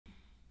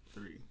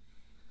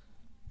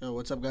Yo,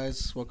 what's up,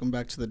 guys? Welcome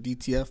back to the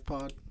DTF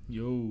pod.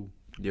 Yo.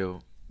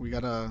 We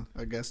got a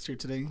guest here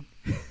today,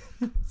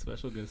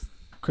 Special guest.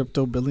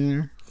 crypto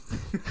billionaire,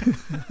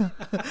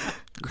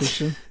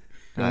 Cristian. You want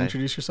to Hi.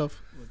 introduce yourself?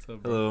 What's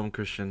up, bro? Hello, I'm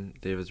Christian,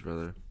 David's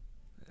brother,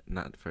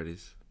 not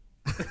Freddie's.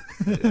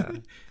 Yeah.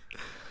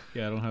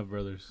 Yeah, I don't have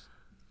brothers,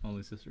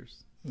 only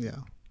sisters. Yeah.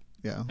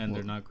 And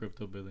they're not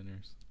crypto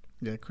billionaires.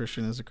 Yeah,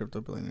 Cristian is a crypto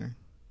billionaire.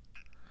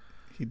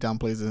 He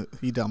downplays it.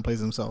 He downplays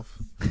himself.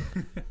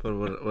 But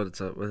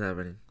what's up? What's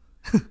happening?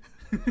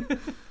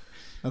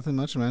 Nothing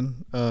much,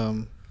 man.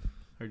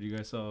 Heard you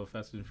guys saw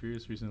Fast and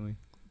Furious recently.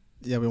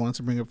 Yeah, we wanted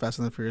to bring up Fast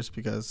and the Furious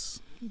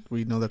because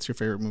we know that's your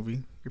favorite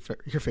movie,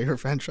 your favorite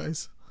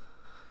franchise.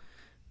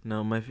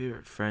 No, my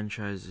favorite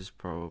franchise is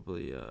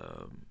probably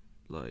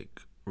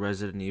like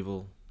Resident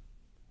Evil.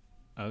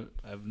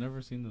 I've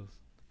never seen those.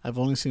 I've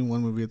only seen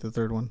one movie, the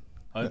third one.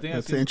 I think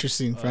That's an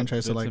interesting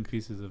franchise to bits like. and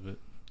pieces of it.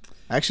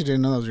 I actually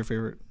didn't know that was your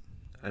favorite.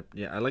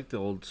 I like the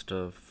old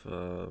stuff,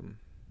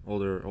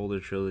 older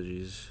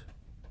trilogies.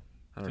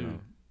 I don't Dude. know.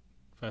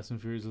 Fast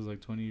and Furious is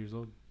like 20 years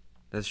old.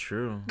 That's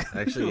true.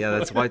 Actually, yeah,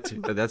 that's why.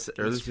 That's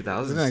early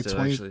 2000s Isn't it like still.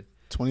 20? Actually,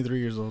 23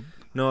 years old.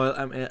 no,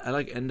 I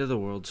like end of the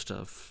world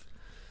stuff.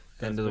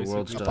 End of the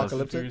world basically stuff.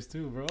 Fast and Furious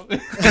too, bro.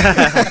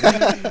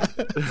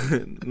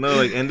 No,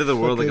 like end of the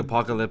world, like Fucking-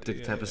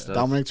 apocalyptic type of stuff.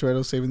 Dominic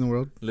Toretto saving the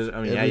world. I mean,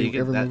 Every- yeah, you get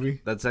every that.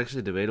 movie. That's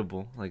actually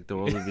debatable. Like the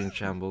world would be in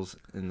shambles.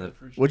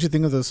 What'd you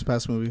think of this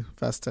past movie,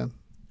 Fast 10?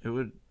 It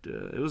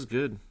was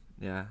good.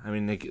 Yeah, I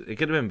mean, it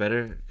could have been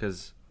better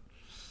because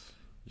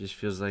it just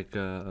feels like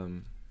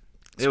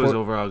it was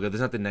overall good.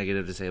 There's nothing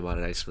negative to say about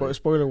it actually.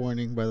 Spoiler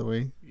warning, by the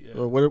way. Yeah.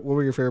 What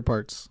were your favorite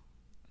parts?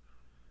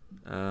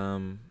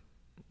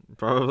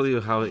 Probably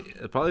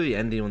the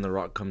ending when The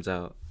Rock comes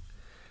out.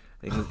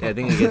 I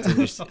think it gets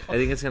interesting. I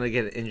think it's gonna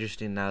get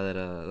interesting now that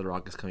The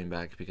Rock is coming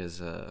back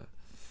because I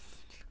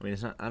mean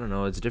it's not. I don't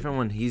know. It's different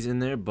when he's in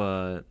there,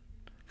 but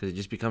because it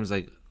just becomes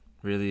like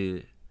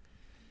really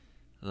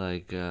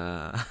like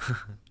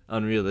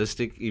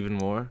unrealistic even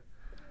more.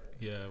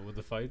 Yeah, with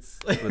the fights.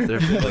 With their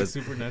Like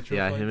supernatural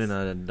yeah, fights him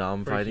and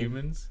Dom for fighting.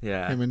 humans.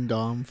 Yeah, Him and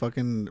Dom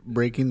fucking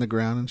breaking the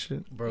ground and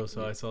shit. Bro,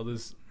 so I saw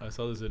this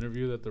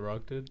interview that The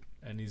Rock did,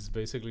 and he's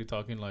basically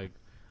talking like,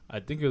 I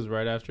think it was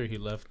right after he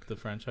left the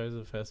franchise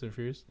of Fast and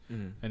Furious,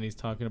 Mhm. and he's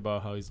talking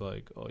about how he's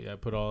like, oh yeah, I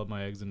put all of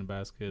my eggs in a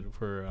basket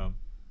for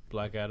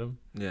Black Adam.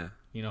 yeah.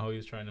 You know how he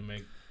was trying to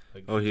make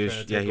like Oh, he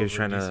was take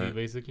trying over DC, to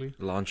basically.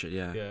 launch it.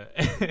 Yeah.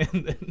 Yeah,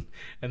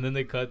 and then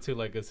they cut to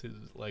like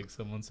like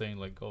someone saying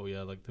like, oh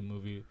yeah, like the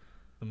movie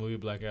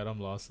Black Adam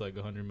lost like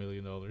 $100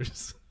 million. Oh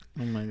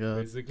my god.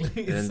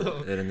 Basically, And so,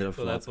 it ended up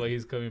so that's flopping. why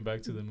he's coming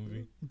back to the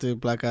movie,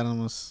 Dude, Black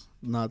Adam was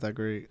not that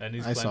great. and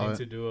he's I saw planning it.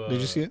 to do a. Did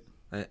you see it?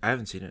 I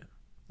haven't seen it.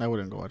 I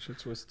wouldn't go watch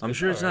it. I'm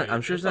sure it's not. I'm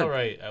sure it's not. All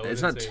right.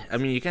 It's not. I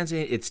mean, you can't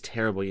say it's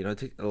terrible. You know, it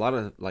takes a lot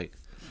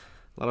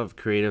of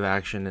creative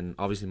action and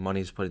obviously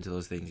money's put into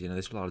those things. You know,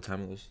 they spend a lot of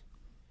time on those.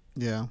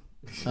 Yeah.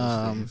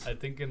 I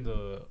think in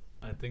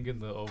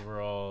the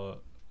overall,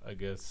 I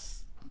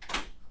guess,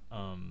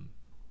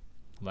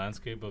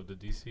 landscape of the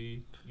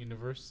DC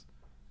universe,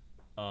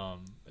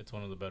 it's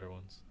one of the better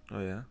ones.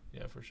 Oh yeah.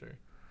 Yeah, for sure.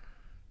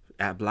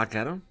 At Black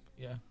Adam.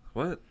 Yeah,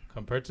 What?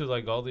 compared to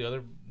like all the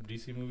other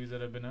DC movies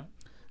that have been out,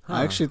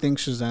 I actually think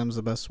Shazam's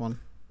the best one.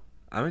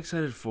 I'm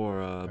excited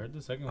for. I heard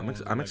the second one.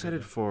 I'm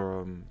excited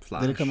for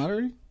Flash. Did it come out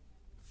already?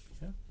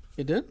 Yeah.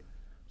 It did?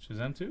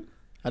 Shazam 2?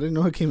 I didn't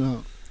know it came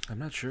out. I'm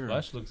not sure.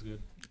 Flash looks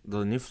good.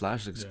 The new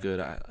Flash looks Yeah. good.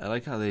 I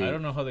like how they. I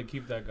don't know how they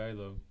keep that guy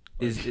though.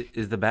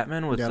 Is the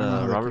Batman with Yeah, I don't know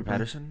how they Robert keep him.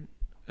 Patterson,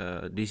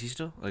 DC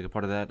still like a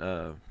part of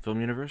that film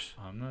universe?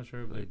 I'm not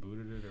sure if they Like-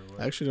 booted it or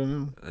what. I actually don't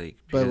know. Like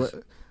But because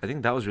what, I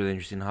think that was really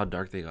interesting how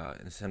dark they got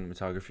and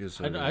cinematography was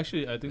so I know, good.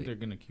 actually, I think like, they're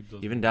gonna keep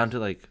those. even movies. down to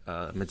like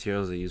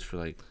materials they use for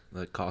like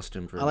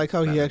costume for. I like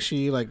how he Batman.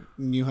 actually like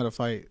knew how to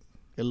fight.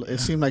 It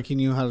seemed like he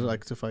knew how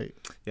to fight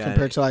Yeah,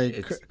 compared to like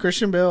it's-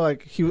 Christian Bale.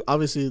 Like he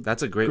obviously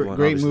That's a great one.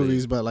 great obviously.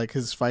 movies, but like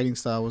his fighting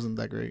style wasn't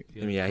that great. I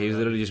mean, yeah, he was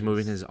literally just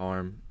moving his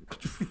arm.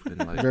 And,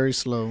 like, Very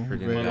slow.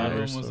 Hurting Very, A lot guy. of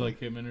very them was slow. like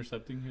him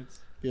intercepting hits,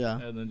 Yeah.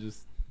 and then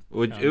just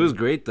which, it was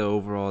great though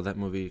overall that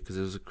movie because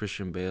it was a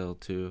Christian Bale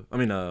too. I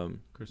mean,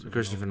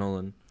 Christopher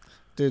Nolan.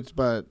 Dude,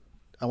 but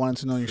I wanted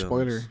to know your Films.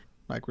 spoiler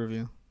like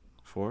review.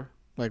 4.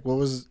 Like what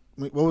was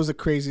the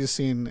craziest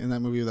scene in that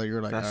movie that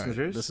you're like, Fast and "Alright,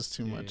 Furious? this is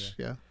too Yeah, much.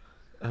 Yeah.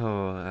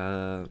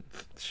 Oh,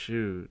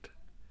 shoot.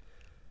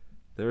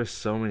 There were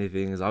so many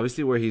things.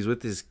 Obviously, where he's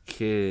with his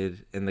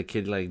kid and the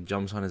kid like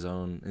jumps on his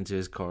own into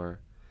his car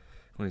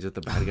when he's with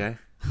the bad guy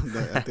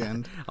At the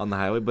end. on the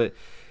highway. But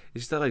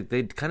it's just that like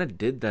they kind of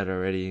did that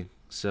already,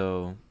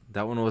 so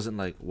that one wasn't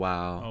like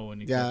wow. Oh, when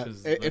he Yeah.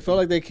 catches It felt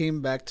like they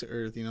came back to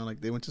Earth. You know,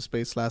 like they went to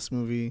space last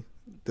movie.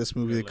 This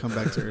movie they come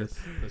back to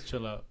Earth. Let's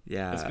chill out.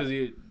 Yeah, It's because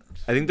he.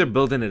 I think they're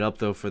building it up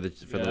though for the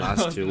Yeah, I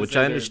last was two, gonna which say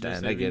I they're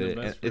understand. I get saving it.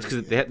 the best It's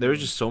for- because there was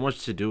just so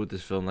much to do with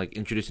this film, like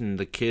introducing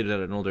the kid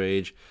at an older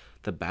age,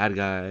 the bad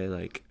guy,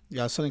 like.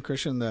 Yeah, I was telling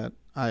Christian that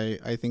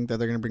I think that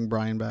they're gonna bring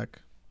Brian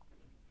back.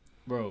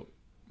 Bro,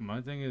 my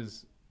thing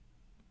is,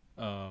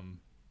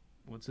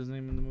 what's his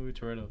name in the movie?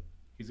 Toretto.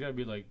 He's got to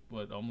be like,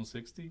 what, almost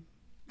 60?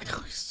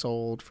 He's so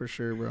old for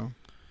sure, bro.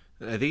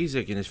 I think he's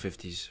like in his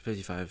 50s,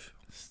 55.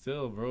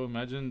 Still, bro,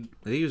 imagine.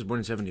 I think he was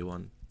born in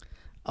 71.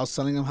 I was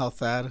telling him how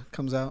Thad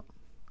comes out.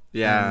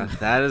 Yeah,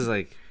 that is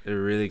like a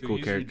really Dude, cool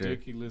he's character.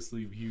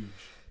 ridiculously huge.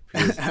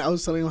 I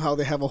was telling him how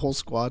they have a whole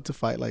squad to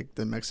fight like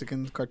the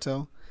Mexican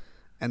cartel,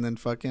 and then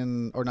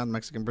fucking or not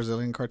Mexican,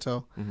 Brazilian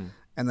cartel,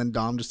 and then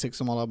Dom just takes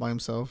them all out by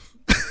himself.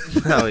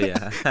 Oh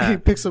yeah, He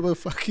picks up a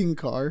fucking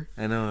car.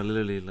 I know,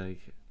 literally like.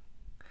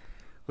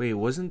 Wait,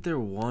 wasn't there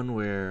one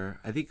where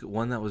I think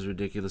one that was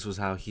ridiculous was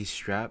how he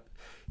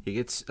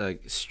gets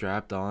like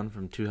strapped on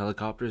from 2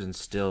 helicopters and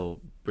still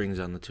brings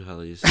on the 2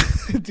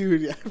 helis.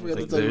 Dude, yeah, I forgot Like,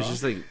 to tell you. There's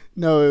just like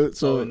No,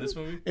 so in this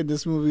movie? in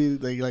this movie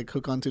they like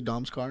hook onto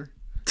Dom's car,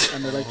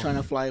 and they're like trying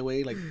to fly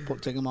away, like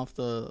take him off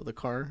the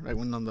car, like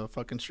when on the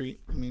fucking street.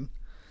 I mean,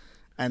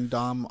 and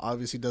Dom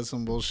obviously does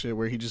some bullshit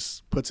where he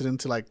just puts it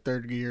into like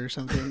 3rd gear or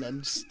something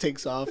and just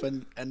takes off,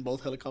 and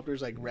both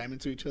helicopters like ram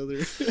into each other.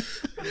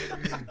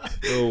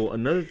 oh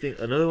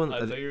another one. I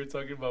thought you were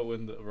talking about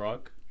when The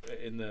Rock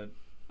in the.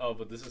 Oh,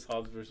 but this is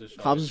Hobbs versus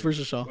Shaw. Hobbs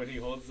versus Shaw. When he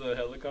holds the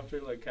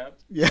helicopter like cap.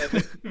 Yeah.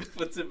 And then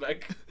puts it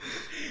back.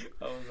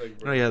 I was like,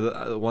 bro. Oh yeah,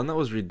 the one that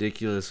was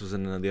ridiculous was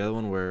in the other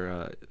one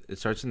where it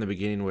starts in the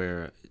beginning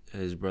where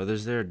his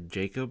brother's there,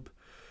 Jacob,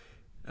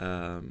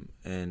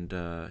 and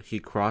he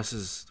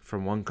crosses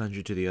from one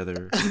country to the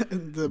other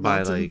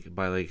by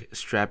like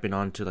strapping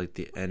onto like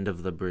the end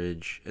of the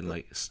bridge and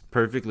like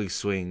perfectly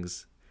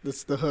swings.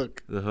 That's the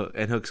hook.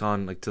 And hooks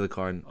on like to the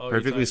car and Oh,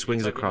 perfectly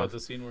swings you're talking across. about the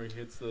scene where he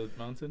hits the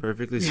mountain?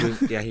 Perfectly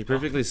swings. Yeah, he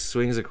perfectly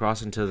swings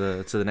across into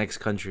the next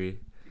country.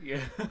 Yeah.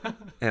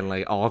 And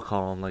like all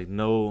calm, like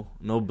no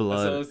That's what I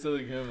blood. was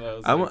telling him.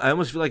 I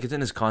almost feel like it's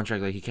in his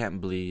contract, like he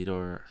can't bleed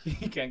or.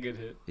 He can't get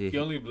hit. Yeah, He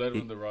only bled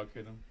when The Rock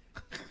hit him.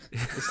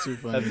 That's too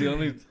funny. That's the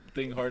only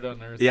thing hard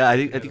on earth. Yeah,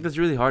 I think that's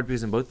really hard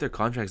because in both their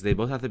contracts they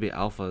both have to be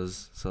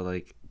alphas, so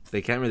like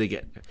they can't really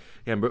get.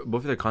 Yeah, both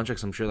of their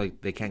contracts, I'm sure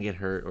like they can't get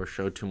hurt or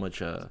show too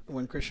much.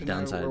 When Cristian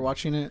downside. and I were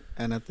watching it,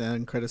 and at the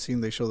end credit scene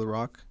they show The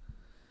Rock.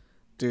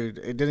 Dude,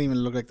 it didn't even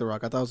look like The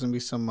Rock. I thought it was gonna be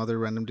some other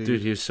random dude.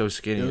 Dude, he was so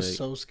skinny. He was like,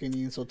 so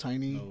skinny and so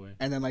tiny. No way.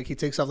 And then like he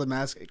takes off the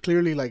mask.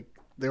 Clearly, like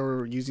they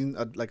were using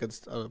a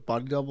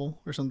body double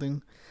or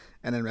something.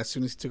 And then as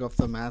soon as he took off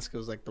the mask, it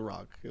was like The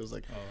Rock. It was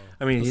like, Oh.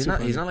 I mean, That's too he's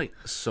funny. not like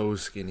so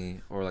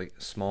skinny or like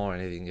small or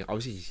anything.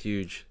 Obviously, he's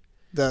huge.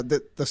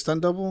 the stunt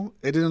double.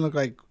 It didn't look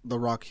like The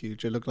Rock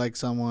huge. It looked like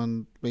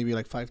someone maybe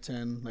like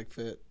 5'10", like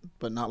fit,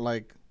 but not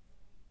like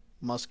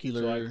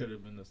muscular. So I could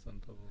have been the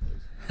stunt double.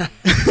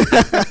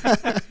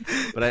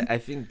 But I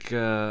think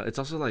it's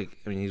also like,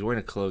 I mean, he's wearing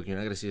a cloak. You're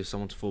not gonna see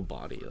someone's full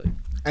body. Like,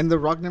 And The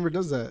Rock never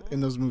does that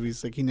in those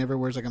movies. Like he never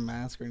wears like a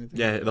mask or anything.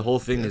 yeah, the whole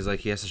thing is like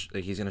he has to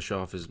like he's gonna show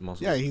off his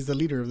muscles. Yeah, he's the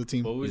leader of the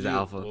team. What would He's you the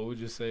alpha. What would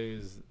you say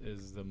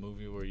is the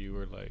movie where you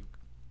were like,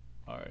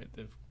 all right,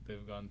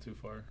 they've gone too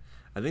far?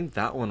 I think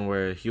that one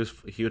where he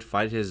would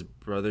fight his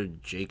brother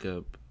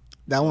Jacob.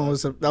 That one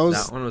was That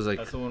one was like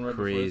That's the one right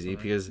before this crazy one,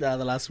 right? because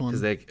the last one.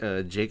 like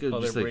Jacob Oh,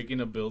 they're just like breaking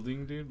a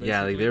building, dude.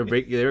 yeah, like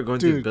basically? they were going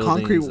through Dude, buildings,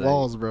 concrete like,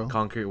 walls, bro.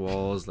 concrete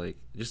walls, like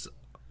just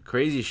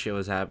crazy shit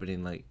was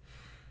happening. Like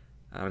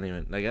I don't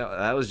even like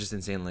that was just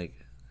insane. Like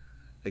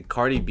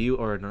Cardi B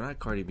or no, not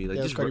Cardi B, like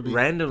Yeah, just Cardi B.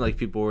 random like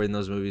people were in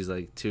those movies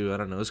like too. I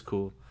don't know, it's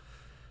cool.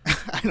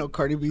 I know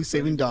Cardi B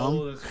saving Dom.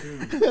 Oh, that's true.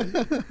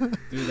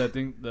 Dude, I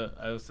think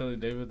I was telling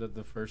David that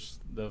the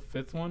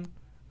fifth one,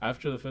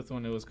 after the fifth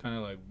one, it was kind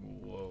of like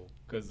whoa,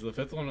 because the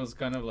fifth one was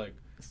kind of like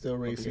Still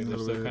racing they're a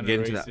still little kind bit.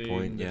 of Getting to that racing,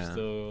 point, they're yeah.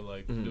 still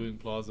like Mhm. doing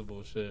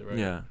plausible shit, right?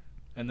 Yeah,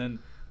 And then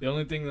the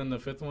only thing in the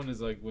fifth one is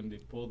like when they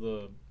pull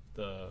the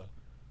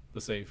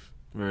safe.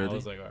 really. I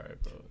was like, all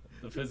right, bro,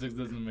 the physics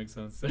doesn't make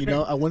sense. You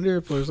know, I wonder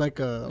if there's like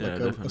a Yeah, a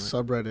definitely.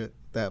 subreddit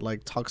that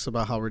like talks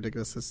about how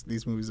ridiculous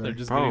these movies they're are.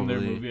 just getting their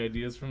Probably. movie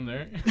ideas from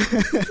there.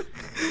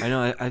 I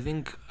know. I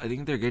think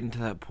they're getting to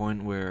that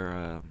point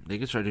where they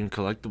can start doing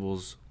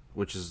collectibles,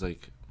 which is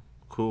like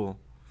cool.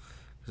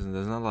 'Cause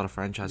there's not a lot of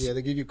franchises. Yeah,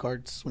 they give you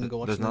cards when you go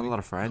watch. There's the not a movie. lot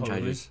of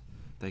franchises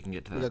that can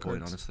get to We that got point.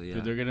 cards. Honestly, yeah.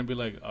 Dude, they're gonna be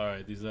like, all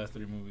right, these last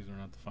 3 movies are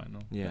not the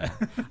final. Yeah.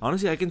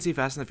 Honestly, I can see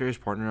Fast and the Furious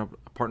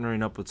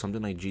partnering up with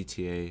something like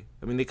GTA.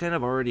 I mean, they kind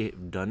of already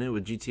done it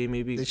with GTA,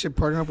 maybe They should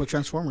partner up with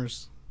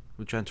Transformers.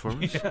 with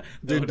Transformers. Yeah, that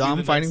would Dude, be Dom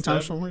the fighting next step.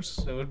 Transformers.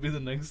 That would be the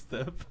next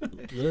step.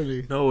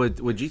 Literally. No, with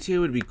GTA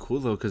would be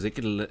cool though, because it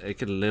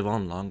could live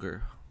on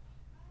longer.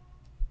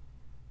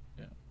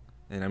 Yeah.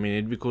 And I mean,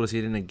 it'd be cool to see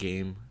it in a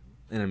game,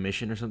 in a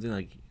mission or something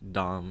like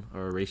Dom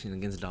or racing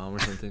against Dom or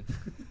something.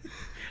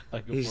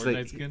 Like a He's Fortnite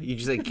like skin. you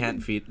just like can't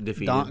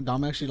defeat him.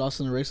 Dom actually lost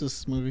in the race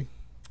this movie.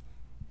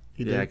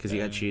 He Yeah, did. because he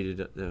got Yeah.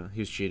 cheated. He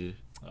was cheated.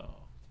 Oh,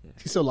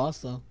 He still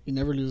lost though. He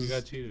never you loses.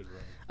 got cheated, bro.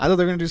 I thought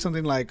they were gonna do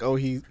something like, oh,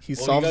 he Well,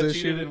 solves he got the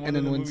cheated issue in one and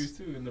of then the wins. movies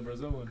too, in the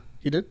Brazil one.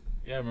 He did.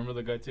 Yeah, remember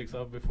the guy takes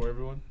off before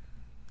everyone.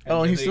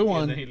 Oh, then he still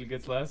won. And then he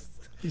gets last.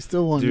 He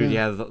still won. Dude,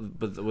 yeah.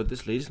 but with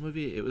this latest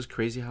movie, it was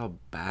crazy how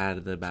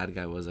bad the bad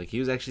guy was. Like, he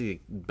was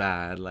actually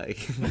bad. Like,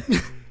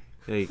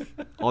 like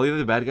all the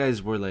other bad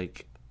guys were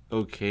like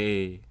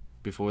okay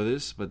before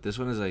this, but this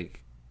one is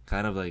like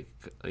kind of like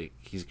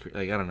he's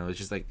like I don't know. It's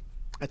just like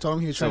I told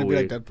him he was trying to be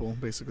like Deadpool,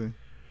 basically.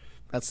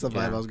 That's the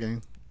vibe I was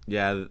getting.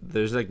 Yeah,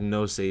 there's like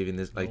no saving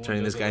this, like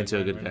turning this guy into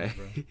a good guy.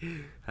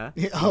 Huh?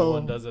 No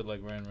one does it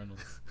like Ryan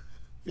Reynolds.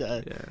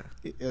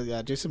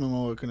 Yeah. Jason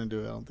Momoa couldn't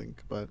do it, I don't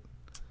think, but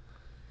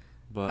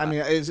But I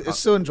mean, it's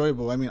still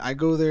enjoyable. I mean, I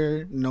go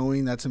there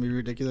knowing that's gonna be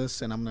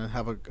ridiculous, and I'm gonna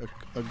have a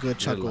good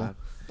chuckle.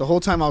 The whole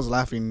time I was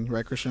laughing,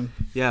 right, Christian?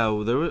 Yeah,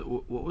 well,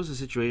 what was the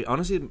situation?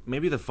 Honestly,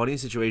 maybe the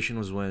funniest situation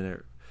was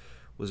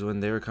when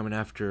they were coming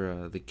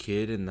after the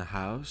kid in the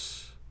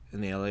house,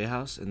 in the LA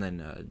house, and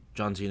then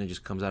John Cena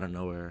just comes out of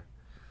nowhere,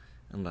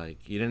 and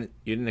like you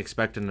didn't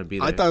expect him to be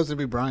there. I thought it was gonna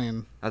be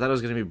Brian. I thought it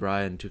was gonna be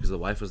Brian too, because the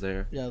wife was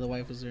there. Yeah, the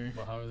wife was there.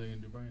 But how are they gonna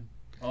do Brian?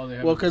 Oh, they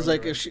have because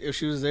like right? if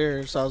she was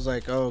there, so I was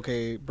like, oh,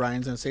 okay,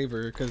 Brian's gonna save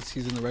her because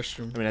he's in the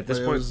restroom. I mean, at this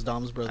point, it was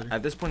Dom's brother.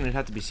 At this point, it'd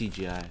have to be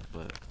CGI,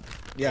 but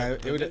yeah,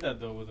 they did that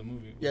though with the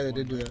movie. Yeah, they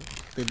did do that.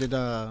 They did.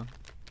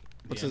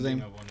 What's his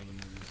name?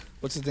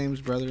 What's his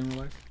name's brother in real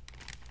life?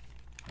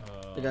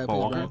 The guy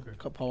Paul plays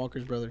Walker. Paul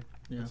Walker's brother.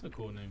 Yeah, that's a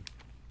cool name.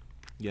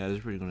 Yeah,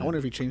 that's pretty cool name. I wonder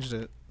if he changed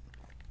it.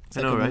 It's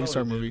I know, right?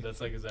 Star movie. That's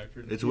like his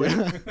actor. It's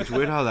weird. It's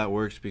weird how that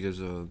works because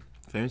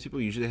famous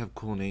people usually have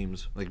cool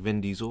names, like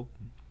Vin Diesel.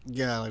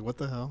 Yeah, like what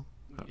the hell?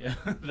 Yeah,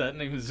 that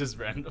name is just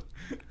random.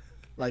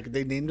 Like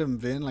they named him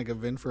Vin, like a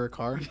Vin for a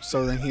car.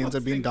 So then he ends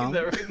up being Dom.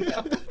 Right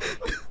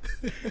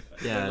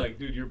Yeah, like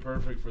dude, you're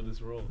perfect for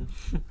this role.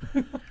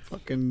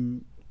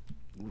 Fucking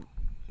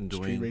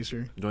Street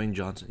Racer. Dwayne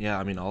Johnson. Yeah,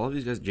 I mean all of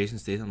these guys, Jason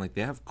Statham, like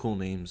they have cool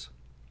names.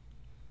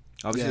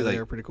 Obviously, yeah,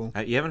 they're pretty cool.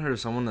 You haven't heard of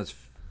someone that's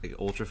like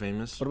ultra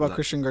famous? What about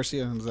Christian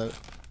Garcia? Is that?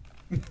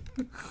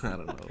 I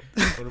don't know.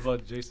 What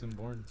about Jason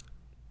Bourne?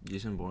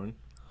 Jason Bourne.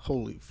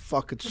 Holy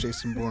fuck! It's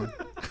Jason Bourne.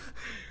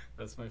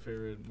 That's my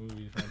favorite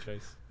movie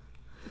franchise.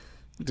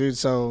 Dude,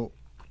 so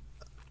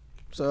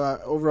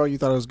overall, you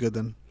thought it was good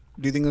then?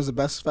 Do you think it was the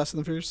best Fast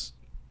and the Furious?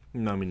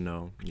 No, I mean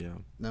no. Yeah.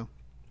 No.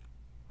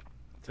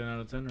 10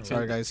 out of 10 or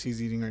Sorry, what? guys,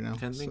 he's eating right now.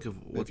 Can't think of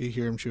what. If you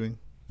hear him chewing.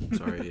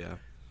 Sorry, yeah.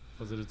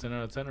 Was it a 10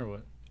 out of 10 or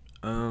what?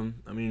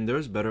 I mean,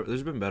 there's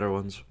been better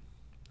ones.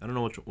 I don't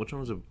know which one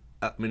was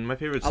I mean, my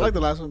favorite. I like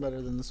the last one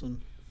better than this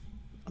one.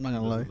 I'm not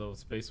gonna lie. The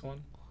space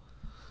one.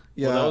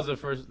 Yeah, well,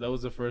 that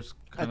was the first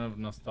kind of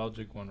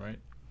nostalgic one, right?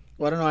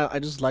 Well, I don't know. I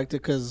just liked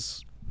it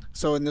because,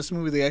 so in this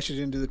movie they actually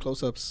didn't do the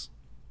close-ups,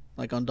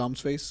 like on Dom's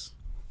face.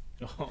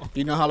 Oh.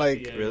 You know how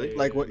like really?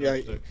 like what? Yeah,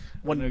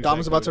 when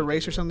Dom's about to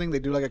race or something, they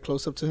do like a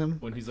close-up to him.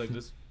 When he's like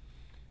this.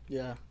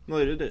 Yeah. No,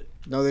 they did it.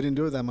 No, they didn't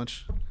do it that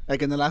much.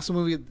 Like in the last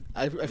movie,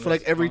 I feel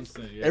like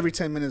every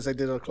 10 minutes I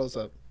did a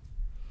close-up.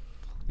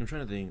 I'm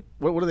trying to think.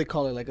 What do they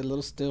call it? Like a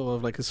little still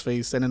of like his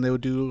face, and then they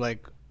would do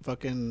like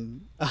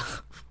fucking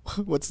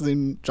what's his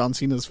name? John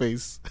Cena's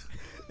face.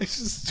 It's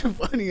just too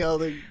funny how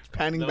they're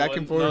panning back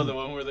and forth. No, the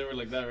one where they were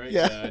like that, right?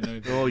 Yeah. I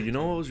know. Oh, you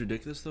know what was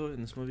ridiculous though in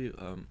this movie?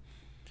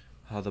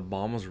 How the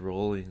bomb was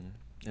rolling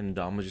and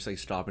Dom was just like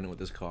stopping it with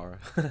his car.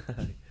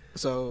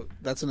 So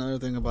that's another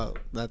thing about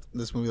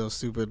this movie that was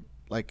stupid.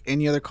 Like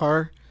any other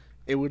car,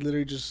 it would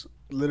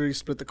literally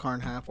split the car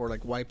in half or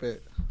like wipe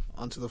it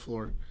onto the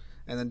floor.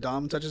 And then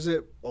Dom touches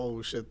it.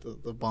 Oh shit!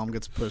 The bomb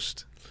gets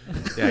pushed.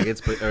 Yeah, it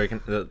gets put. Or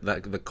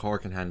the car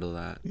can handle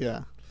that.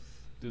 Yeah.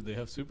 Dude, they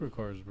have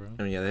supercars, bro.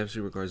 I mean, yeah, they have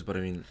supercars, but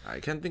I mean, I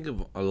can't think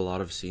of a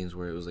lot of scenes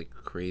where it was like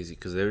crazy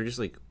because they were just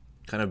like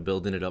kind of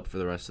building it up for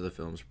the rest of the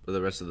films, for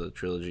the rest of the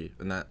trilogy,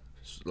 in that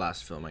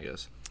last film, I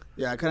guess.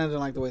 Yeah, I kind of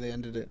didn't like the way they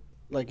ended it.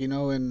 Like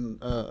in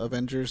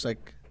Avengers,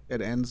 like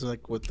it ends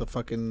like with the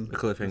fucking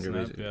cliffhanger.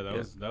 Basically. Yeah,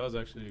 that was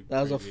actually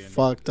that was a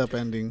fucked up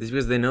ending. It's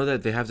because they know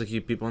that they have to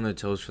keep people on their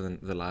toes for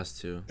the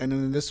last two. And then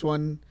in this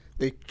one,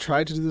 they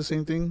tried to do the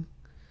same thing.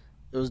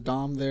 It was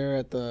Dom there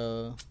at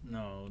the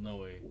no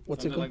way.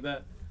 What's Something it called?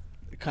 like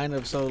that? Kind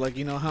of. So like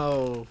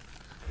how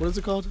what is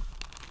it called?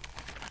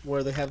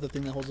 Where they have the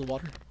thing that holds the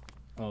water.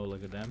 Oh,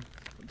 like a dam.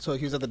 So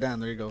he was at the dam.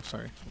 There you go.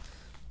 Sorry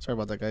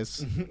about that,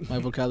 guys. My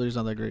vocabulary's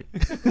not that great.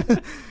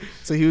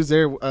 So he was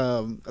there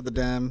at the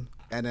dam,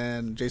 and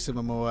then Jason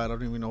Momoa, I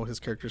don't even know what his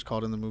character's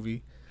called in the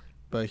movie,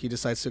 but he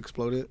decides to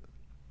explode it,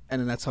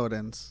 and then that's how it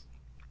ends.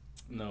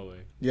 No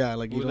way. Yeah,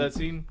 like with that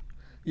scene.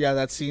 Yeah,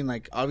 that scene.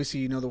 Like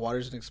obviously, the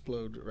water's gonna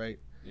explode, right?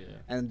 Yeah.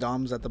 And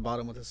Dom's at the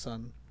bottom with his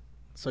son,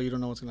 so you don't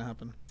know what's gonna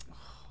happen.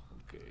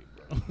 Okay,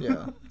 bro.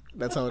 Yeah,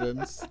 that's how it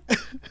ends.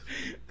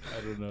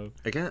 I don't know.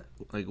 I can't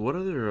what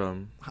other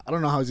I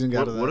don't know how he's gonna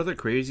get out of that. What other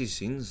crazy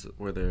scenes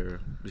were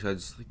there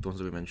besides like the ones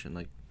that we mentioned?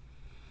 Like,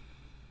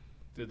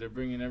 dude, they're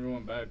bringing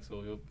everyone back,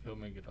 so he'll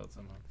make it out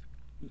somehow.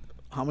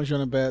 How much you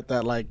wanna bet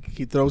that like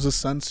he throws his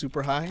son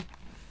super high,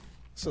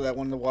 so that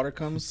when the water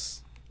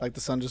comes, like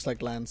the sun just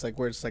like lands like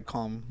where it's like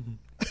calm.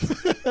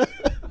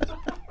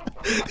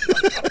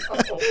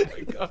 Oh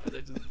my god!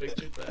 I just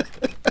pictured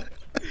that.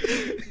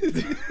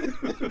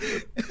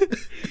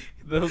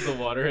 The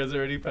water has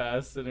already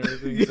passed and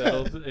everything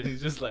settled, and he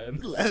just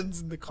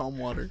lands in the calm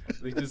water.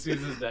 He just sees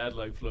his dad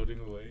like floating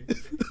away.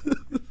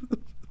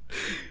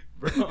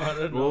 Bro, I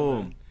don't know. whoa,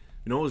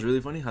 you know what was really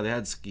funny? How they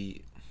had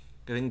Skeet.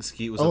 I think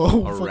Skeet was Oh,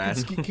 a fucking rat.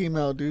 Skeet came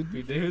out, dude.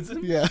 Pete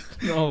Davidson? Yeah,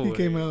 No he way,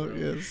 came out. bro.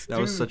 Yes, That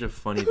was such a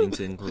funny thing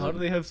to include. How do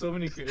they have so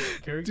many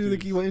characters? dude. They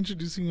keep on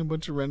introducing a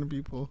bunch of random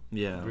people.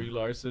 Yeah. Brie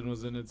Larson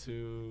was in it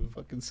too.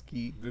 Fucking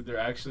Skeet. Dude, they're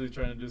actually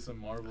trying to do some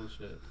Marvel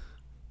shit.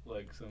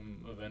 Like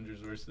some Avengers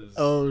versus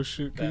Oh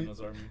shoot!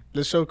 Thanos army.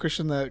 Let's show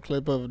Christian that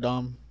clip of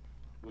Dom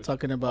Which-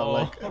 talking about Oh.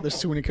 like there's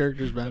too many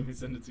characters, Let man. me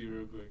send it to you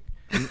real quick.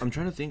 I'm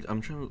trying to think.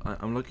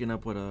 I'm looking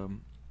up what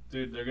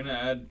Dude, they're gonna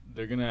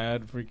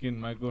add freaking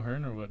Michael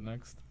Hearn or what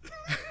next?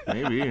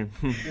 maybe.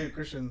 Dude,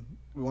 Christian,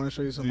 we want to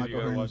show you some Dude, you Michael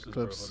gotta Hearn watch this,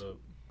 bro. clips. Hold up.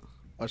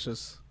 Watch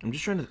this. I'm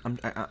just trying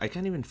to. I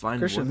can't even find.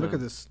 Christian, what look the-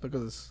 at this. Look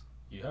at this.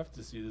 You have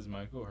to see this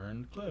Michael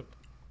Hearn clip.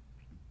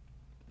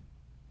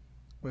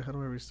 Wait, how do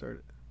I restart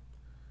it?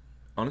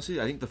 Honestly,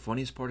 I think the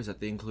funniest part is that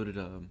they included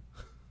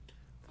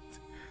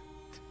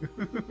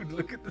Dude,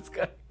 look at this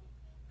guy.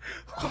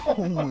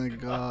 Oh my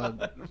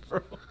god,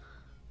 Bro.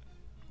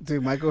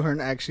 dude, Michael Hearn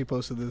actually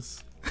posted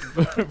this.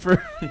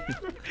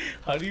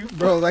 How do you,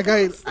 Bro, that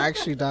guy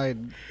actually died.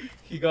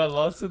 He got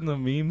lost in the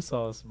meme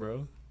sauce,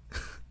 bro.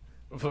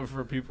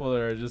 For people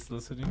that are just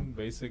listening,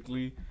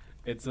 basically,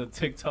 it's a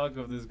TikTok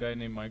of this guy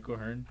named Michael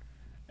Hearn.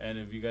 And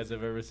if you guys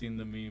have ever seen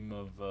the meme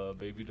of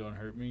 "Baby Don't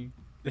Hurt Me,"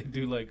 they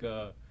do like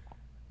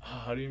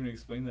how do you even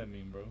explain that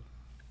meme, bro?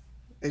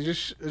 It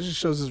just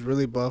shows this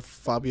really buff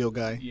Fabio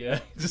guy. Yeah,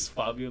 just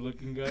Fabio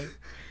looking guy.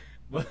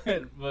 But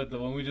the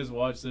one we just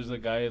watched, there's a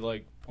guy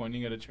like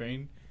pointing at a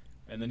train,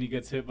 and then he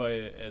gets hit by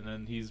it, and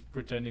then he's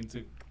pretending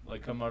to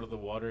like come out of the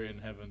water in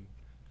heaven.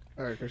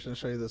 All right, Christian, I'll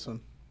show you this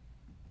one.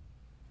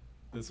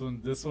 This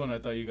one, I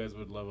thought you guys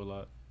would love a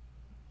lot.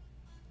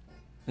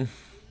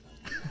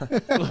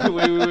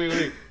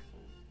 wait.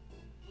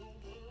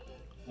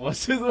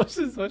 Watch this.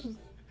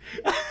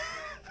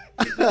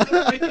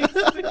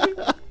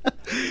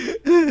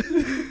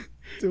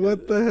 Dude,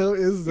 what the hell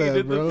is He that,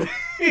 did bro? the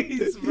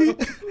face, bro.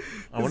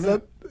 I wonder.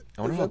 that-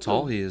 I wonder is how that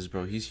tall the- he is,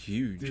 bro. He's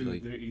huge. Dude,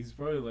 like. he's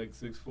probably like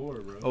 6'4",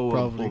 bro.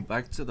 Probably.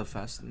 Back to the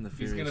Fast and the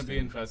He's Furious. gonna be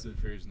thing. in Fast and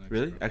Furious next.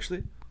 Really? bro.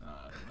 Actually?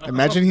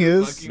 Imagine he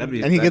is, Fucking- That'd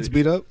be- and he gets that'd-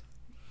 beat up.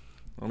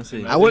 Honestly,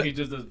 Imagine would- he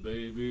just does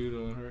 "Baby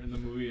Don't Hurt" in the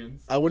movie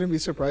ends. I wouldn't be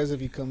surprised if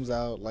he comes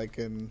out like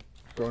in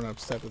Grown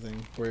Ups type of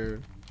thing, where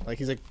like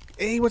he's like,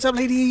 "Hey, what's up,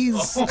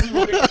 ladies?" Oh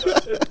my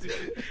god,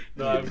 dude.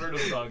 No, I've heard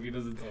him talk. He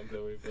doesn't talk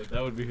that way, but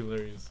that would be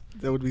hilarious.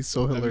 That would be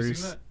so Have you hilarious.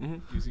 seen that?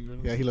 Mhm. You seen Grown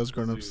Ups? Yeah, he loves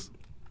Grown Ups.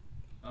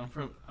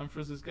 Dude, I'm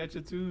from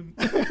Saskatchewan.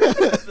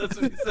 That's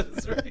what he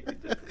says, right?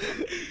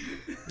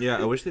 yeah.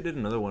 I wish they did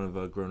another one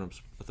of Grown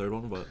Ups, a third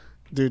one, but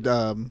Dude,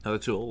 now they're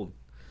too old.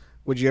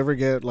 would you ever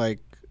get like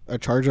a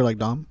Charger like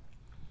Dom?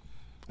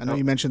 I know No.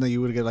 you mentioned that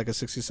you would get like a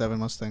 '67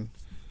 Mustang.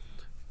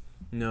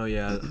 No,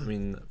 yeah. I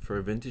mean, for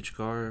a vintage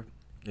car,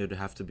 it would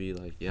have to be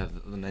like the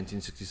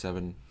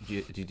 1967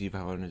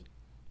 GT500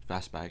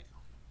 Fastback.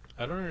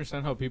 I don't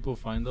understand how people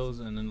find those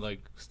and then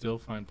like still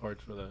find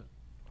parts for that.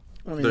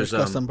 I mean, there's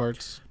There's, custom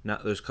parts. Now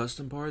there's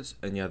custom parts,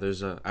 and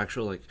there's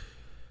actual like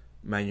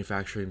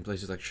manufacturing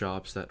places like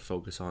shops that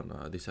focus on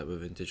these type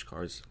of vintage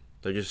cars.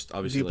 They're just Do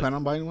obviously you like, plan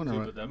on buying one or Dude,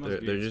 what? but that must they're,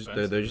 be they're just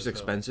as hell.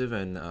 expensive,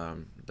 and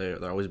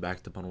they're always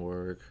backed up on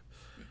work.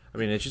 I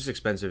mean, it's just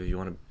expensive if you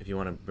want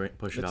to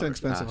push it out. It's an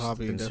expensive fast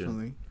hobby, and soon.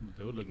 definitely.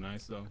 They would look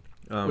nice though.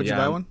 Would you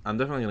buy one? I'm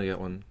definitely gonna get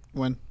one.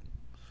 When?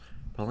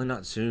 Probably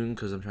not soon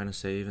because I'm trying to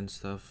save and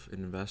stuff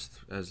and invest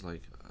as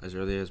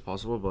early as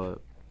possible,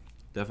 but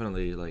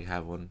definitely like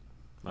have one.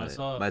 By the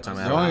time I They're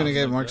have only a gonna house.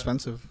 get more that.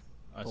 expensive.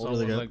 I What saw do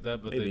they one get? like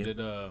that, but Maybe. they did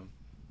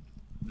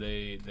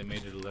they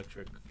made it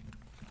electric.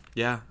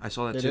 Yeah, I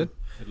saw that They too. did?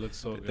 It looks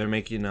so good. They're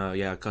making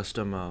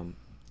custom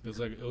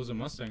It was a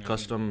Mustang. I think.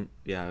 custom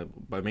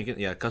by making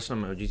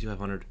custom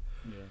GT500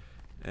 Yeah.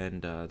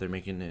 and they're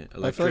making it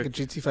I feel like a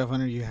electric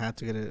GT500, you had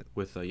to get it.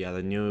 with the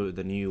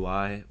new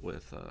UI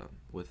with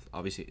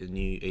obviously a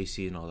new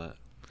AC and all that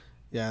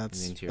Yeah,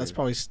 the interior. that's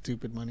probably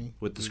stupid money.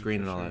 with the Dude, screen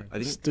for and all sure. that. I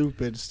think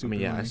Stupid I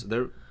mean money.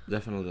 they're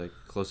definitely like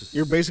closest.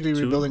 You're basically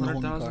to rebuilding a whole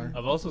new 200,000. car.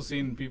 I've also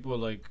seen people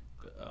like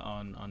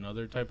on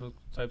other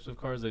types of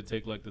cars. They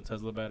take like the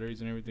Tesla batteries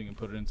and everything and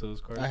put it into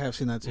those cars. I have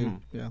seen that too.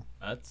 Mhm. Yeah,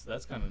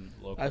 That's kind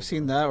of local. I've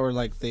seen that, or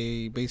like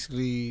they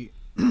basically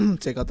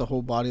take out the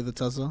whole body of the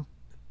Tesla,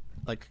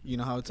 like you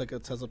know how it's like a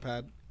Tesla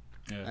pad,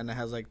 Yeah. and it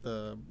has like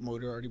the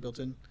motor already built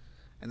in,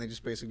 and they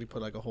just basically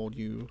put like a whole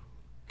new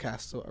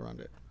cast around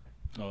it.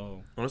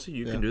 Oh. Honestly,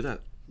 you Yeah. can do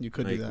that. You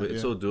could Like, do that. it's Yeah,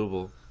 so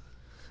doable.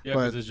 Yeah,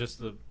 because But- it's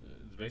just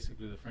it's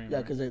basically the frame. yeah,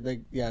 right? because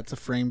it's a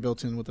frame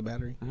built in with the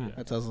battery Mhm.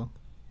 at Tesla.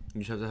 You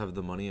just have to have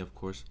the money, of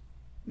course.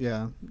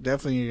 Yeah,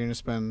 definitely you're gonna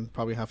spend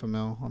probably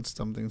 $500,000 on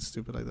something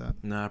stupid like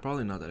that. Nah,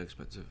 probably not that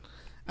expensive.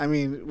 I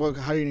mean, well,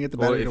 how are you gonna get the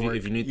Well, battery if to you- work?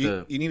 if you need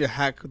you need to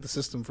hack the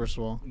system first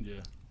of all.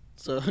 Yeah.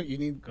 So you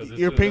need 'Cause it's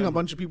you're too paying a dumb.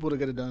 bunch of people to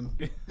get it done.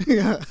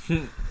 Yeah.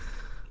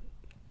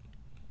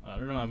 I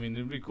don't know. I mean,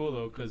 it'd be cool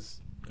though,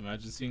 because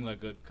imagine seeing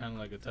like a kind of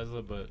like a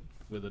Tesla, but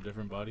with a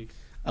different body.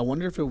 I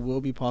wonder if it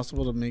will be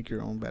possible to make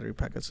your own battery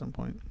pack at some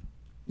point.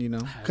 You know,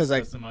 because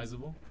like,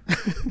 customizable.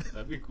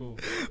 That'd be cool.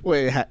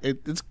 wait,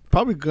 it's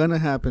probably gonna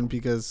happen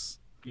because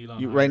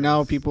Elon right now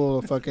hires-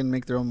 people fucking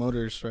make their own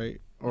motors,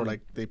 right? Or Mhm.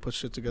 like they put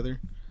shit together.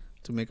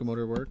 to make a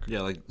motor work.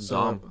 Yeah, like So-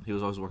 Dom, he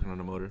was always working on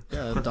a motor.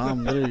 Yeah,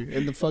 Dom, literally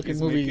in the fucking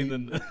He's movie.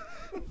 making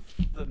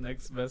the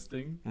next best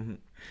thing. Mm-hmm.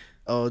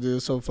 Oh, dude,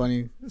 it's so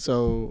funny.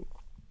 So,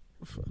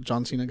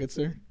 John Cena gets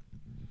there,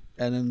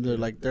 and then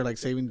they're like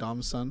saving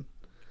Dom's son,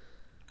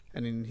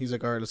 and then he's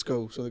like, "All right, let's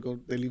go." So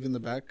they leave in the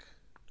back,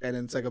 and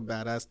then it's like a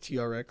badass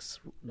TRX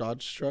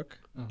Dodge truck,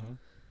 Uh-huh.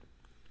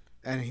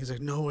 and he's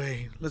like, "No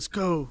way, let's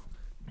go."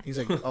 He's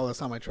like, "Oh,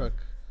 that's not my truck."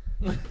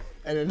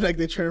 And then like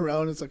they turn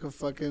around, it's like a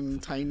fucking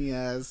tiny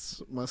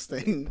ass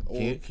Mustang.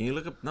 Can you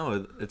look up?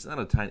 No, it's not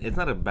a tiny. It's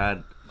not a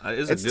bad.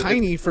 It's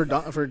tiny for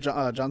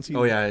John Cena.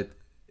 Oh yeah,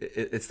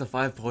 it's the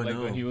 5.0. Like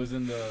when he was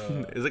in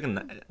the. It's like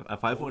a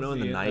 5.0 in was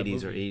the he in that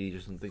 90s or movie? 80s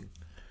or something.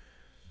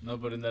 No,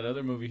 but in that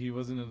other movie, he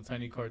wasn't in a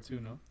tiny car too,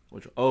 no?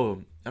 Which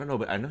I don't know,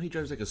 but I know he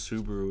drives like a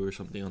Subaru or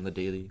something on the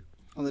daily.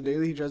 On the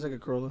daily, he drives like a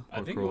Corolla. I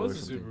Or think it Corolla was or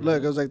a something. Subaru.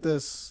 Look, it was like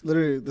this.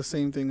 Literally the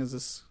same thing as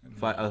this. The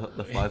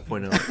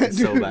 5.0. It's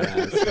so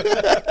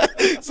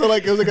badass. So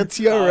like it was like a How does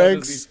he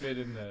TRX. fit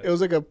in that? It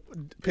was like a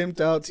pimped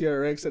out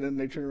TRX, and then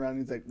they turn around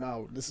and he's like,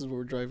 "No, this is what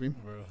we're driving."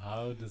 Bro,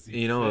 how does he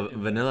You know, fit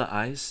in Vanilla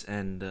Ice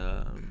and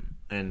Marky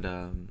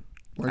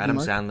Adam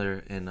Mark?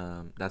 Sandler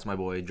and That's My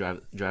Boy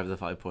drive the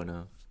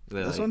 5.0.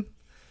 They're This like- one?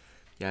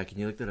 Yeah, can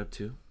you look that up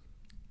too?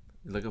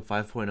 You look up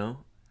 5.0.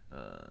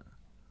 that?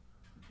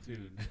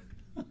 Dude.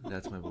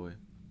 That's My Boy.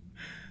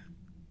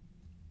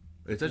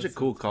 It's such a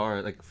cool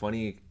car, like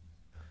funny,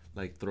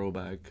 like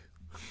throwback.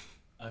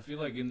 I feel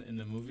like in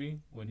the movie,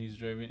 when he's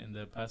driving, in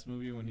the past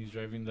movie, when he's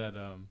driving that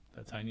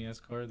tiny ass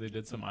car, they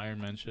did some Iron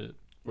Man shit.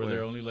 Where Where?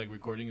 they're only like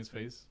recording his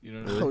face. You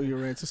know what I Really? Oh, you're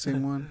right. It's the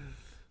same one.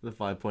 The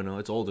 5.0.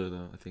 It's older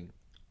though, I think.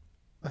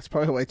 That's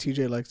probably why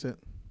TJ likes it.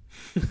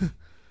 mean?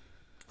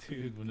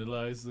 Dude,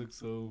 Vanilla Ice looks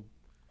so.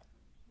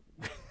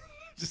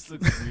 Just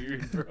looks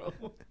weird, bro.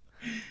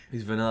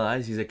 He's Vanilla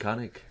Ice. He's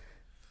iconic.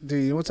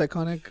 Dude, you know what's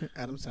iconic?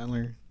 Adam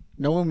Sandler.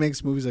 No one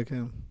makes movies like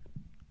him.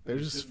 They're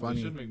We just should- We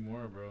funny. should make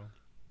more, bro.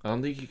 I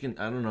don't think he can.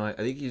 I don't know. I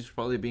think he's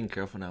probably being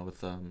careful now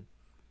with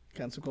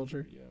Cancel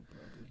culture. Yeah,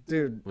 probably.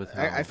 Dude, With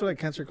I how- feel like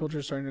cancel culture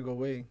is starting to go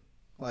away.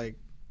 Like,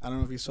 I don't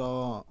know if you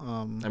saw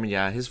I mean,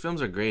 yeah, his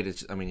films are great.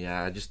 It's. I mean,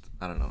 yeah,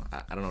 I don't know.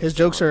 I don't know. his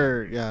jokes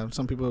are, yeah,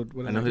 some people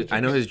would I know. I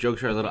know his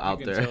jokes are a little You out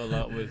can there. tell a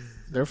lot with.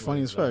 They're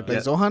funny as fuck. Like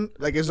Yeah. Zohan,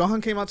 like if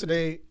Zohan came out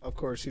today, of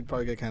course he'd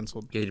probably get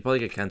canceled. Yeah, he'd probably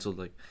get canceled.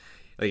 Like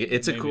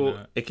it's a Maybe cool.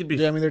 not. It could be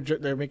Yeah, I mean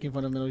they're making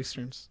fun of Middle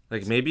Easterns.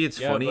 like maybe it's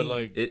Yeah, funny. but,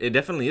 like- it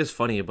definitely is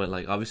funny, but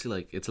like obviously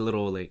like it's a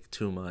little like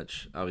too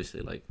much.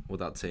 Obviously, like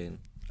without saying.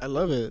 I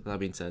love it. That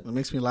being said, It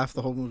makes me laugh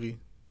the whole movie.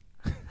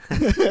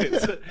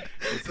 it's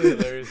a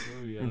hilarious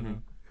movie. I don't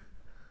Mhm.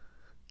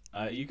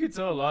 know. You could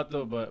tell a lot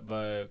though,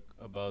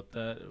 about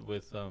that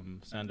with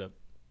stand up,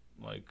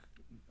 like.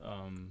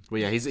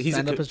 well, yeah, he's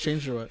Stand up has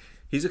changed or what?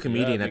 he's a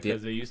comedian yeah, at the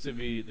because they used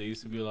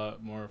to be a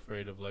lot more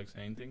afraid of like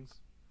saying things,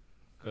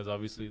 because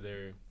obviously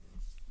they're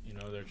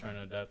trying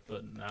to adapt,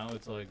 but now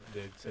it's like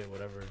they say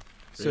whatever.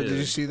 So did Really?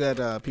 you see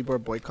that people are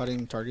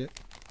boycotting Target?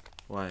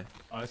 Why?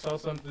 I saw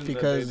something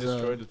Because, that they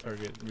destroyed the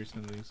Target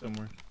recently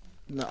somewhere.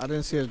 No, I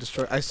didn't see a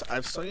destroy.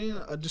 I've seen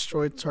a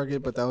destroyed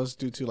Target, but that was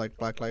due to like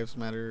Black Lives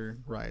Matter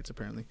riots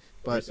apparently.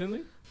 But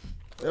Recently?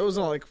 it was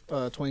not like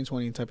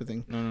 2020 type of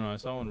thing. No. I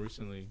saw one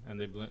recently,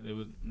 and it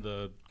was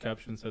the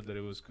caption said that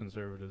it was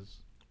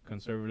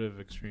conservative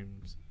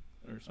extremes,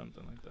 or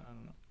something like that. I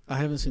don't know. I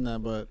haven't seen that,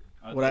 but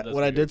thought what that's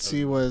I you did were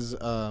see talking was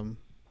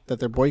that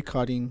they're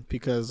boycotting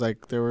because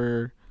like they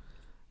were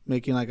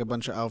making like a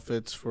bunch of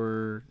outfits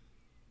for,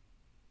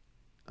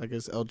 I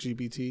guess,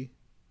 LGBT.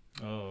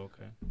 about. Oh,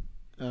 okay.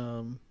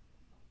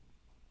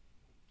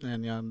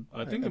 And yeah,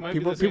 I think it might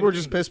people be the same people were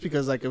just thing. pissed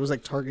because like it was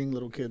like targeting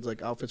little kids,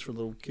 like outfits for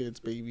little kids,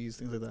 babies,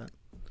 things like that.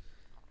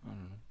 I don't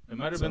know. It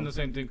might have So- been the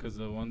same thing, because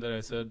the one that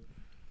I said,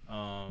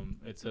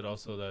 it said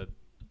also that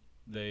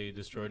they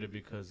destroyed it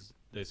because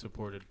they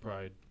supported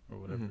Pride or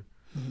whatever. Mhm.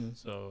 Mm-hmm.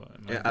 So it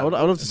Yeah, might I would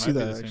love to it see might be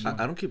that, the same actually. one.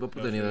 I don't keep up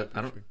with Go any of through that.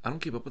 the picture. I don't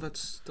keep up with that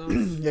stuff.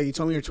 Yeah, you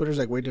told me your Twitter's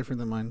like way different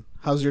than mine.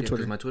 How's your Yeah, 'cause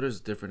Twitter? my Twitter's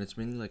different. It's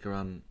mainly like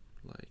around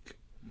like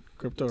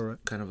Crypto, right?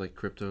 kind of like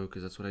crypto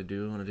because that's what I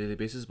do on a daily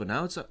basis. But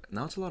now it's a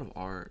lot of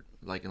art,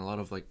 like and a lot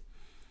of like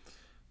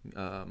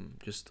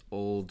just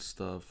old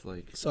stuff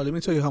like So let me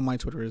tell you how my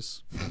Twitter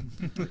is.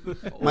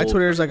 My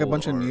Twitter is like a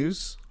bunch of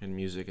news, and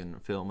music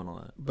and film and all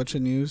that. bunch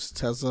of news,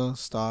 Tesla,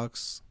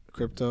 stocks,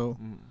 crypto.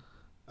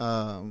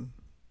 Mm.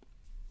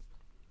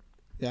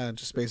 Yeah,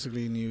 just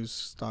basically news,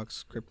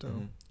 stocks, crypto.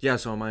 Mhm. Yeah,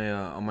 so on my I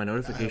have a bunch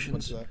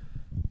notifications, of that.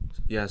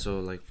 yeah, so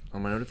like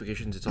on my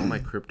notifications, it's all my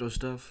crypto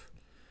stuff.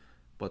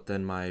 But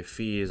then my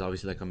feed is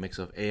obviously like a mix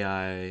of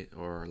AI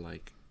or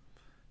like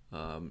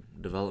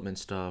development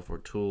stuff or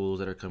tools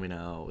that are coming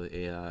out with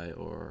AI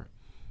or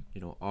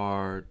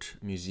art,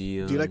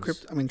 museums. Do you like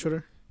crypto? I mean,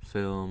 Twitter.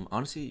 Film?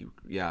 Honestly,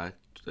 yeah,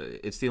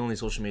 it's the only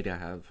social media I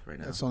have right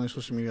now. That's the only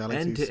social media I like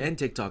and to use. and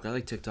TikTok. I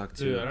like TikTok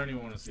too. Dude, I don't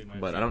even want to see my.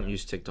 but I feed don't now.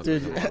 use TikTok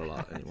Dude. a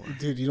lot anymore.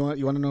 Dude, you want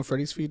to know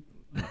Freddie's feed?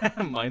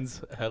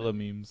 Mine's hella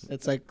memes.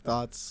 It's like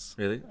thoughts.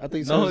 Really? I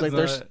think No, so. It's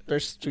like it's not.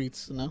 there's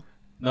tweets. No.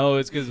 No,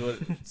 it's because what?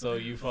 So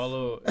you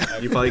follow.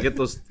 You probably get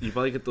those. You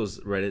probably get those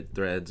Reddit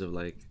threads of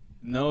like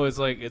No, it's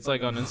like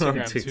on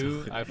Instagram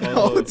too. I Oh,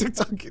 follow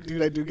TikTok,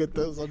 dude, I do get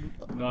those.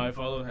 I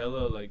follow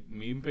hella like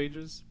meme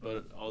pages,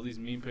 but all these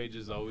meme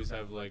pages always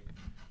have like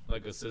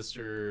a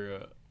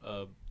sister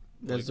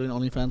That's doing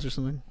OnlyFans or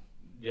something.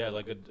 yeah,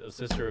 like a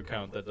sister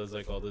account that does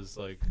like all this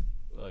like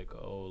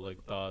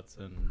thoughts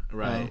and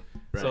Right.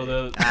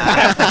 so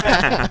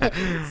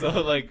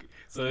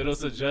so it'll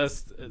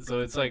suggest,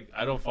 so it's like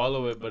I don't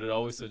follow it, but it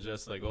always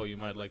suggests like, oh, you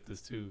might like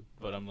this too,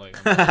 but I'm like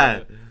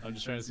I'm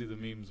just trying to see the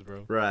memes,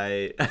 bro.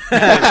 Right.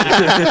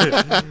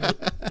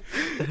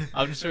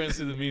 I'm just trying to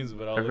see the memes,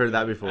 but I've heard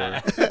that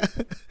before.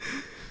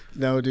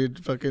 No,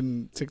 dude,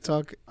 fucking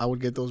TikTok. I would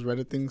get those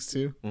Reddit things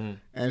too, and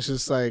it's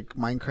just like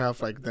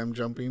Minecraft, like them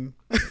jumping.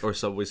 Or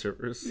Subway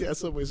Surfers. Yeah,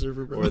 Subway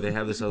Surfer, bro. Or they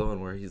have this other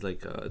one where he's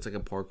like, it's like a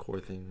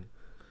parkour thing.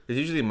 It's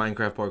usually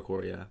Minecraft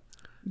parkour, yeah.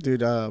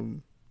 Dude,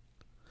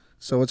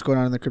 so what's going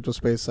on in the crypto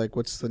space? Like,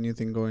 what's the new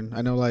thing going?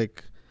 I know,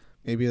 like,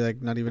 maybe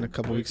like not even a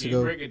couple weeks Can ago.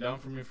 you break it down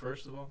for me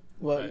first of all?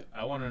 What?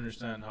 I want to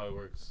understand how it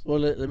works. Well,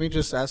 let me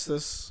just ask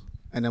this,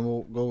 and then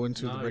we'll go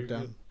into the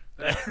breakdown.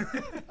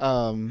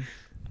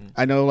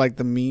 I know, like,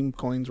 the meme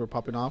coins were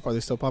popping off. Are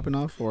they still popping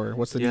off, or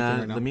what's the new thing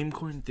right now? The meme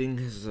coin thing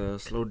has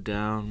slowed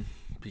down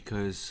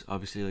because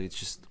obviously, like, it's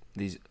just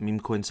these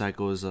meme coin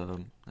cycles. I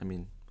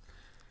mean,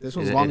 this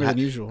one's longer than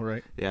usual,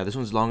 right? Yeah, this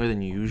one's longer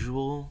than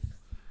usual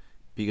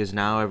because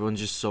now everyone's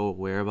just so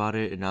aware about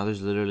it, and now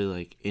there's literally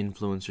like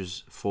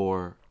influencers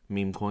for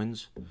meme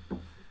coins,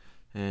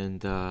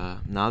 and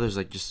now there's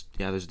like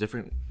there's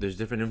different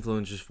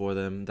influencers for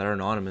them that are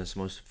anonymous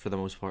for the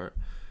most part.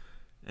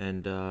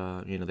 And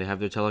they have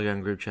their Telegram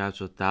group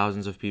chats with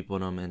thousands of people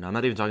in them, and I'm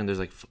not even talking. There's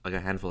like a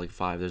handful, like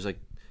 5.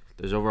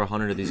 There's over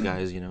 100 of these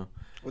guys.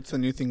 What's the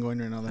new thing going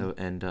right now then?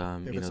 And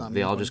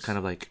they all just kind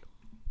of like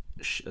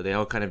they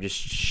all kind of just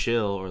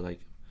chill or like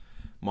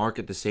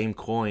market the same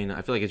coin.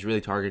 I feel like it's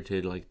really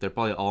targeted. Like they're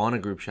probably all on a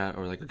group chat,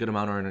 or like a good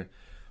amount are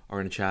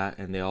in a chat,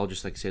 and they all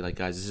just like say like,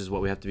 guys, this is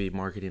what we have to be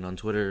marketing on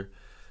Twitter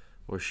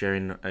or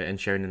sharing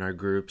in our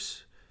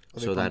groups,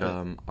 so that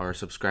our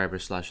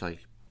subscribers / like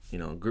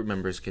group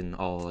members can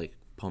all like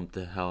pump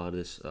the hell out of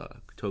this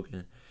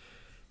token.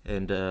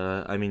 And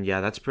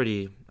that's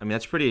pretty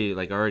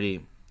like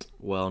already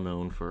well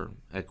known for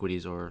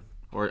equities or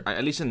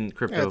at least in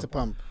crypto. Yeah, it's a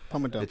pump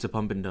and dump. It's a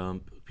pump and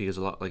dump because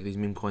a lot like these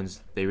meme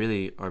coins, they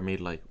really are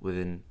made like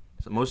within.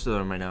 So most of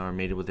them right now are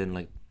made within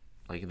like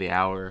the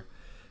hour,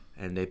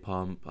 and they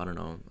pump. I don't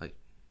know, like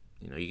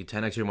you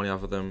can 10x your money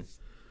off of them,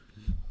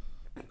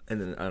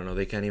 and then I don't know,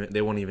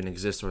 they won't even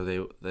exist, or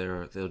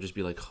they'll just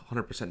be like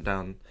 100%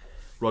 down.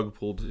 Rug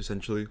pulled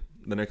essentially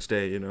the next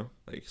day,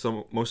 like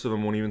most of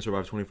them won't even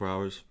survive 24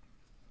 hours.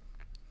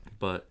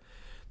 But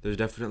there's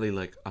definitely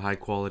like a high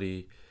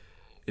quality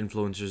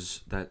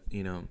influencers that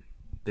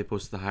they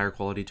post the higher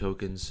quality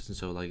tokens, and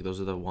so like those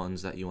are the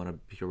ones that you want to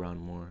be around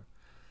more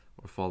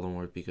or follow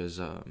more because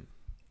I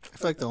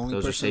feel like the only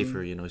those person... are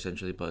safer,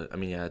 essentially. But I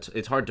mean, yeah,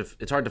 it's hard to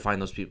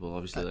find those people.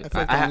 Obviously, like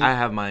I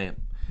have my.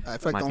 I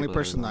feel like the only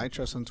person that I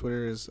trust on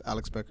Twitter is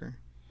Alex Becker.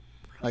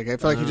 Like I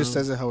feel like he just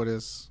says it how it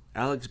is.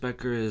 Alex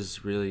Becker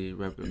is really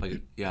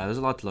there's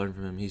a lot to learn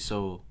from him. He's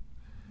so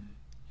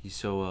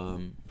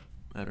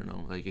I don't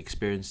know, like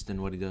experienced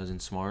in what he does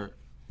and smart.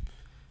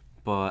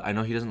 But I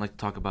know he doesn't like to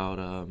talk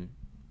about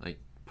like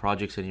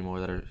projects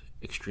anymore that are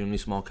extremely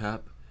small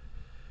cap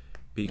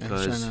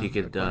because he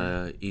could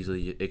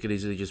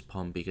easily just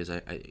pump because I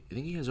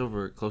think he has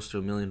over close to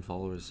 1 million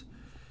followers.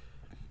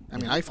 I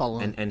mean, I follow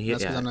him. And that's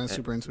because I'm not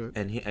super into it.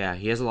 And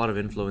he has a lot of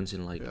influence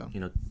in like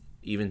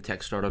even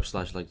tech startups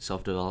 / like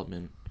self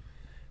development.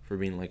 For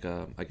being like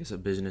a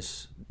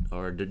business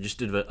or just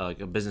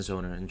like a business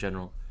owner in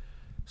general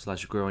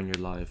 / growing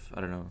your life. I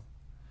don't know.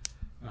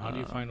 How do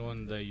you find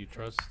one that you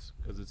trust?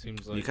 Because it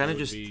seems like you kind it of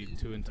would just be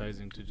too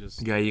enticing to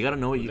just you gotta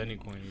know what any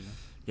coin,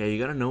 Yeah, you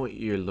gotta know what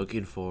you're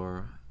looking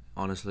for.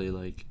 Honestly,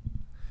 like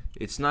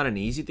it's not an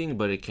easy thing,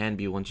 but it can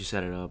be once you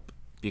set it up.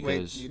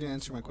 Because wait, you didn't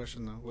answer my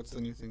question though. What's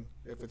the new thing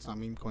if it's not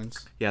meme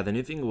coins? Yeah, the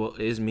new thing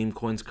is meme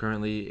coins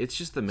currently. It's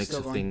just the mix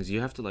of things. You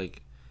have to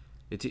like.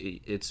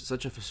 It's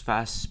such a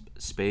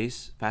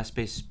fast-paced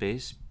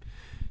space,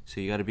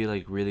 so you got to be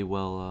like really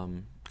well,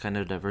 kind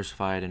of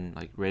diversified and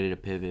like ready to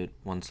pivot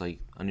once like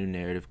a new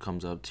narrative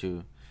comes up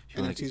too.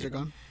 NFTs are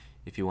gone.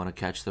 If you want to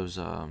catch those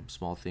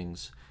small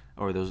things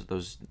or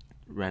those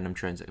random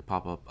trends that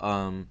pop up,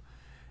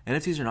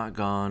 NFTs are not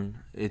gone.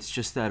 It's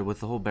just that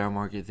with the whole bear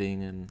market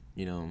thing and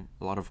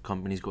a lot of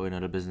companies going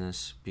out of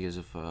business because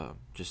of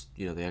just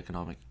the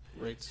economic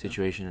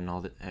situation and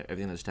all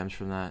everything that stems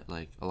from that.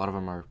 Like a lot of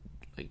them are.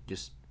 Like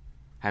just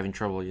having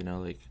trouble,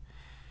 like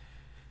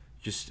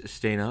just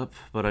staying up.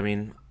 But I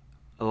mean,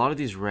 a lot of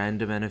these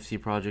random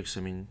NFT projects,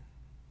 I mean,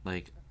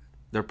 like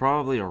they're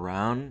probably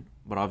around,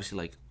 but obviously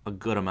like a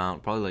good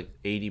amount, probably like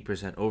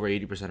 80%, over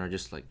 80% are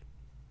just like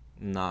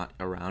not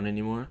around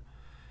anymore.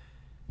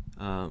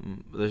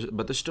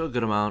 There's still a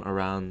good amount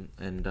around,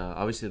 and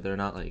obviously they're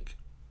not like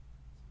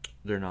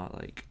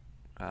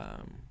I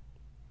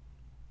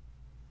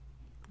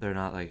don't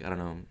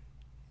know,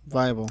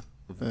 viable.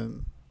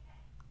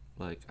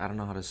 Like I don't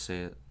know how to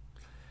say it.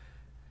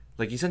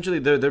 like essentially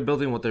they're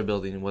building what they're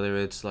building, whether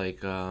it's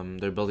like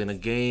they're building a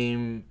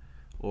game,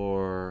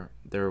 or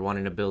they're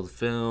wanting to build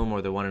film,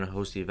 or they're wanting to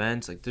host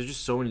events. Like there's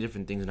just so many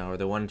different things now. Or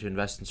they're wanting to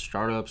invest in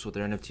startups with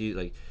their NFT,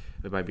 like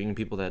by bringing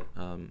people that,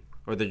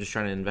 or they're just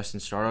trying to invest in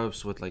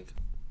startups with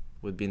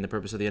being the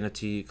purpose of the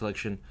NFT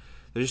collection.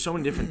 There's just so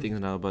many different things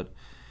now, but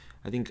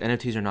I think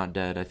NFTs are not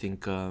dead. I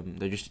think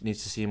there just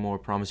needs to see more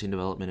promising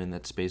development in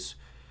that space,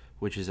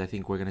 which is I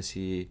think we're gonna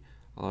see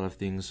a lot of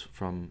things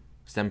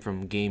stem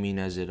from gaming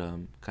as it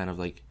kind of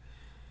like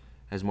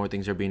as more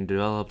things are being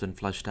developed and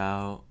fleshed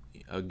out.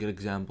 A good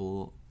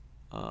example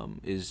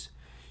is,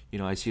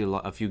 I see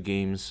a few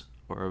games,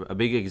 or a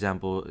big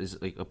example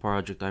is like a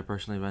project I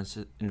personally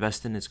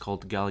invest in. It's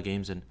called Gala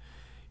Games, and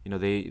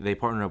they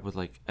partner up with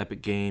like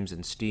Epic Games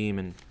and Steam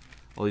and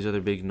all these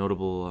other big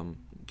notable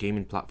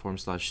gaming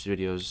platforms /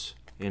 studios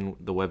in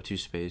the Web2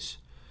 space.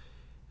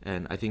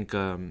 And I think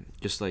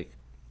just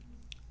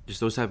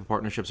those type of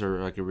partnerships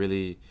are like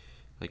really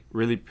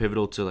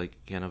pivotal to like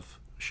kind of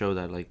show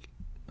that, like,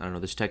 I don't know,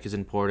 this tech is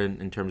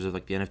important in terms of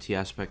like the NFT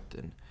aspect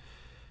and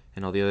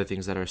all the other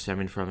things that are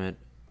stemming from it.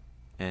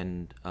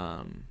 And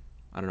I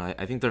don't know,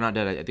 I think they're not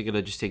dead. I think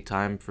it'll just take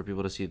time for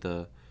people to see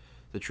the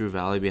true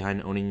value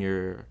behind owning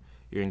your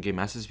in-game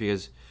assets,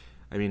 because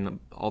I mean,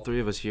 all three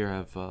of us here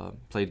have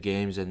played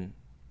games and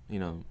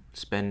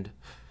spend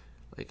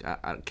like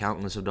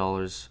countless of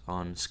dollars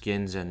on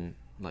skins, and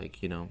like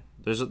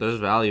there's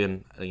value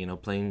in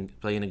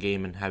playing a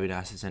game and having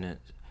assets in it,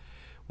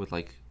 with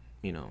like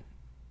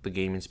the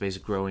gaming space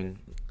growing.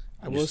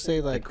 I will say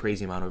like a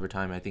crazy amount over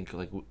time. I think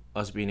like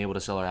us being able to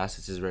sell our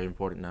assets is very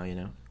important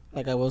now.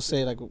 Like I will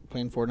say, like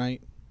playing Fortnite,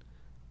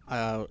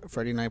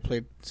 Freddie and I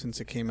played since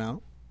it came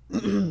out,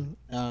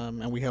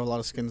 and we have a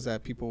lot of skins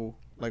that people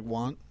like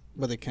want,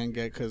 but they can't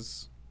get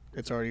because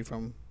it's already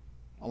from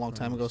a long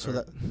time ago.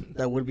 So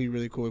that would be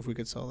really cool if we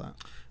could sell that.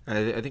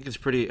 I think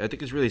it's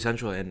really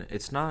essential, and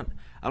it's not.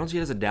 I don't see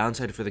it as a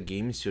downside for the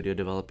gaming studio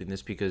developing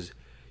this, because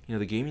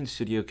the gaming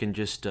studio can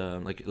just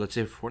like, let's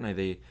say for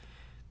Fortnite,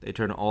 they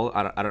turn all.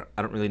 I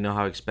don't really know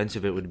how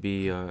expensive it would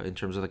be in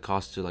terms of the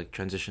cost to like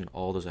transition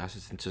all those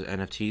assets into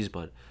NFTs,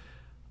 but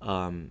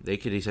they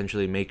could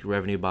essentially make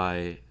revenue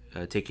by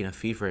taking a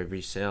fee for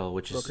every sale,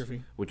 which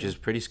is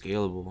pretty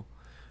scalable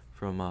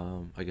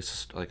from I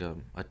guess like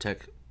a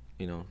tech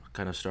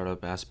kind of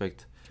startup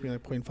aspect. Maybe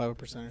like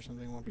 0.5% or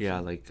something. 1%. Yeah,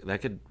 like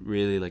that could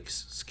really like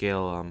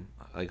scale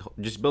like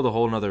just build a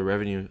whole nother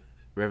revenue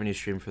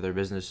stream for their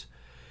business.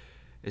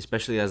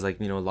 Especially as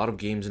like a lot of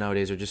games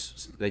nowadays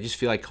they just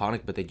feel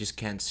iconic, but they just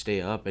can't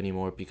stay up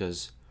anymore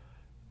because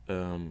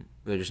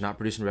they're just not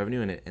producing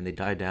revenue and they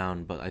die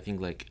down. But I think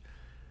like,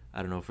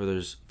 I don't know, for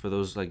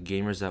those like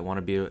gamers that want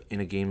to be in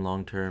a game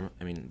long term,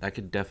 I mean that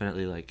could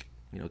definitely like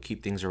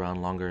keep things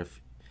around longer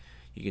if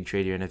you can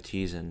trade your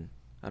NFTs. And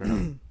I don't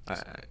know.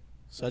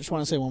 So I just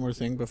want to say one more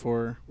thing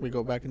before we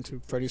go back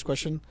into Freddie's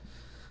question.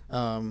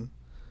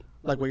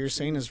 Like what you're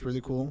saying is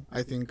really cool.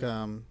 I think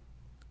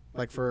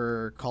like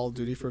for Call of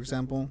Duty, for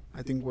example,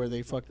 I think where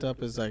they fucked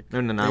up is like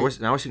now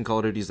we're seeing Call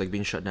of Duty is like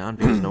being shut down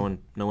because no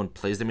one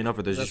plays them enough,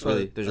 or there's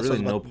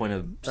really no point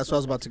of. That's what I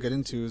was about to get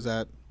into, is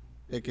that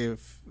like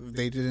if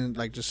they didn't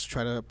like just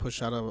try to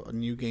push out a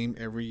new game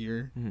every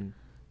year,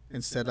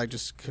 instead like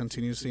just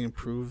continuously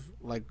improve,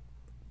 like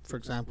for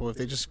example, if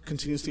they just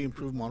continuously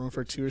improve Modern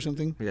Warfare 2 or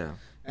something,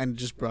 and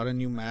just brought in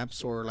new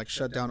maps, or like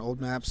shut down old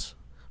maps,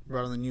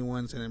 brought in the new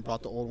ones, and then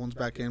brought the old ones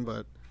back in,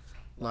 but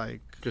like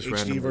just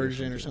HD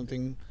version or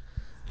something.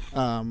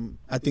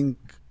 I think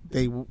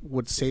they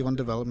would save on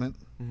development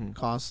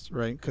costs,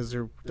 right? Because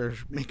they're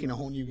making a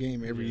whole new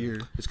game every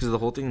year. It's because the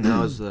whole thing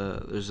now is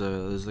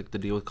there's like the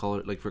deal with Call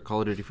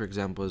of Duty, for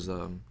example, is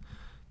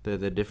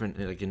the different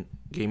like in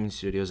gaming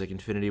studios like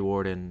Infinity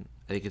Ward and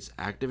I think it's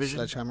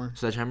Activision.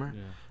 Sledgehammer.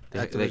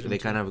 Yeah. They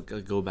kind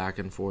of go back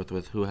and forth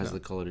with who has the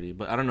Call of Duty,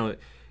 but I don't know.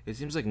 It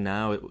seems like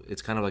now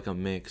it's kind of like a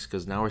mix,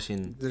 because now we're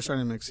seeing they're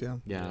starting to mix.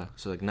 Yeah.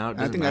 So like now it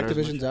I think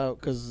Activision's out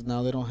because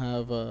now they don't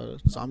have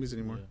zombies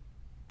anymore.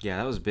 Yeah,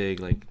 that was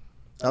big. Like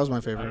that was my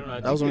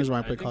favorite. That was the reason why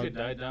I played COD. I think it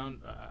died down.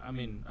 I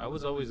mean, I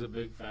was always a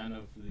big fan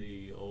of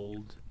the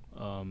old,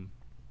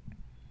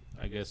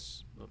 I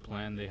guess, the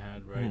plan they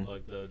had, right?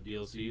 Like the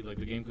DLC, like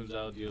the game comes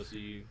out,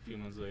 DLC a few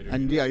months later.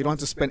 And you don't have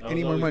to spend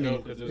any more money.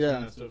 Because it was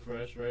kind of still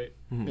fresh, right?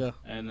 Yeah.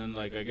 And then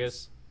like I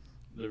guess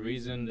the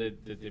reason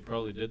that they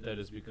probably did that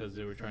is because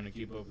they were trying to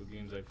keep up with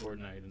games like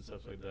Fortnite and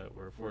stuff like that,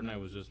 where Fortnite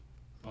was just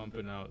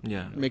pumping out,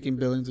 making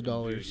billions of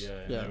dollars.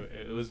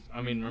 It was.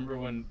 I mean, remember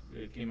when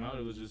it came out?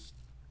 It was just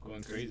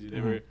going crazy.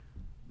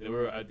 They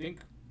were. I think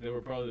they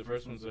were probably the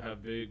first ones to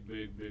have big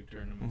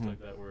tournaments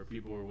like that, where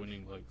people were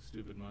winning like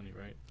stupid money,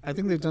 right? I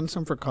think they've done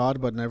some for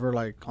COD, but never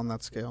like on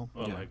that scale.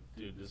 Well, like,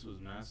 dude, this was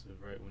massive,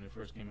 right? When it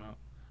first came out.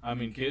 I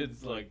mean,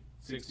 kids like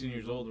 16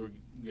 years old were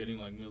getting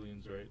like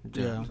millions, right?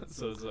 Yeah.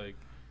 So it's like,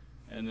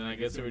 and then I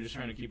guess they were just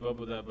trying to keep up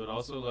with that, but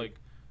also like,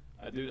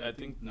 I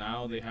think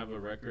now they have a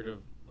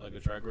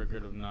track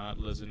record of not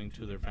listening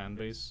to their fan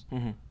base,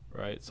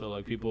 right? So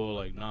like people are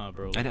like, nah,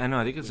 bro. Like, I know.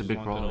 I think it's a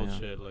big problem.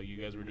 Shit. Like you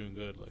guys were doing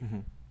good, like,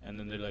 and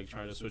then they like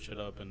try to switch it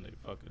up and they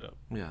fuck it up.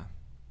 Yeah.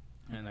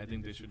 and I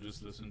think they should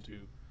just listen to,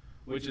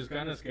 which is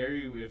kind of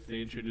scary if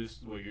they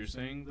introduce what you're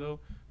saying though,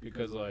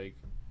 because like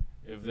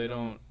if they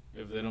don't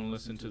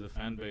listen to the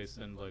fan base,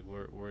 then like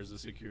where's the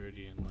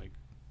security and like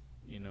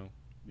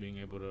being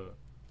able to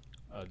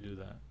do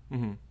that.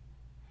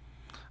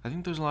 I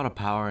think there's a lot of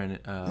power in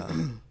it,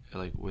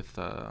 like with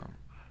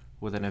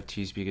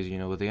NFTs, because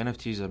with the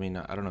NFTs, I mean,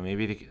 I don't know,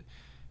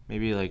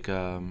 maybe like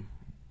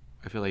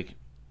I feel like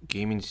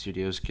gaming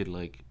studios could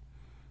like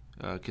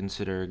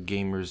consider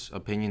gamers'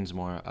 opinions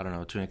more. I don't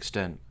know, to an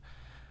extent.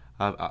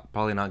 I'll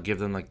probably not give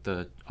them like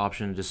the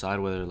option to decide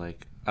whether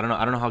like I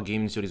don't know how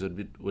gaming studios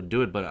would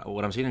do it, but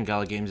what I'm seeing in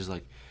Gala Games is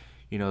like,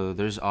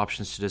 there's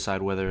options to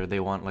decide whether they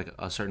want like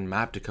a certain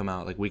map to come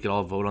out. Like we could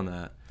all vote on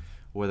that,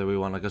 whether we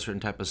want like a certain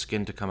type of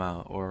skin to come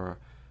out, or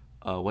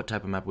what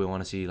type of map we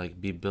want to see like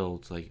be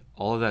built. Like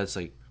all of that is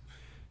like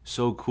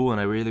so cool,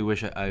 and I really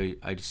wish I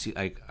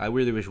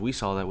really wish we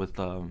saw that with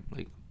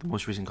like the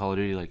most recent Call of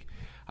Duty. Like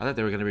I thought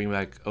they were gonna bring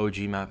back OG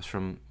maps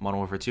from Modern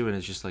Warfare 2, and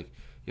it's just like.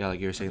 Yeah,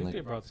 like you were saying, I think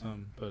like they brought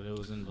some, but it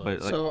wasn't.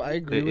 Like, so I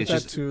agree with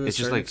that to a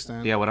certain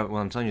extent. Yeah, what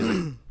I'm telling you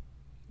is like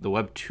the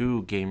Web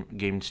 2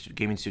 gaming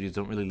studios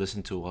don't really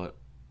listen to what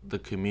the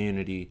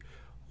community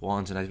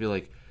wants, and I feel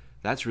like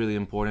that's really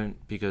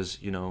important because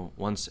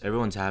once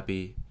everyone's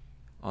happy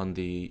on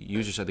the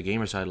user side, the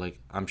gamer side, like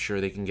I'm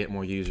sure they can get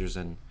more users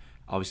and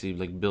obviously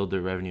like build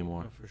their revenue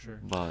more. For sure.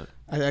 But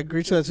I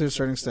agree to that to a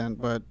certain extent,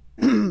 but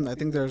I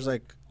think there's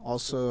like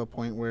also a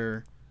point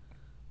where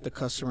the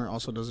customer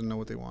also doesn't know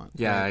what they want.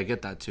 Yeah, right? I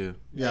get that too.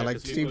 Yeah, like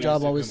Steve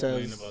Jobs always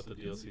says. About the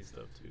DLC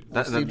stuff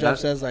too. Steve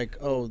Jobs says like,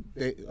 oh,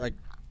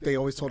 they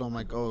always told him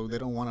like, oh, they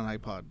don't want an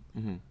iPod.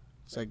 Mm-hmm.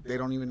 It's like they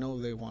don't even know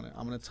they want it.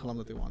 I'm gonna tell them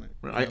that they want it.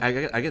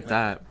 I get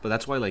that, but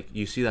that's why like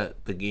you see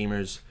that the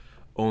gamers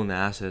own the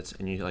assets,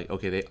 and you're like,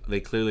 okay,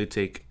 they clearly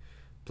take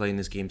playing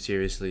this game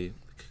seriously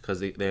because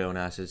they own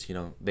assets.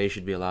 They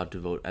should be allowed to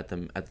vote at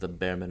the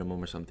bare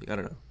minimum or something. I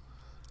don't know.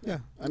 Yeah,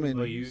 I mean,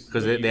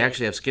 because they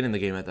actually have skin in the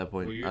game at that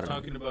point. Well, you're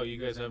talking about you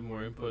guys have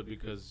more input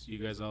because you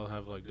guys all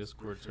have like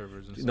Discord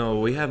servers and stuff. No,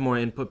 we have more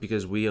input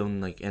because we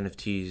own like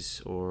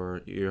NFTs,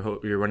 or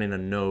you're running a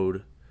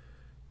node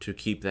to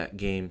keep that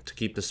game, to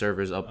keep the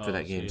servers up for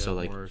that game. So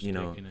like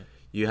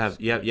you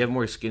have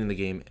more skin in the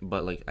game,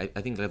 but like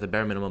I think like the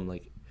bare minimum,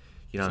 like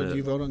So do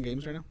you vote on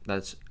games right now?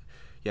 That's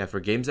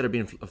for games that are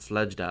being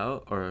fledged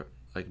out or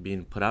like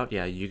being put out.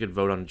 Yeah, you could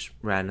vote on just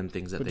random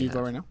things that. But do you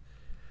vote right now?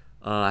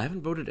 I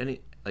haven't voted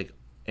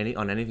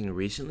on anything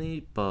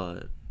recently,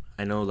 but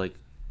I know like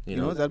you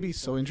know that'd be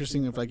so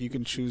interesting if like you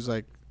can choose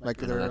like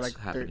they're like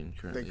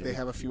they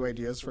have a few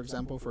ideas, for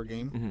example, for a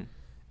game, mm-hmm.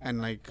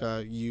 and like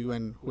you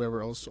and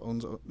whoever else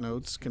owns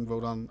nodes can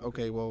vote on,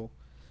 okay, well,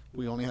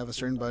 we only have a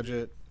certain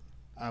budget,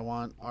 I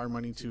want our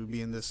money to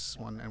be in this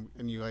one,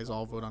 and you guys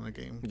all vote on a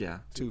game,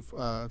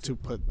 to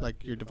put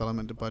like your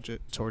development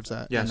budget towards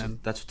that. Yeah, so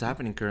that's what's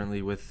happening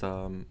currently with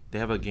they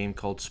have a game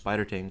called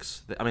Spider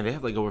Tanks. I mean, they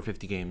have like over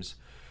 50 games.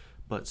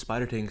 But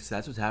Spider Tanks,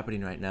 that's what's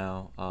happening right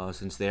now,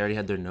 since they already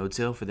had their node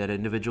sale for that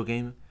individual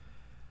game.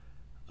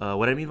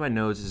 What I mean by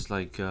nodes is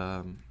like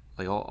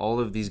all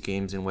of these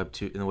games in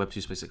in the Web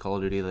 2 space, like Call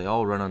of Duty, they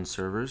all run on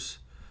servers.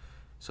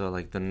 So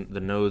like the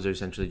nodes are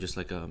essentially just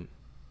like a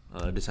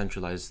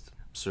decentralized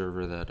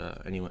server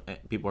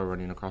that people are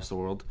running across the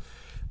world.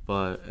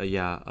 But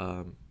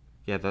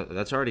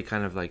that's already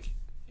kind of like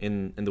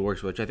in the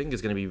works, which I think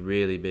is going to be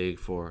really big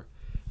for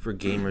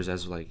gamers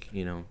as like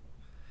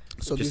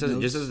So just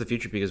as the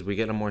future, because we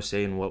get a more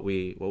say in what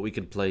we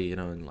could play,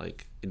 and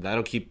like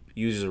that'll keep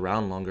users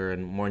around longer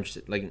and more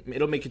interested. Like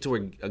it'll make it to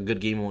where a good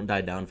game won't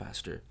die down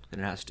faster than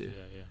it has to.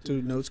 Yeah.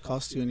 Do nodes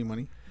cost you any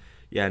money?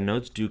 Yeah,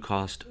 nodes do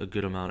cost a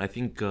good amount. I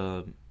think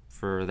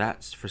for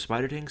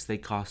Spider Tanks they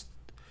cost,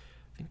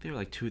 I think they're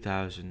like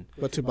 2,000.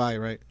 But to buy,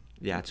 right?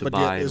 Yeah, to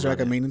buy. Is there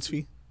like a maintenance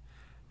fee?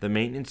 The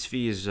maintenance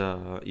fee is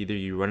either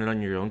you run it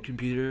on your own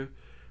computer,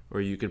 or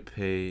you could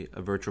pay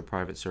a virtual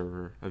private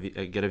server,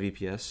 get a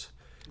VPS.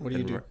 What do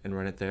you do? And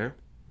run it there.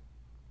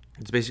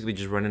 It's basically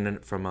just running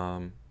it from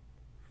a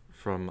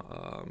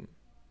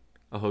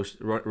host,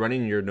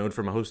 running your node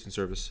from a hosting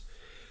service.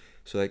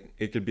 So like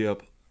it could be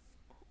up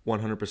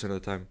 100% of the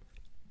time.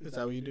 Is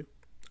that what you do?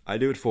 I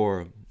do it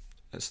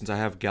since I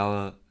have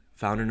Gala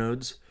founder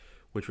nodes,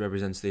 which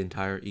represents the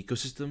entire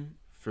ecosystem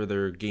for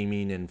their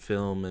gaming and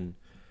film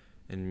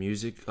and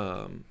music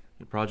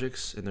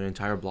projects and their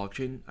entire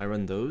blockchain. I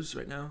run those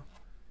right now.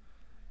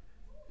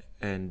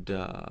 And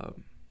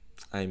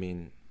I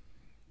mean,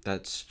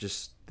 that's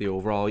just the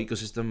overall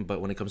ecosystem.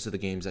 But when it comes to the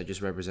games, that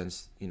just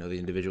represents, the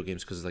individual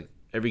games, because like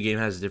every game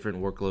has different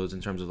workloads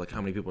in terms of like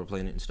how many people are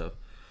playing it and stuff.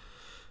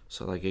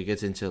 So like it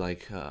gets into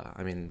like,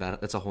 I mean,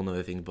 that's a whole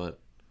nother thing. But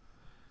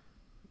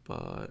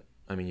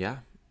I mean, yeah.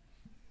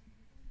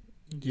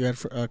 Do you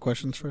have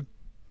questions, Fred?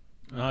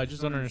 No, I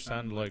just don't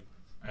understand. Like,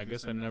 I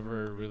guess I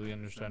never really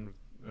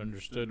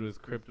understood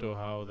with crypto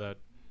how that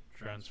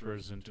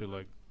transfers into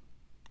like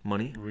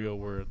money, real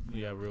world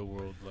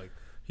like.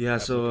 Yeah,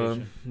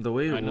 so the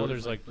way I know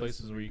there's like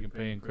places where you can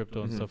pay in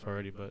crypto and stuff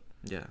already, but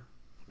yeah,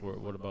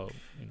 what about?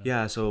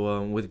 Yeah,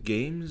 so with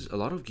games, a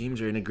lot of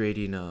games are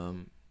integrating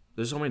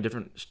there's so many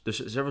different.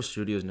 There's several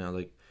studios now.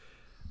 Like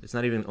it's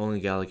not even only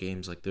Gala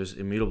Games. Like there's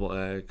Immutable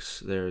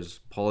X. There's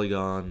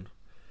Polygon.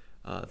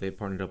 They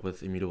partnered up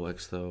with Immutable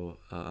X though.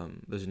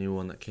 There's a new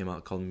one that came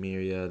out called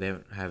Miria. They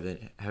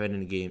haven't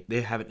any game.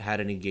 They haven't had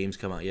any games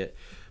come out yet.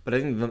 But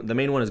I think the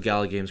main one is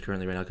Gala Games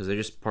currently right now because they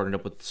just partnered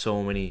up with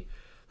so many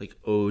like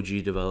OG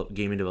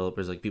gaming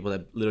developers, like people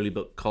that literally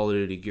built Call of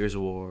Duty, Gears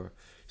of War,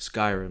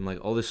 Skyrim,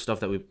 like all this stuff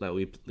that we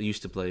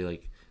used to play.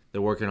 Like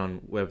they're working on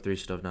Web3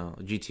 stuff now,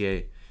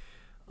 GTA.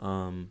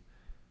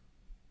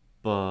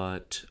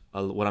 But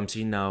what I'm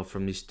seeing now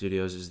from these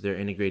studios is they're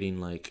integrating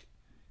like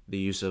the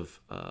use of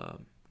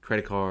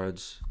credit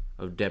cards,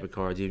 of debit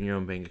cards, even your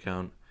own bank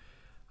account.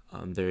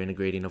 They're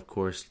integrating, of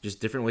course,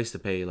 just different ways to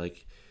pay.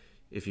 Like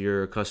if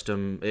you're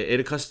accustomed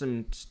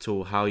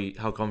to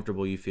how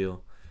comfortable you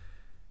feel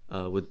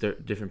with their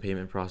different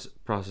payment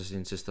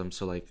processing systems.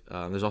 So like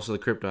there's also the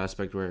crypto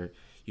aspect where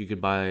you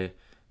could buy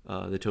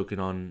the token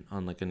on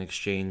like an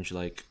exchange,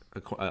 like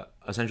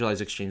a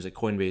centralized exchange like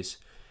Coinbase,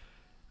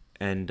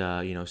 and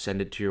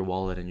send it to your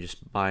wallet and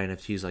just buy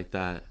NFTs like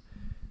that.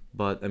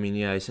 But I mean,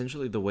 yeah,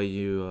 essentially the way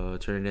you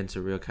turn it into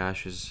real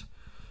cash is,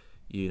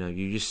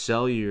 you just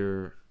sell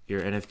your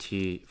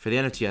NFT. For the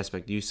NFT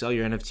aspect, you sell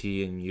your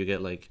NFT and you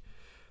get like,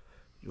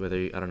 whether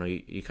I don't know,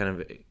 you kind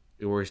of,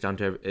 it works down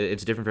to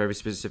it's different for every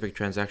specific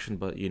transaction,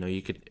 but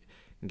you could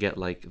get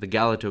like the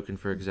Gala token,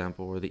 for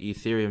example, or the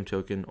Ethereum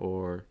token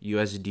or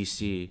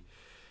USDC,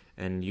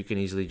 and you can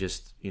easily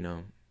just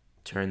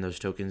turn those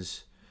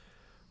tokens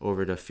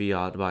over to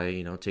fiat by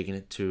taking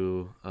it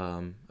to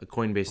a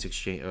Coinbase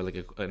exchange or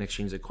like an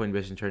exchange like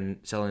Coinbase and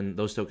selling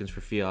those tokens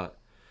for fiat.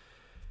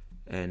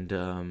 And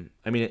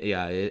I mean,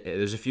 yeah,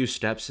 there's a few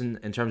steps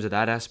in terms of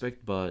that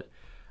aspect, but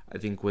I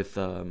think with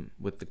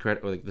the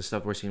credit, like the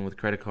stuff we're seeing with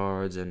credit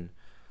cards and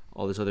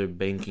all this other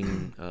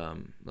banking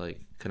like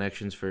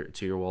connections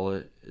to your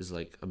wallet is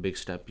like a big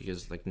step,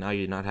 because like now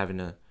you're not having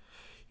to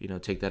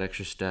take those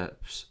extra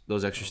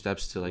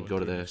steps to like go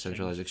to the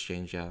centralized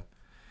exchange. Yeah.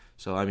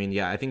 So I mean,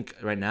 yeah, I think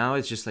right now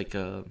it's just like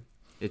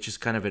it's just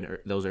kind of in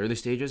those early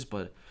stages,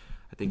 but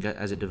I think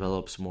as it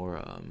develops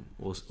more,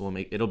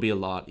 it'll be a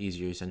lot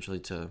easier essentially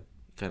to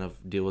kind of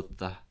deal with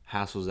the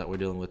hassles that we're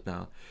dealing with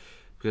now.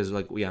 Because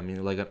like, yeah, I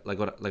mean, like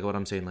what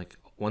I'm saying, like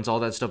once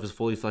all that stuff is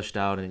fully fleshed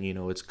out and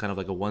it's kind of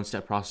like a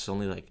one-step process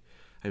only, like,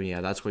 I mean,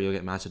 yeah, that's where you'll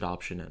get mass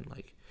adoption, and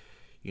like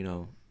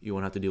you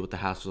won't have to deal with the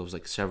hassles of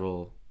like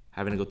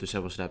having to go through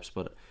several steps.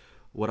 But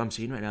what I'm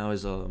seeing right now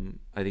is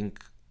I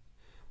think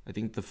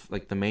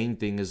the main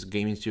thing is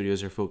gaming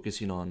studios are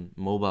focusing on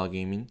mobile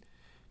gaming,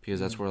 because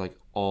that's where like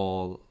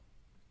all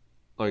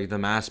like the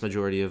mass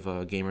majority of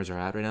gamers are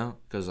at right now,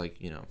 because like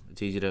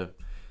it's easy to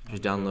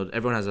just download.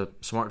 Everyone has a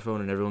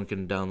smartphone and everyone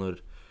can download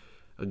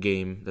a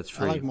game that's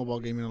free. I like mobile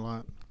gaming a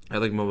lot. I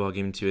like mobile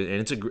gaming too,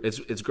 and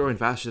it's growing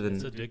faster than.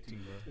 It's addicting,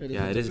 bro.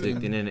 It is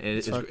addicting, and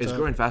it's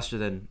growing faster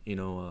than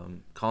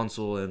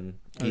console and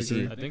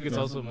PC. I think it's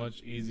also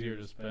much easier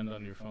to spend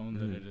on your phone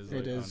than it is. It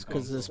like, is,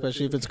 because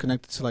especially if it's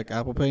connected to like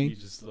Apple Pay. You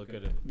just look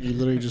at it. You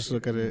literally just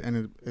look at it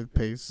and it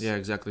pays. Yeah,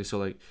 exactly. So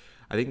like,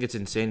 I think it's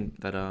insane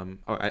that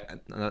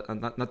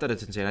not that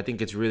it's insane. I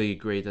think it's really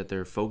great that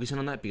they're focusing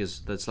on that,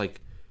 because that's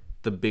like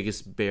the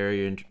biggest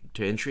barrier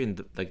to entry and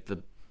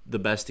the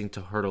best thing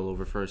to hurdle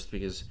over first,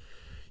 because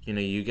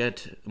you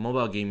get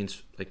mobile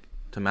gaming's like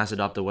to mass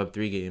adopt a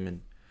Web3 game,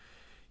 and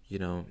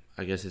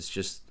I guess it's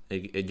just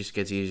it just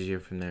gets easier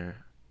from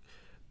there.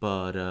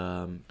 But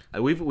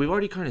we've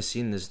already kind of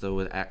seen this though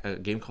with a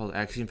game called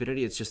Axie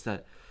Infinity. It's just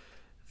that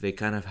they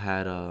kind of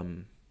had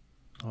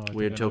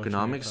weird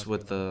tokenomics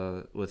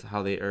with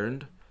how they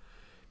earned,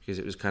 because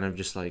it was kind of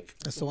just like,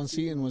 that's the one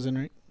Cian was in,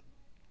 right?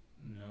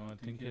 No, I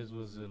think his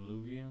was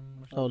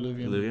Illuvium or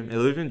something. Oh,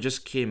 Illuvium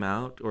just came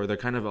out, or they're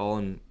kind of all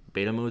in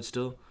beta mode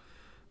still.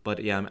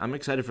 But yeah, I'm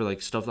excited for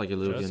like stuff like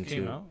Illuvium Just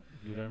came too. out?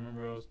 Dude, I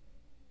remember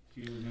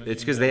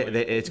It's because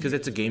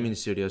it's a gaming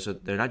studio, so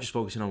they're not just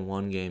focusing on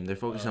one game. They're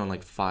focusing on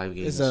like 5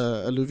 games. Is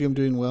Illuvium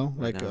doing well?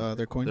 Right Like now.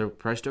 their coin? Their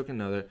price token,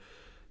 no,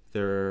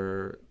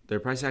 their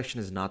price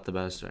action is not the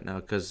best right now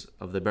because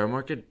of the bear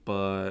market.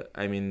 But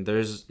I mean,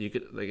 there's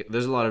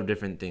a lot of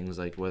different things,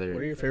 like whether.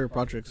 What are your favorite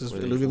projects? Is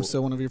Illuvium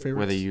still one of your favorites?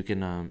 Whether you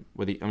can I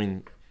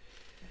mean.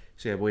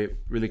 So yeah, wait,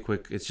 really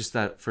quick. It's just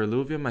that for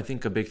Illuvium, I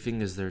think a big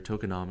thing is their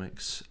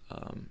tokenomics.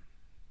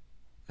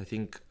 I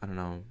think, I don't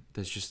know.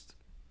 There's just.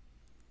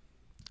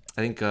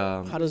 I think.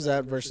 How does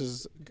that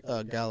versus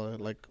Gala?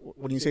 Like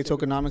when you say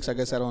tokenomics, I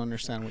guess I don't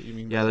understand what you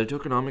mean. Yeah, their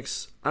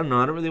tokenomics. I don't know.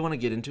 I don't really want to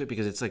get into it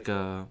because it's like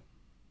well,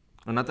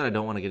 not that I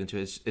don't want to get into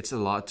it. It's a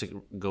lot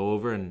to go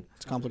over, and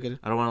it's complicated.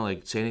 I don't want to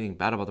like say anything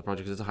bad about the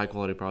project because it's a high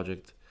quality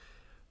project.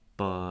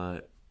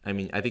 But I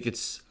mean, I think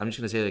it's. I'm just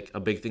gonna say like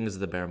a big thing is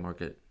the bear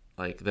market.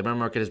 Like the bear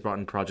market has brought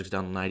in projects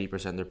down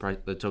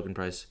 90% the token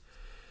price.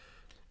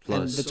 Plus,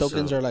 and the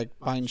tokens are like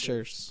buying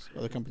shares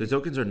of the company. The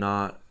tokens are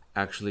not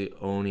actually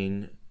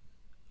owning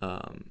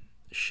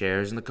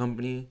shares in the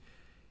company,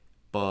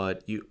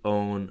 but you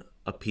own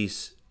a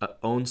piece,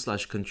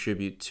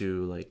 own/contribute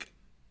to like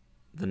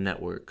the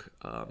network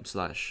 /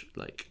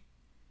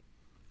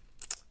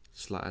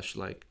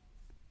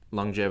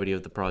 longevity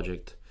of the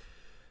project,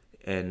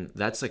 and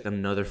that's like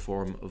another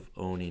form of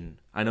owning.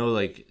 I know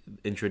like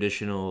in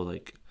traditional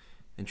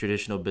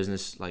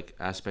business like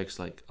aspects,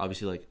 like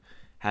obviously like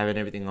having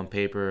everything on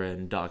paper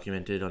and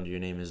documented under your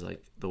name is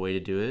like the way to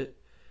do it,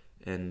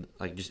 and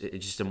like just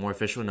it's just a more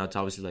official. Now it's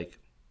obviously like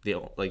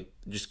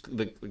just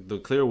the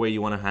clear way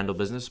you want to handle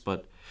business,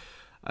 but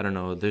I don't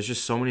know. There's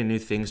just so many new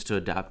things to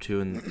adapt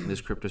to in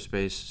this crypto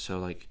space. So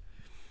like,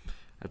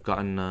 I've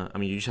gotten. I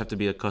mean, you just have to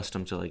be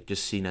accustomed to like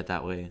just seeing it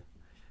that way,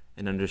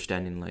 and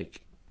understanding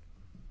like,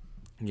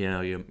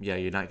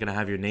 you're not gonna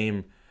have your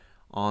name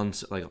on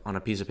on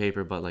a piece of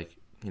paper, but like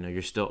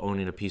you're still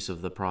owning a piece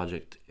of the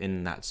project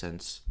in that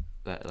sense.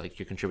 That like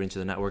you're contributing to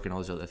the network and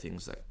all these other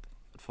things that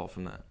fall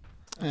from that.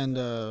 And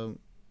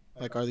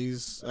like, are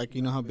these like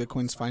how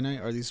Bitcoin's finite?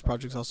 Are these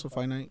projects also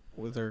finite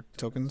with their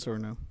tokens or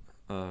no?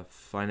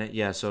 Finite,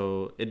 yeah.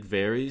 So it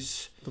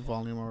varies. The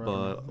volume, or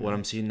but what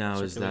I'm seeing now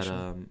is that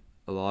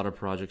a lot of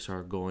projects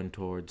are going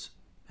towards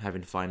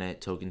having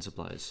finite token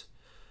supplies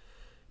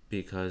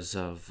because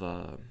of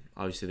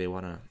obviously they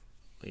want to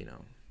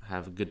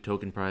have a good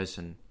token price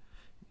and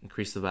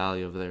increase the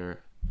value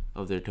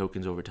of their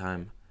tokens over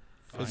time.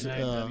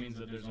 Finite, that means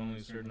that there's only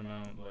a certain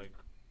amount, like.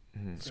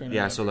 Mm-hmm.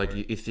 Yeah, so like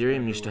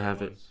Ethereum used to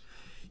have it.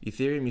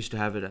 Ethereum used to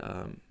have it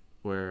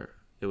where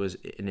it was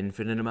an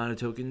infinite amount of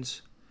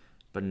tokens,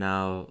 but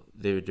now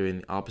they're doing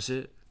the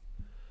opposite.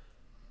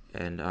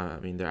 And I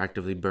mean, they're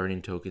actively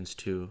burning tokens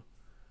too.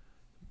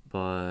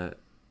 But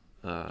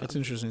that's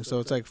interesting. So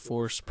it's like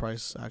forced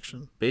price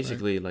action.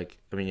 Basically, right? Like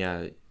I mean,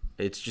 yeah,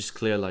 it's just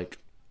clear. Like,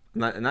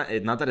 not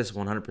that it's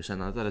 100%.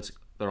 Not that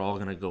they're all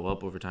gonna go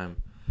up over time,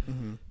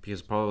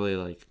 because probably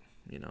like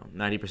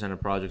 90% of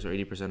projects or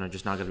 80% are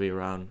just not gonna be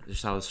around. It's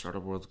just how the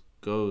startup world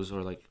goes,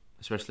 or like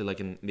especially like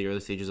in the early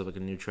stages of like a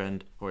new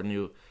trend or a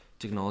new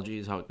technology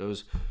is how it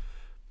goes.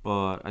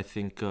 But I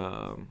think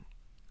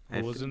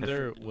wasn't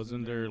there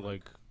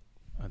like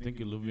I think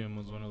Illuvium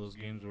was one of those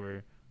games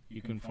where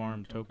you can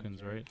farm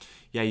tokens, right?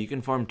 Yeah, you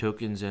can farm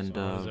tokens, and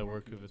so how does that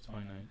work if it's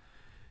finite?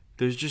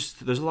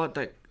 There's a lot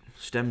that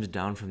stems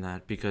down from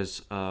that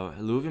because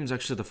Illuvium's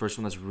actually the first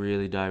one that's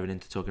really diving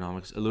into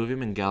tokenomics.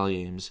 Illuvium and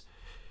Galliums,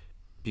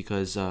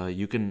 because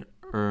you can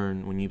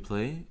earn when you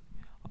play,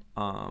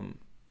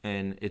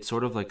 and it's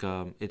sort of like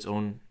its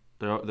own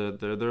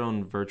they're their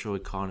own virtual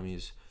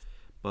economies.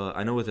 But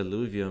I know with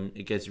Illuvium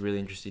it gets really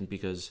interesting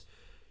because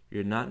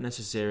it's not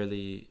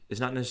necessarily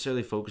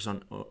focused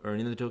on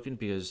earning the token,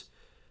 because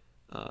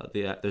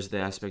there's the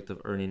aspect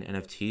of earning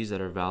NFTs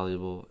that are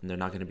valuable and they're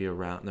not going to be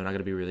around. They're not going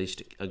to be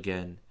released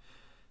again.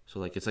 So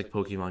like it's like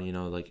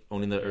Pokemon, like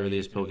owning the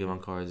earliest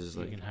Pokemon cards is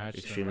like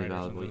extremely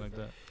valuable. Like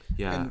that.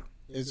 Yeah. And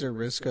is there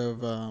risk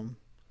of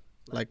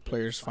like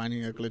players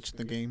finding a glitch in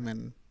the game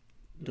and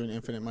doing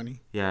infinite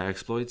money? Yeah,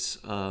 exploits.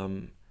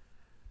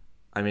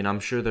 I mean, I'm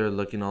sure they're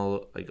looking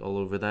all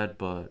over that,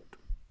 but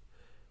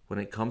when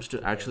it comes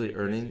to actually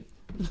earning,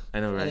 I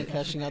know, right?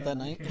 Cashing out that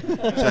night.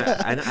 So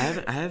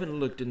I haven't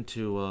looked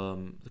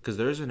into because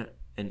there's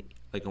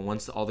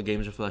once all the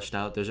games are fleshed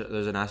out, there's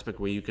an aspect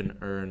where you can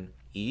earn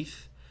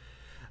ETH.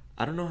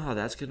 I don't know how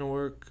that's gonna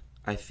work.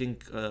 I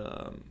think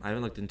I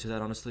haven't looked into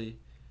that honestly.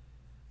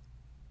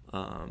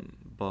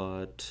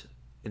 But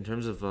in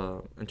terms of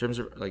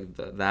like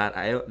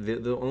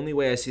the only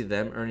way I see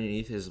them earning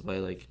ETH is by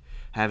like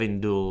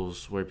having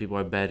duels where people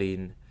are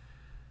betting,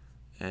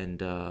 and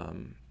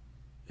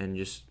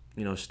just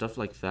stuff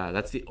like that.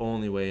 That's the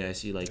only way I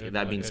see like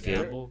that being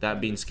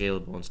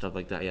scalable and stuff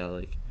like that. Yeah,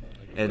 like.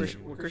 And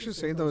what Cristian's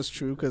saying though is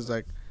true, because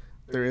like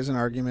there is an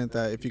argument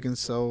that if you can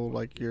sell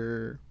like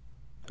your,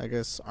 I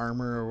guess,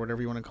 armor or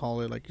whatever you want to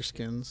call it, like your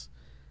skins,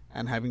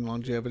 and having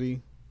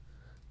longevity,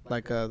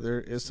 like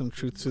there is some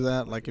truth to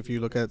that. Like if you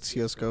look at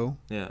CS:GO,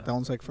 yeah, that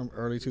one's like from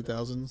early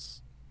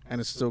 2000s,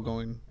 and it's still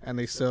going, and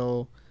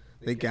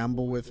they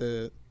gamble with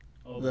it.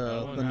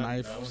 The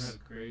knives. That one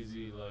had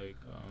crazy like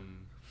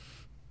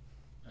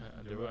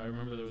I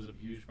remember there was a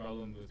huge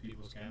problem with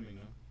people scamming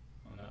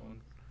on that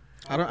one.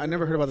 I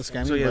never heard about the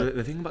scamming. So yeah,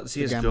 the thing about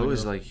CS:GO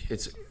is like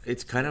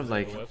it's kind of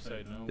like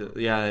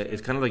yeah,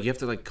 it's kind of like you have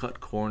to like cut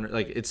corner.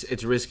 Like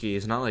it's risky.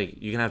 It's not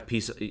like you can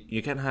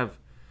have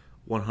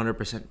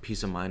 100%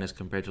 peace of mind as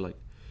compared to like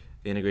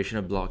the integration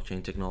of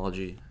blockchain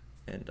technology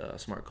and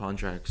smart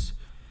contracts.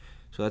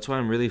 So that's why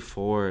I'm really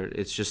for it.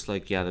 It's just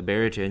like, yeah, the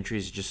barrier to entry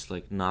is just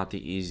like not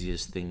the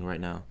easiest thing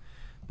right now.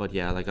 But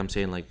yeah, like I'm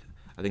saying, like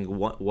I think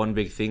one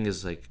big thing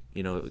is like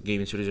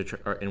gaming studios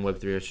are in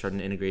Web3 are starting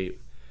to integrate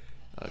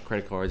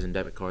credit cards and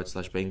debit cards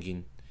 /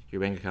 banking,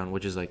 your bank account,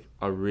 which is like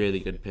a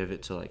really good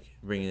pivot to like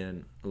bringing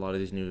in a lot of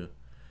these new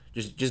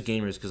just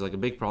gamers, because like a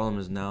big problem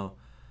is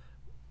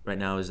right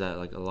now is that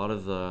like a lot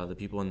of the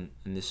people in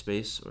this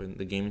space or in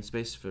the gaming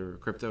space for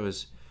crypto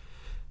is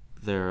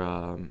they're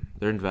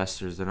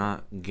investors, they're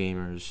not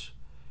gamers.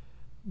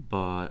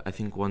 But I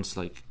think once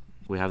like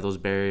we have those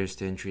barriers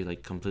to entry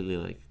like completely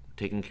like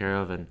taken care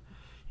of, and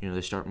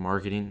they start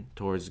marketing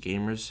towards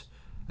gamers,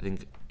 I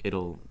think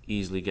it'll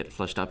easily get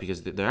fleshed out,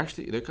 because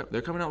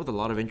they're coming out with a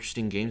lot of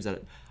interesting games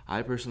that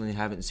I personally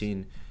haven't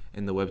seen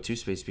in the Web2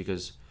 space,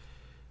 because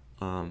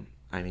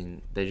I I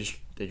mean, they're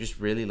just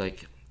really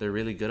like they're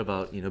really good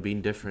about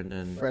being different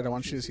and. Fred, I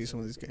want you to see some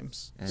of these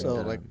games. And, So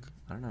like,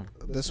 I don't know.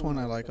 this one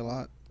I like a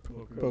lot.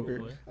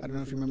 Poker. I don't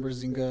know if you remember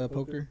Zynga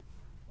Poker.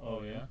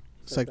 Oh yeah.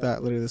 It's like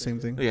that, literally the same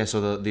thing. Yeah,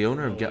 so the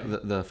owner of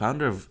the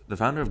founder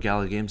of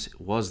Gala Games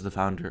was the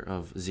founder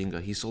of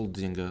Zynga. He sold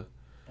Zynga.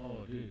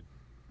 Oh dude.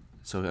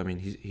 So I mean,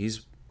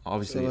 he's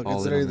obviously So look, all it's in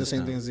on literally the this same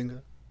now. thing as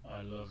Zynga.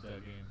 I love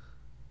that game.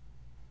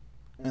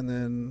 And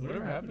then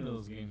Whatever happened to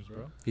those games,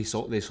 bro? They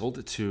sold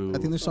it to. I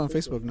think they're still on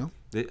Facebook, no?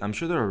 I'm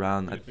sure they're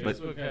around. Dude, But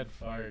Facebook had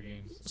fire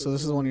games. So this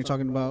is the one you're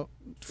talking about.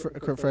 Fred,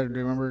 do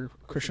you remember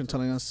Cristian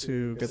telling us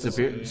to get this?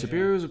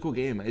 Superior is a cool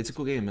game. It's a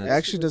cool game. It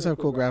actually does have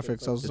cool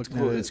graphics. I was It's looking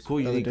cool. at it. It's cool,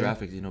 the other unique day.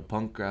 graphics.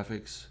 Punk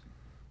graphics,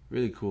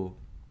 really cool.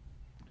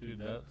 Dude,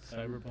 that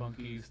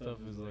cyberpunky stuff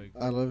is like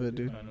I love it,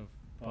 dude. kind of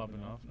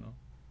popping off, no?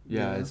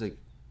 Yeah, Yeah. it's like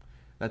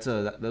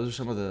those are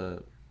some of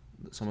the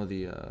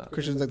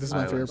Christian's like, this is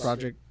my favorite iOS.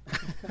 project.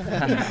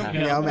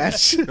 Meow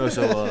match. No,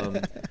 so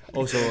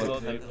Well,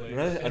 they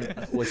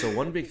play. so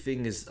one big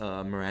thing is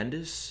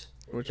Miranda's.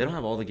 Which They don't one?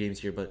 have all the games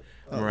here, but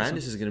Oh, this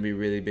Miranda's is gonna be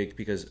really big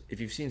because if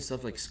you've seen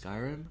stuff like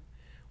Skyrim,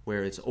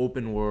 where it's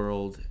open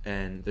world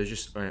and there's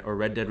just or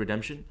Red Dead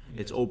Redemption,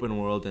 it's open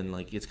world and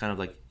like it's kind of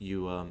like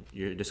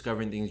you're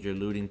discovering things, you're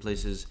looting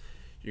places,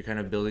 you're kind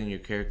of building your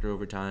character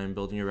over time,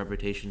 building your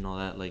reputation and all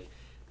that, like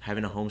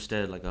having a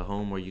homestead, like a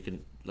home where you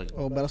can like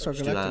Oh, Battlestar just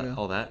do that, Galactica.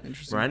 all that.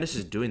 Interesting. Miranda's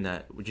is doing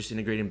that. We're just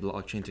integrating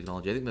blockchain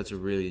technology. I think that's a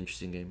really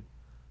interesting game.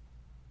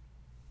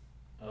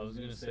 I was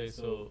gonna say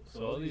so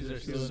all these are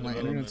still Jesus, in my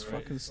development, internet's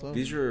right? fucking slow.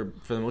 These are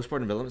for the most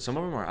part in development. Some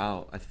of them are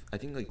out. I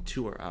think like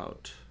 2 are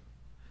out.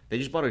 They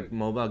just bought a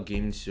mobile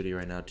gaming studio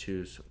right now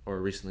too, or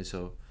recently.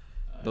 So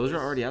those are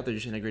already out there,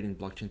 just integrating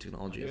blockchain I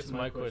technology. guess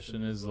my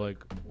question is like,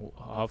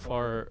 how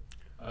far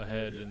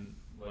ahead and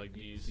like do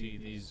you see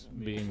these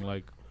being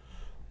like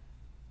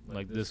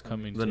this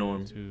coming The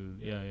norm. to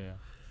yeah.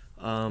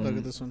 Look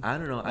at this one. I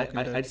don't know. Walking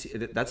Dead. I'd see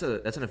that's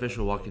an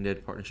official Walking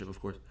Dead partnership, of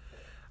course.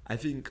 I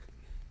think,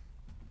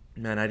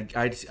 man,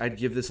 I'd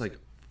give this like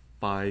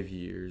 5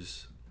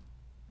 years.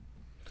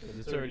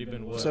 It's already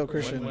been what? So,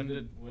 Christian- when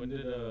did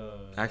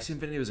Axie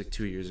Infinity was like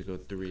 2 years ago,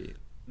 3.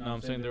 No,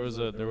 I'm saying there was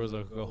a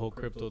whole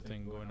crypto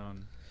thing going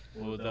on.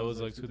 Well, that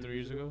was like 2-3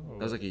 years ago. Or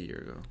That was what? like a year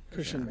ago.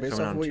 Christian, Yeah, based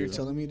coming off on what you're 2.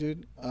 telling me,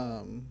 dude,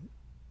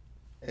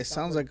 it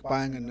sounds like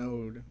buying a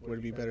node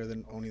would be better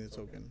than owning the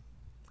token.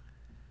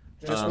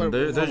 Just from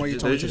what you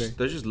told me today.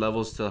 There's just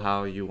levels to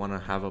how you want to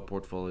have a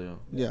portfolio.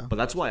 Yeah. But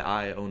that's why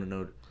I own a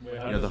node. Wait,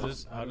 how you know,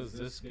 does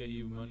this get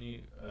you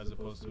money as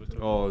opposed to a token?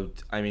 Oh,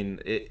 I mean,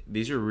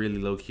 these are really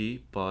low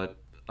key, but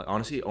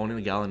honestly, owning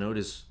a Gala node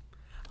is.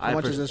 How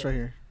much is this right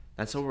here?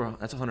 That's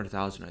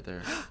 100,000 right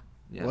there.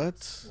 Yeah.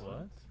 What?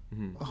 What?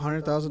 Mhm.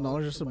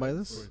 $100,000 just to buy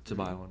this? To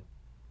buy one.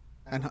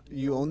 And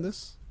you own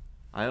this?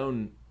 I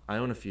own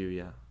a few.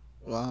 Yeah.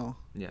 Wow.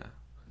 Yeah.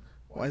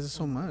 Why is it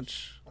so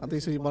much? I think you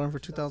said you bought them for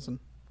 2,000.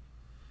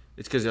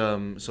 It's because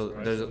so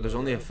there's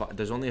only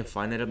a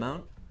finite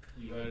amount,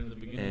 You got it in the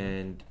beginning.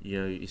 and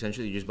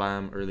essentially you just buy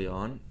them early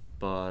on.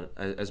 But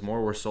as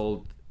more were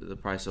sold, the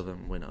price of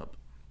them went up.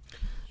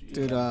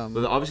 Dude,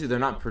 But obviously they're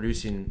not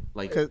producing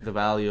like Cause- the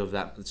value of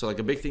that. So like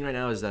a big thing right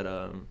now is that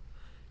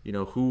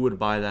who would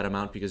buy that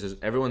amount because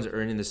everyone's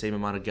earning the same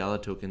amount of Gala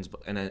tokens,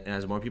 and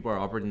as more people are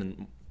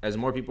operating, as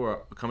more people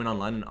are coming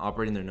online and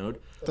operating their node,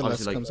 The less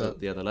obviously comes out.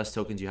 the less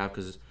tokens you have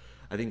because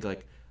I think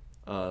like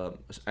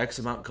X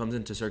amount comes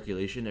into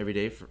circulation every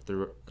day for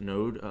the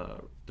node,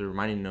 the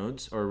remaining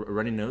nodes or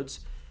running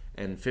nodes,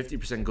 and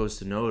 50% goes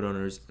to node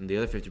owners and the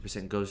other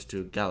 50% goes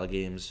to Gala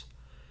Games.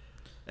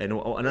 And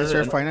is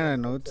there a finite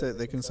nodes that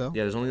they can sell?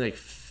 yeah, there's only like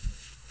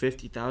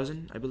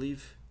 50,000, I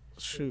believe.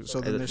 Shoot. So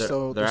then they're They're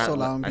still at,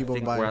 allowing I people to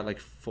think buy. we're at like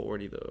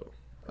 40 though.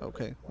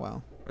 Okay.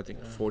 Wow. I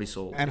think 40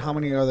 sold. And how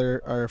many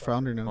other are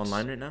founder nodes?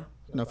 Online right now?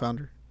 No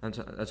founder. That's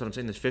what I'm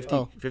saying. There's 50,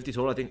 Oh. 50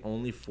 total. I think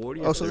only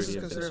 40 or Oh, so 30 this is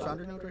have been considered a sold.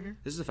 founder node right here?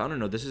 This is a founder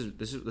node. This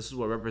is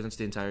what represents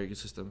the entire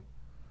ecosystem.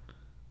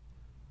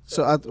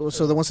 So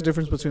then what's the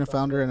difference between a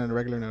founder and a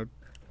regular node?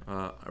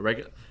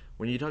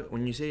 When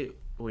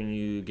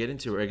you get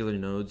into regular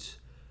nodes,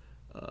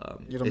 You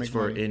don't it's make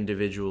for money.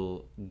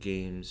 individual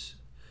games.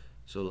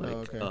 So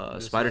like okay.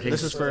 Spider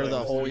Tanks. This is for the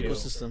like whole studio.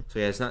 ecosystem. So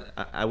yeah, it's not.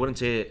 I wouldn't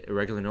say a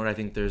regular node. I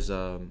think there's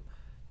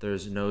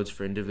nodes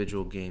for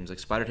individual games. Like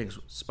Spider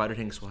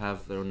Tanks will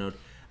have their own node.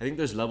 I think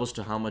there's levels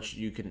to how much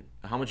you can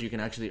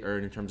actually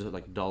earn in terms of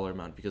like dollar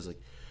amount. Because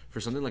like for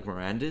something like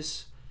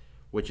Miranda's,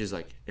 which is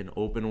like an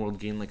open world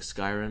game like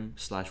Skyrim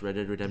 / Red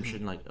Dead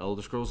Redemption, like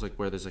Elder Scrolls, like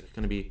where there's like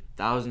gonna be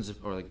thousands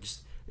of or like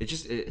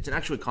it's an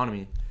actual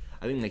economy.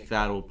 I think like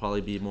that will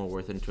probably be more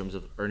worth it in terms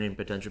of earning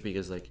potential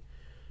because like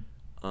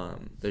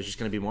there's just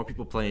gonna be more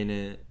people playing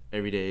it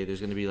every day. There's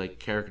gonna be like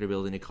character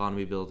building,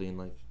 economy building,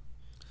 like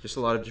just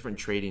a lot of different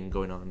trading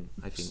going on.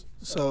 I think.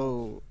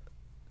 So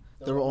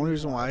the only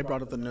reason why I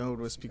brought up the node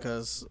was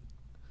because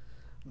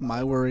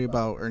my worry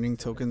about earning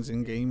tokens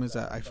in game is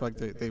that I feel like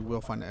they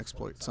will find an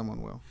exploit.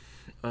 Someone will.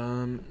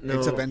 No.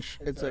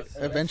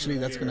 Eventually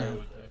that's gonna.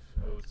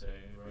 I would say,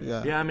 right?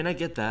 Yeah. Yeah, I mean, I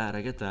get that.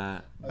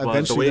 But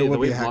Eventually the there will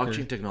way be a hacker.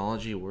 blockchain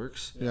technology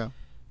works, Yeah.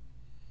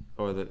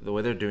 or the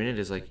way they're doing it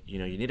is like, you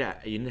know, you need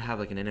to have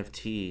like an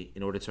NFT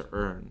in order to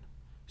earn.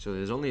 So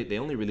they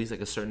only release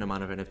like a certain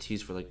amount of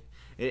NFTs for like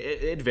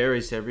it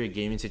varies to every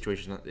gaming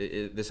situation.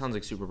 This sounds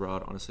like super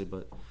broad, honestly,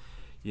 but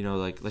you know,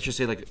 like let's just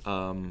say like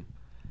let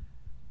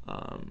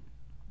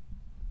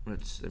me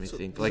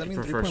think. Does Like that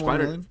mean for 3.1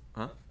 Spider, million?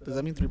 huh? Does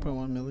that mean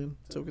 3.1 million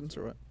tokens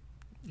or what?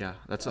 Yeah,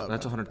 that's Okay.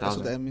 100,000. That's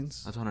what that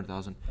means. That's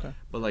 100,000. Okay.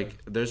 But like,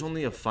 there's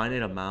only a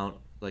finite amount.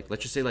 Like,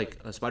 let's just say like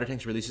Spider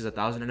Tanks releases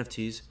 1,000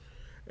 NFTs,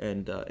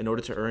 and in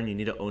order to earn, you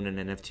need to own an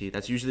NFT.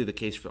 That's usually the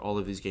case for all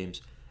of these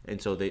games.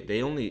 And so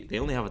they only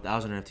have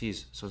 1,000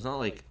 NFTs. So it's not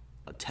like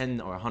a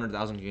 10 or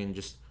 100,000 can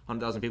just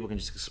 100,000 people can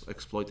just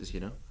exploit this. You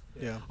know.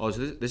 Yeah. Oh,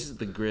 so this is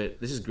the Grid.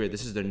 This is Grid.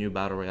 This is their new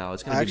battle royale.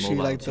 It's gonna I be actually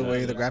mobile. like the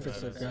way the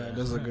graphics look. Yeah, it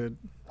does look good.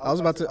 I was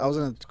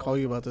gonna call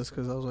you about this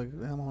because I was like,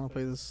 damn, I want to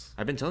play this.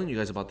 I've been telling you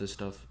guys about this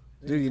stuff.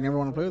 Dude, you never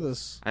want to play with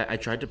this. I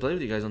tried to play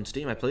with you guys on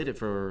Steam. I played it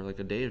for like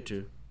a day or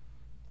two.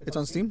 It's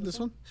on Steam, this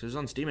one? So it's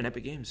on Steam and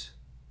Epic Games.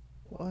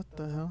 What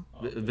the hell?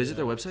 Visit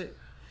their website.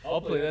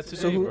 I'll play that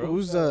today, So bro.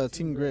 who's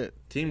Team Grit?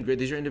 Team Grid.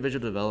 These are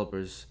individual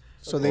developers.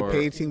 So they Or-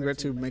 pay Team Grit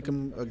to make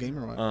them a game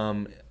or what?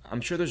 I'm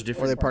sure there's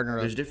different. they partner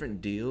up. There's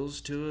different deals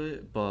to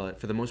it, but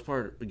for the most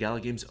part, Gala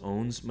Games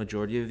owns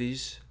majority of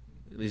these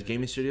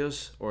gaming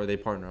studios, or they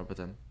partner up with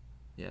them.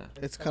 Yeah.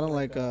 It's kind of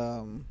like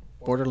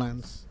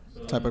Borderlands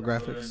type of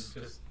graphics.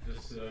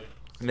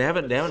 And they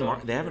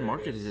haven't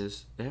marketed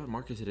this. They haven't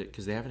marketed it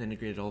because they haven't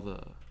integrated all the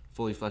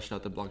fully fleshed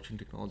out the blockchain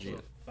technology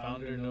yet.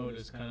 Founder node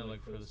is kind of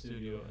like for the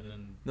studio, and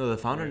then No, the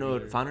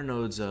founder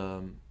nodes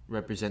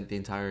represent the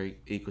entire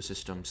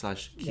ecosystem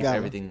 / keep Gala.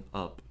 everything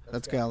up.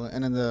 That's Gala,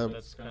 and then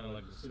that's kind of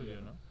like the studio,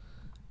 no?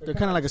 they're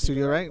kind of like a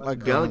studio, right?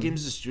 Like Gala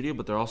Games is a studio,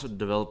 but they're also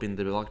developing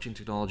the blockchain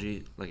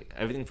technology, like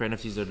everything for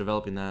NFTs. They're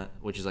developing that,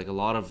 which is like a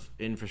lot of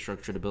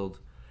infrastructure to build.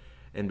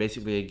 And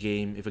basically,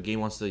 if a game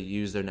wants to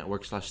use their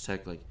network /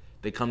 tech, like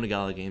they come to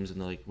Gala Games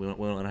and they're like, we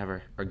want to have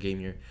our game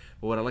here.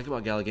 But what I like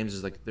about Gala Games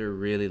is like they're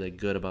really like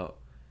good about.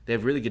 They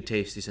have really good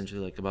taste,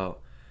 essentially, like about,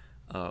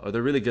 or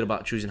they're really good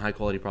about choosing high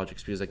quality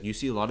projects because like you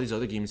see a lot of these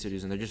other game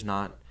studios and they're just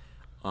not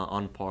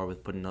on par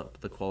with putting up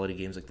the quality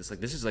games like this. Like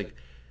this is like.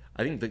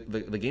 I think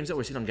the games that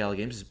we're seeing on Gala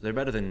Games, they're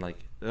better than like,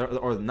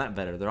 or not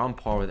better. They're on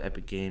par with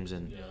Epic Games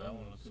and Yeah, that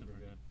one was super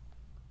good.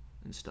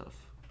 and stuff.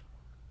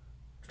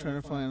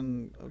 trying to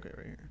find. Okay,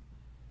 right here.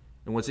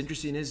 And what's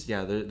interesting is,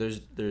 yeah,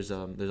 there's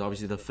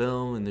obviously the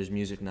film and there's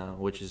music now,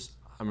 which is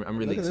I'm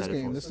really Look at this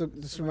excited game. for.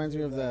 This reminds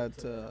me of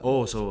that.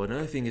 Oh, so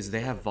another thing is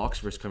they have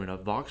Voxverse coming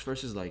up.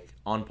 Voxverse is like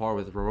on par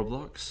with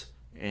Roblox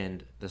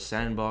and the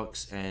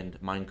Sandbox and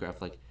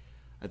Minecraft. Like,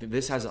 I think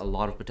this has a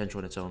lot of potential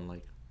in its own.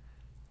 Like,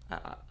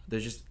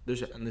 there's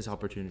endless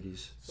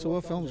opportunities. So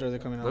what films are they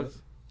coming out Look.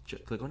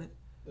 with? Click on it.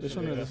 This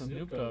one or this one?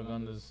 Snoop Dogg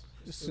on this.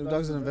 Snoop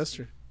Dogg's an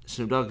investor.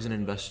 Snoop Dogg's an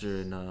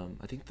investor in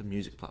I think the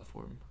music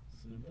platform.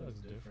 Snoop Dogg's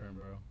different,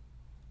 bro.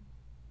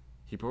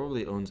 He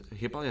probably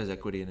has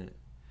equity in it.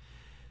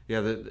 Yeah,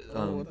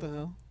 What the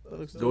hell? That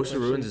looks dope, Ghost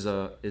of Ruins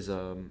actually. is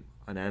an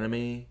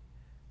anime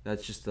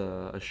that's just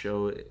a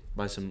show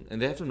by some,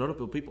 and they have some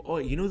notable people. Oh,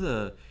 you know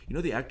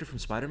the actor from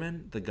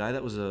Spider-Man, the guy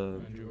that was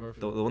Andrew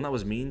Garfield. the one that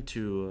was mean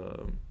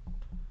to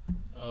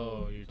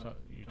Oh, you're talking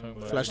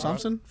about Flash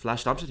Thompson,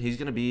 Flash Thompson. He's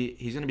gonna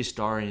be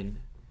starring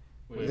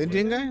Wait, the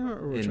Indian guy,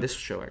 or which in one? this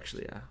show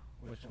actually. Yeah,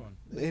 Which one?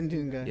 The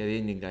Indian guy. yeah, the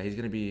Indian guy. He's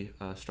gonna be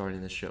starring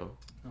in this show.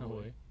 No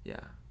way. Yeah,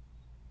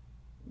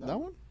 That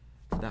one.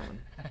 that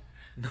one.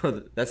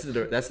 No, that's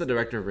the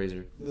director of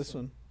Razor. This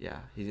one. Yeah,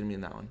 he's gonna be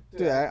in that one.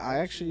 Dude, I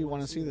actually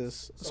want to see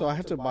this. So I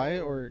have to buy it,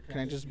 or can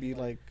I just be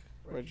like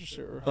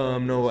register?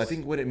 No, I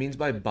think what it means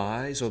by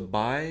buy. So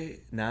buy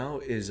now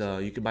is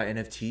you can buy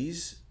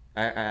NFTs.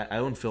 I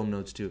own film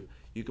nodes too.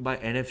 You can buy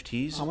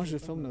NFTs. How much do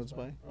film nodes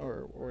buy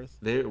or worth?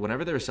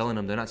 Whenever they were selling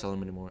them, they're not selling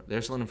them anymore.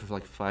 They're selling them for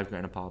like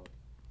 $5,000 a pop.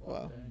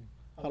 Wow. Dang.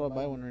 How do I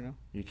buy one right now?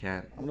 You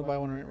can't. I'm gonna buy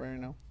one right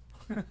now.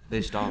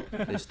 They stopped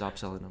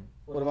selling them.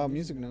 What about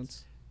music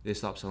notes? They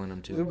stopped selling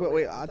them Dude, too. but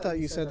wait, I thought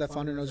you said that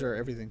founder nodes are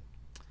everything.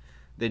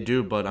 They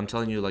do, but I'm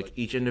telling you, like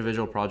each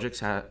individual project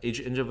has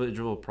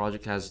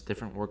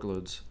different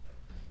workloads.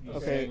 You're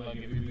Okay. saying, like,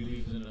 if he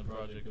believes in the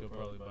project, he'll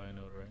probably buy a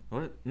node, right?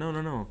 What? No.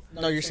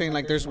 No, you're saying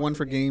like there's one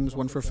for games,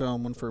 one for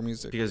film, one for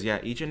music. Because yeah,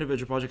 each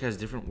individual project has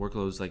different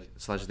workloads. Like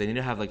 / they need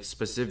to have like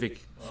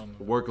specific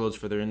workloads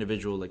for their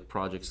individual like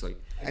projects.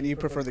 Like And you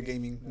prefer the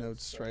gaming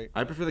nodes, right?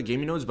 I prefer the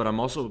gaming nodes, but I'm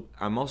also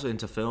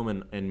into film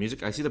and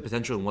music. I see the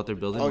potential in what they're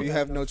building. Oh, you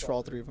have nodes for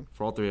all three of them.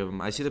 For all three of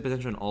them, I see the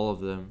potential in all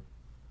of them.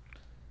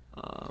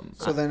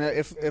 So then,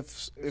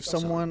 if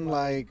someone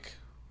like,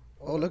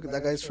 oh look,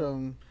 that guy's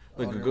from.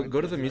 Like, oh, never go mind.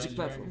 to the music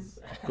platform.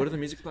 Go to the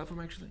music platform,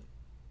 actually.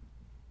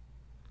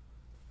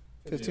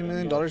 $15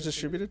 million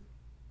distributed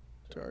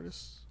to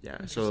artists.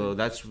 Yeah, so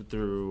that's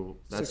through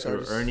Six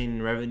artists.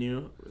 earning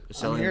revenue, I'm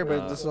selling. here,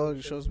 but this is all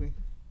it shows me.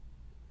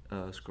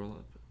 Scroll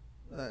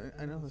up.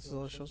 I know this is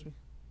all it shows me.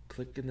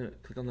 Click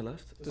on the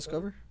left.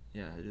 Discover.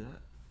 Yeah, do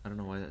that. I don't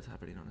know why that's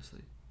happening,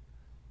 honestly.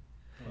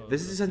 Oh,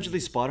 This is essentially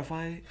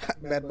Spotify.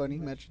 Bad Bunny,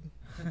 imagine.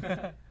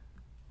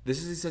 This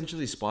is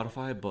essentially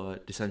Spotify,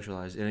 but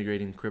decentralized,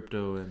 integrating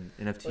crypto and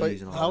NFTs But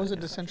and all how that. is it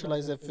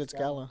decentralized if it's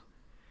Gala?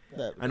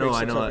 That I know, creates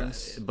the I know,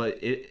 tokens?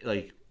 but it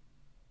like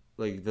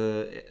I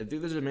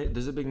think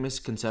there's a big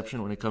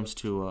misconception when it comes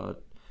to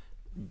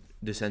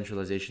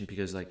decentralization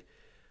because like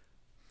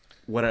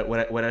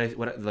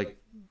like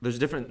there's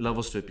different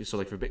levels to it. So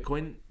like for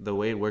Bitcoin, the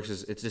way it works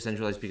is it's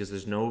decentralized because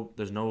there's no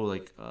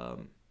like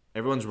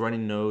everyone's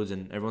running nodes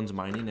and everyone's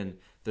mining and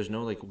there's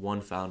no like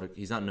one founder.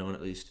 He's not known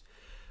at least.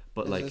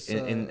 But Is like this,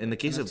 in the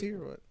case NFT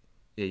of or what?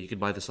 yeah, you could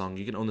buy the song,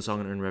 you can own the song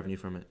and earn revenue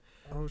from it.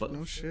 Oh But-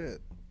 no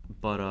shit!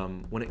 But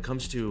when it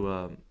comes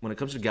to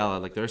Gala,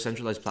 like they're a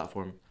centralized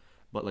platform,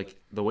 but like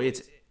the way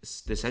it's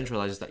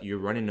decentralized is that you're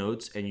running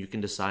nodes and you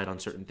can decide on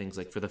certain things.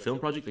 Like for the film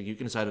project, like you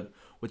can decide on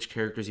which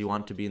characters you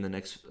want to be in the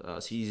next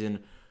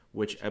season,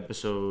 which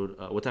episode,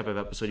 what type of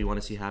episode you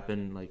want to see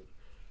happen, like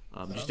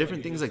just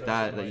different things like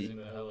that.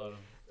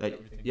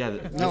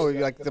 No,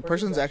 like the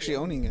person's actually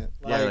owning it.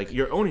 Like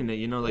you're owning it.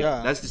 You know, like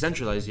Yeah. that's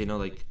decentralized. You know,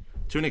 like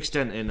to an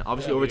extent, and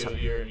obviously over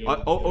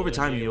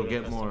time you'll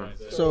get more.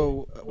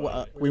 So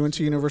we went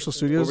to Universal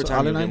Studios, Over time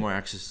Ale you'll and I, get more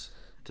access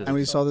to. and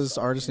we saw this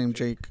artist named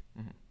Jake,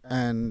 Mhm.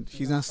 and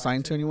he's not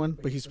signed to anyone,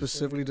 but he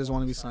specifically doesn't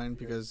want to be signed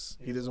because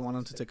he doesn't want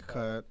him to take a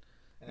cut,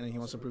 and he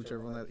wants to prove to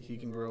everyone that he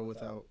can grow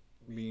without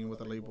being with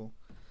a label.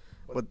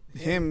 But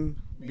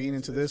him being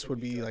into this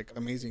would be like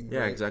amazing.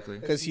 Yeah, exactly.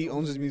 Because he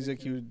owns his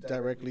music, he would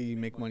directly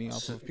make money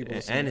off of people.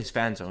 listening. And his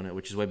fans own it,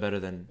 which is way better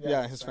than.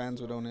 Yeah, his fans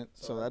would own it,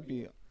 so that'd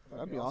be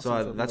awesome.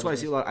 So for that's why I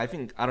see a those lot. I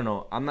think I don't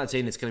know. I'm not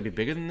saying it's gonna be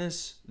bigger than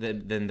this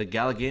than the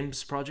Gala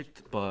Games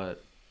project,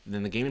 but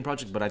than the gaming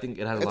project. But I think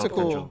it has a It's lot a of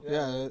potential cool.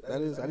 Yeah,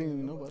 that is. I didn't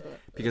even know about that.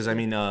 because I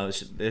mean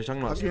they're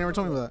talking How about come you never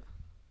told me about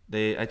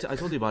I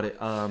told you about it.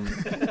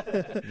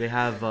 They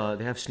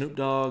have Snoop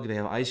Dogg, they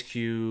have Ice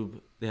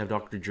Cube, they have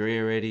Dr. Dre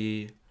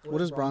already. that? What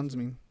does bronze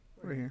mean?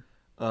 Right here.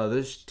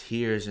 There's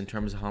tiers in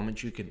terms of how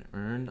much you can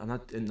earn.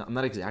 I'm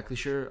not exactly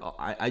sure.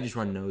 I just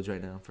run nodes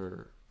right now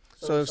for.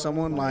 So if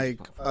someone like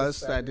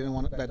us that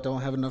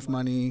don't have enough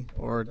money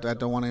or that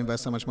don't want to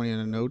invest that much money in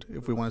a node,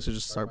 if we wanted to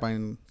just start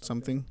buying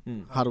something,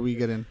 how do we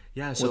get in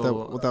Yeah,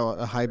 so without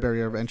a high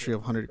barrier of entry of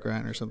 100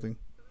 grand or something?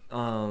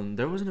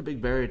 there wasn't a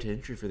big barrier to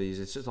entry for these.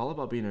 It's just all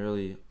about being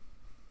early,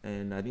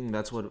 and I think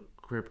that's what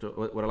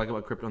what I like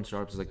about crypto and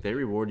startups is like they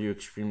reward you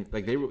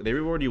they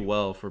reward you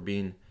well for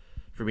being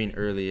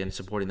early and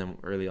supporting them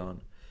early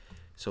on.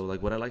 So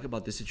like what I like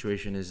about this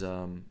situation is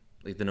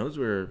like the nodes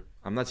were,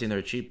 I'm not saying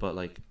they're cheap, but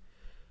like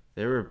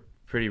they were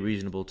pretty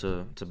reasonable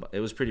to buy. It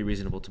was pretty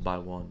reasonable to buy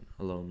one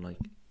alone. Like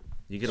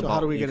you could So have how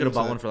do bought, we you get could have into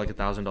bought it? one for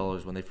like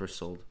 $1,000 when they first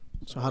sold.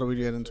 So how do we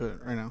get into it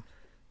right now?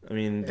 I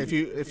mean, If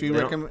you they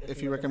don't-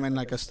 if you recommend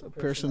like a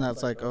person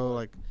that's like, oh,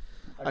 like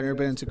I've never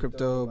been into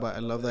crypto, but I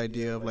love the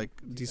idea of like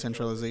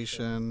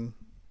decentralization.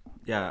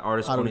 yeah,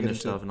 artists How do we owning get their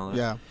into stuff it? and all that.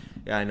 Yeah.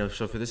 Yeah, I know.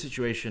 So for this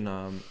situation,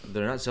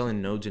 they're not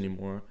selling nodes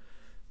anymore,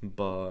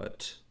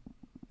 but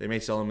they may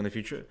sell them in the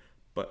future.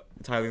 But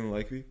it's highly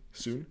unlikely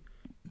soon.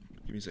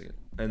 Give me a second.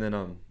 And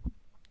then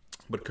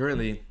but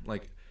currently,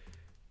 like,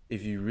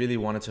 if you really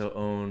wanted to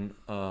own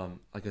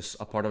like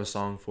a part of a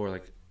song for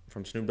like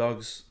from Snoop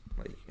Dogg's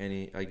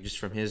just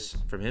from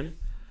him,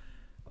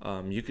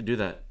 you could do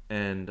that,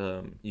 and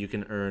you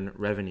can earn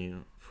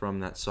revenue from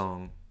that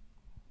song,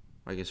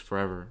 I guess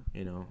forever,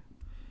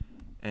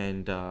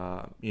 and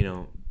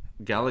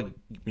Gala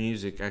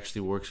Music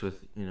actually works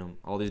with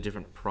all these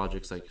different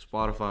projects like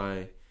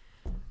Spotify,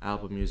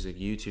 Apple Music,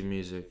 YouTube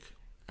Music,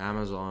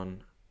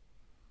 Amazon,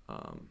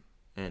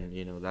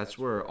 and that's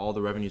where all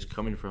the revenue's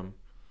coming from,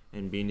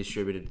 and being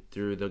distributed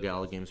through the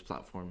Gala Games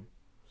platform.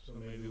 So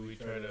maybe we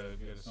try to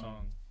get a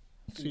song.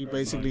 So you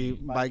basically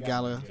buy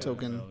Gala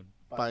token,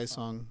 buy a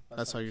song.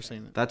 That's how you're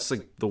saying it. That's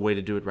like the way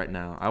to do it right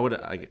now. I would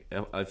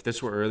if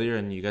this were earlier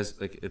and you guys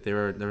like if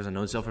there was a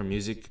node sale for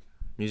music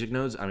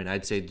nodes. I mean,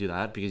 I'd say do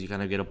that because you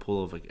kind of get a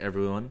pool of like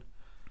everyone,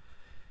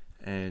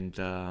 and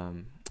I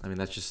mean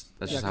that's just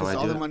how I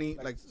all do the it. money,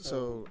 like,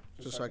 so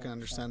just so I can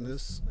understand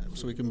this,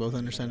 so we can both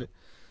understand it.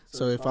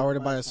 So if I were to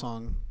buy a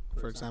song,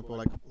 for example,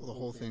 like the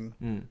whole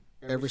thing,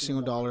 every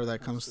single dollar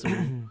that comes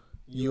through,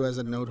 you as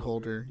a node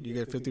holder, you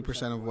get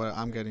 50% of what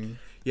I'm getting.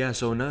 Yeah.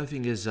 So another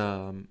thing is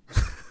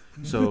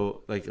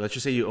so like let's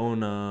just say you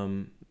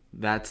own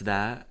That's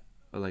That,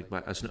 or like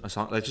by a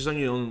song. Let's just say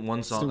you own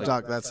one song. Snoop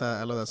Like, Dogg, that's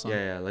I love that song.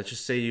 yeah. Let's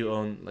just say you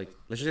own let's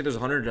just say there's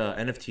 100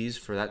 NFTs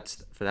for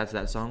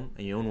that song,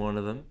 and you own one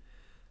of them.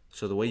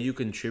 So the way you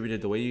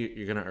contributed, the way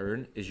you're gonna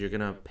earn is you're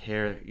gonna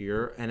pair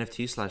your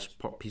NFT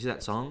 / piece of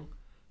that song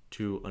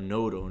to a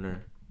node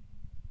owner,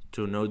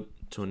 to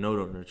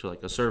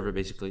like a server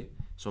basically.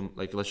 So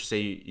like let's just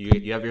say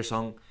you have your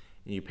song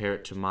and you pair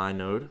it to my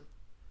node.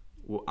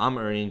 Well, I'm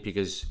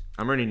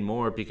earning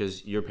more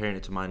because you're pairing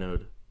it to my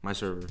node, my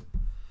server,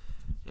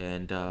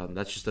 and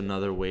that's just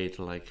another way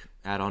to like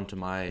add on to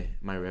my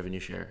revenue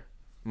share,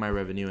 my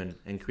revenue, and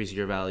increase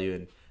your value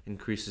and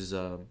increases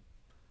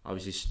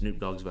obviously Snoop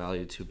Dogg's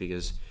value too,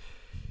 because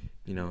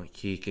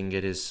he can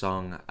get his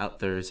song out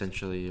there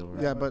essentially. Or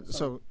Yeah, but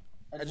so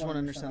I just want to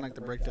understand like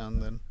the breakdown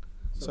then.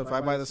 So if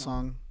I buy the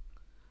song,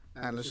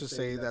 and let's just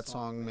say that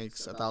song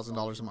makes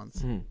 $1,000 a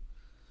month. Mhm.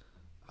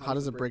 How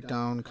does the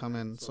breakdown come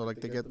in? So like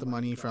they get the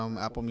money from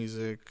Apple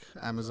Music,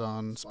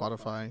 Amazon,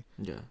 Spotify,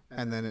 Yeah.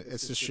 and then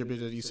it's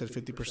distributed. You said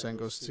 50%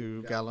 goes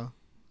to Gala.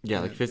 Yeah,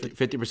 like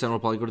 50% will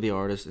probably go to the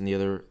artist, and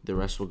the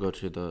rest will go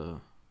to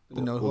the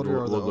note holder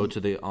or will go to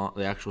the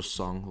actual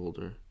song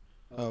holder.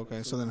 Oh,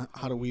 okay. So then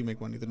how do we make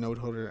money? The note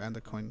holder and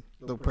the coin,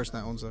 the person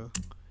that owns the.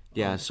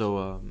 Yeah,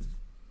 so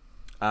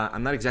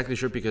I'm not exactly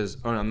sure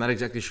I'm not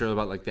exactly sure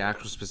about like the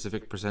actual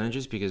specific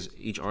percentages because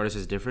each artist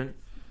is different.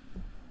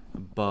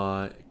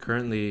 But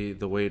currently,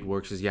 the way it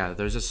works is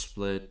there's a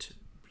split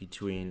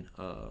between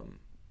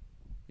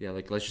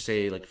like let's just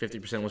say like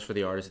 50% was for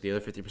the artist, the other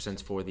 50%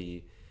 is for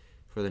the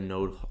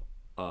node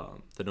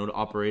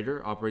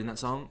operator operating that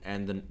song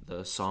and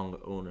the song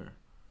owner.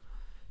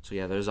 So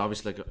there's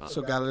obviously like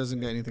so Gala doesn't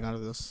get anything out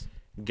of this.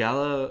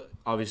 Gala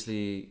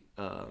obviously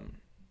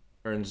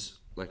earns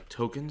like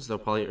tokens. They'll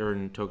probably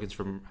earn tokens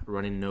from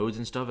running nodes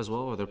and stuff as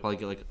well, or they'll probably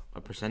get like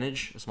a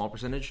small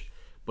percentage.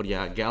 But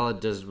Gala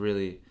does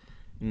really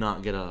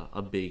not get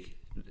a big.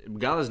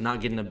 Gala's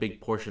not getting a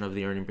big portion of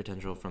the earning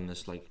potential from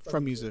this, like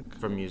from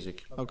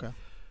music. Okay.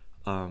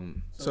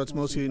 So it's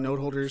mostly note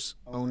holders,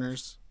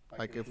 owners.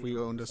 Like if we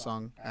owned a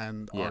song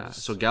and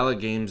artists. So Gala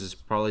Games is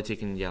probably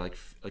taking like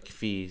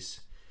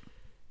fees.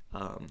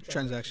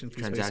 Transaction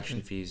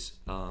fees.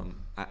 I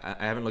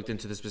haven't looked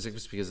into the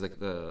specifics because like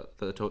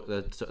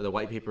the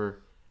white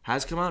paper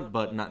has come out,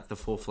 but not the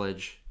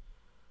full-fledged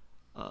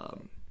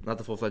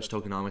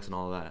tokenomics and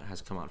all of that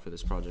has come out for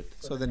this project.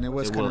 So then it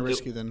was kind of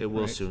risky. Then it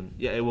will soon.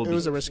 Yeah, it will. It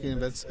was a risky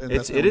investment.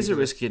 It is a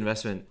risky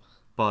investment,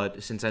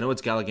 but since I know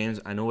it's Gala Games,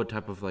 I know what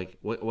type of like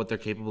what they're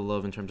capable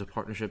of in terms of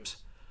partnerships.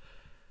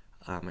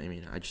 I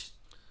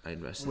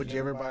invested. Would you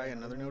ever buy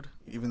another node,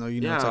 even though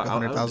you know it's like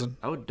 100,000?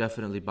 I would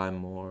definitely buy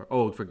more.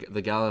 Oh, for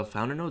the Gala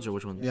founder nodes or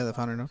which one? Yeah, the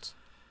founder nodes.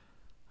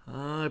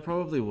 I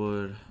probably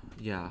would.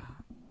 Yeah,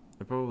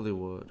 I probably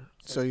would.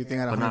 So you think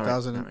at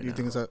 100,000, you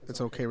think it's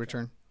okay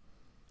return?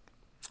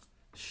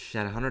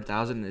 At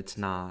 100,000, it's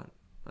not.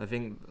 I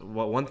think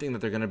one thing that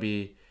they're gonna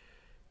be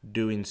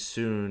doing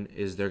soon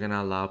is they're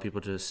gonna allow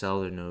people to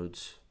sell their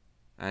nodes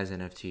as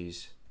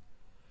NFTs.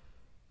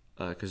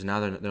 Because now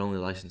they're only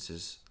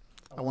licenses.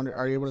 I wonder,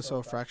 are you able to sell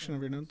a fraction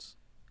of your nodes?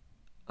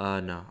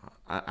 No,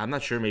 I'm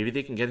not sure. Maybe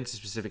they can get into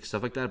specific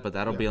stuff like that, but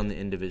that'll be on the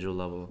individual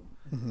level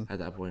at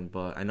that point.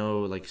 But I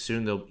know, like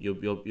soon, you'll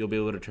be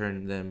able to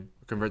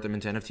convert them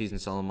into NFTs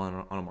and sell them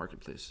on a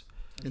marketplace.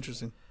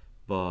 Interesting.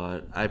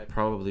 But I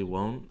probably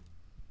won't.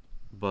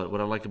 But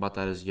what I like about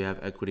that is you have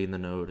equity in the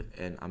node,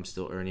 and I'm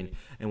still earning.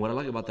 And what I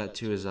like about that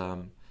too is,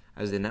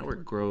 as the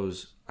network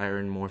grows, I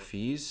earn more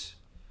fees,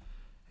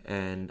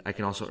 and I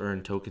can also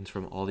earn tokens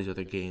from all these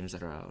other games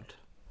that are out.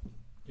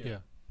 Yeah.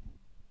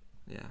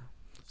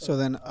 So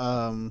then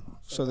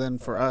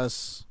for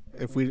us,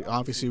 if we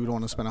obviously we don't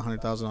want to spend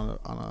 100,000 on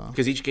a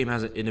because each game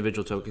has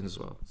individual tokens as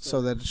well.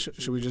 So that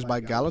should we just buy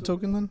Gala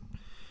token then?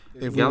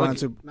 If we wanted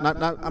to,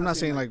 not I'm not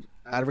saying like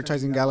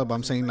advertising Gala, but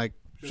I'm saying like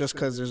just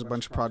because there's a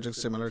bunch of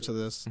projects similar to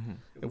this,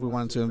 if we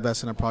wanted to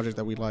invest in a project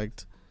that we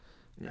liked,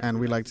 and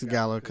we liked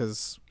Gala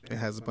because it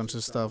has a bunch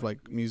of stuff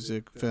like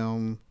music,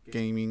 film,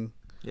 gaming.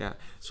 Yeah.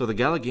 So the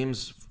Gala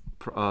Games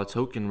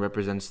token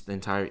represents the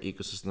entire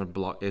ecosystem. Their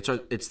block.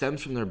 It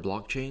stems from their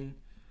blockchain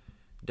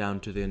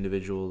down to the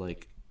individual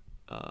like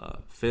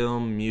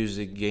film,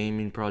 music,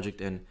 gaming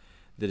project, and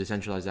the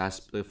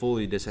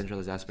fully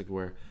decentralized aspect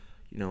where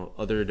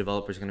other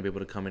developers are going to be able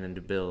to come in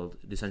and build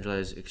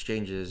decentralized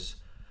exchanges,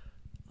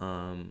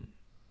 and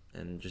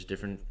just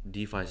different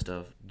DeFi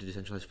stuff,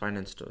 decentralized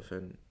finance stuff,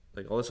 and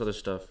like all this other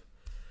stuff.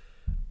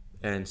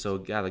 And so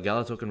the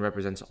Gala token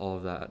represents all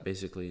of that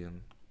basically,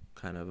 and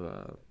kind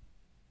of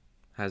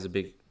has a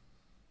big,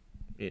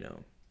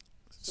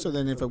 So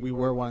then, if we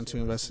were wanting to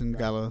invest in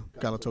Gala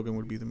token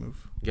would be the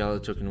move. Gala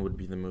token would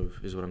be the move,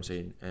 is what I'm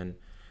saying. And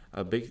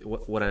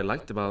what I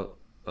like about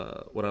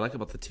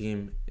the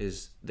team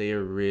is they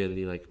are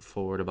really like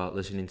forward about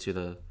listening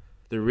to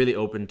they're really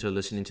open to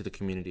listening to the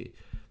community.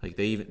 Like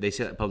they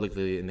say that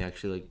publicly, and they're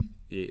actually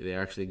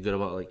good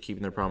about like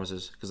keeping their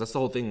promises, because that's the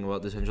whole thing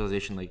about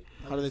decentralization. Like,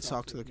 how do they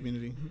talk to the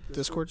community?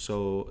 Discord.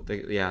 So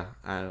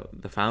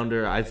the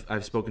founder,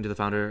 I've spoken to the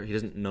founder. He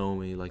doesn't know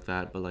me like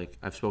that, but like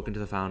I've spoken to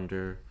the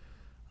founder,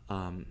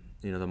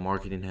 the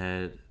marketing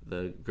head,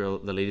 the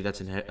lady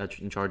that's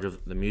in charge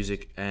of the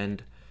music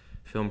and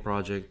film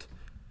project.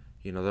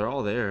 They're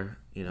all there.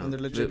 And they're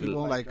legit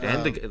people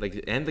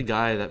and the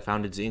guy that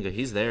founded Zynga,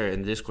 he's there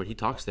in the Discord. He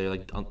talks there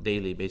like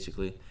daily,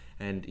 basically.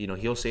 And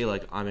he'll say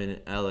like, I'm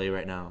in LA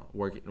right now,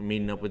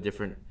 meeting up with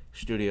different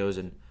studios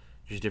and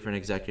just different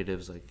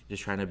executives, like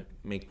just trying to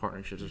make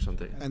partnerships or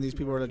something. And these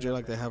people are legit,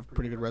 like they have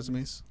pretty good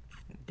resumes.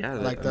 Yeah,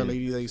 like the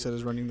lady that you said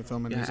is running the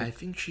film and music. I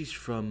think she's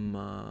from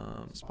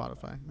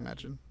Spotify.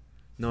 Imagine.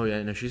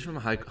 No, she's from a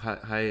high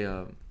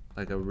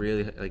like a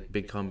really like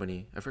big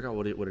company. I forgot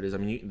what it is. I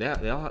mean, they're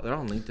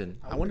on LinkedIn.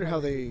 I wonder how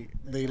they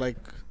like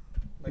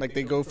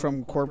they go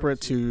from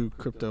corporate to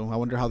crypto. I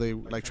wonder how they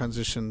like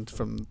transitioned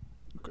from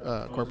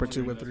corporate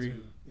to Web3.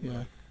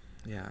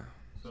 Yeah.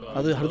 So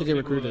How do they those get people,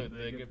 recruited?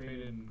 They get paid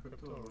in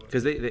crypto. Or what?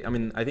 Because they, I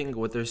mean, I think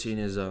what they're seeing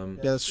is Yeah,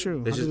 that's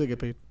true. This How do is- they get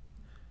paid?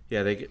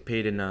 yeah, they get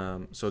paid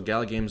in so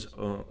Gala Games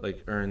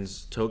like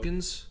earns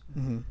tokens,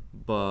 Mm-hmm.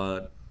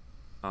 but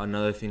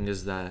another thing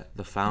is that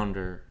the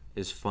founder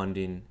is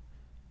funding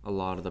a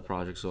lot of the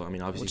projects. So I mean,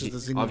 Which obviously,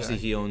 is the Zynga guy.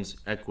 he owns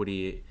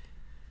equity,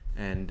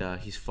 and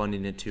he's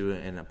funding it too.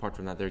 And apart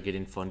from that, they're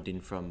getting funding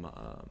from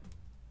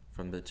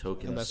the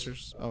tokens,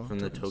 Investors. Oh, from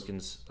the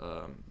tokens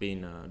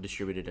being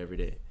distributed every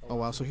day. Oh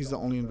wow, so he's the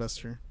only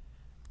investor.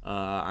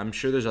 I'm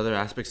sure there's other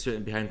aspects to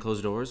it behind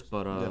closed doors,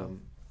 but Yeah.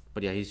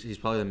 but yeah, he's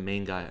probably the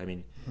main guy. I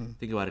mean, Mhm.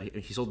 think about it.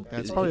 He sold. Yeah,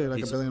 it's probably like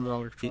he's- $1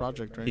 billion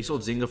project, right? He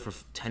sold Zynga for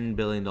 $10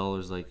 billion.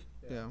 Like,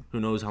 Yeah. who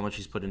knows how much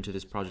he's put into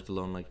this project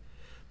alone? Like,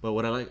 but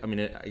what I like, I mean,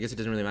 I guess it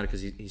doesn't really matter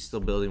because he's still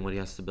building what he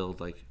has to build.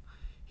 Like,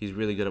 he's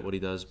really good at what he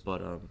does.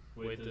 But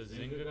Wait, the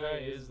Zynga guy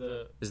is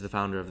the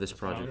founder of this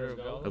project founder of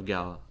Gala? of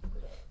Gala.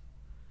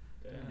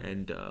 Damn.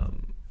 And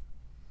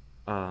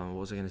what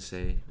was I gonna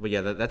say? But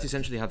yeah, that's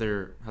essentially how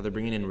they're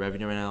bringing in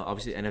revenue right now.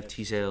 Obviously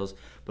NFT sales,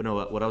 but no,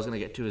 what I was gonna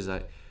get to is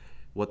that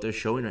what they're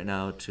showing right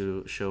now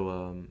to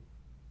show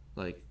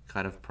like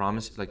kind of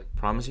promises,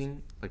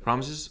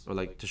 or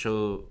like to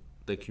show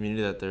the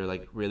community that they're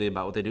like really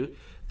about what they do.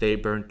 They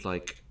burnt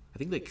like I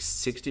think like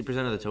 60%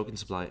 of the token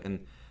supply,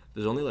 and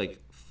there's only like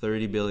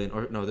 30 billion,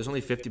 or no, there's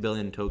only 50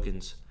 billion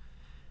tokens,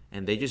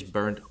 and they just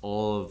burnt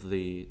all of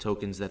the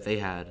tokens that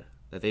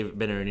they've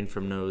been earning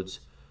from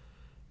nodes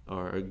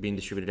or being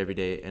distributed every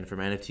day, and from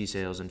NFT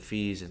sales and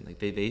fees, and like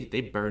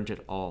they burnt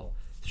it all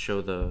to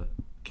show the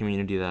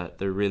community that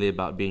they're really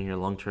about being here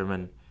long term.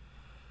 And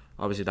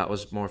obviously that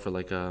was more for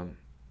like So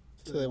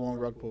they won't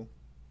rug pull.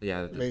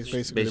 yeah,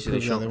 Basically, to basically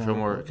prove that show they won't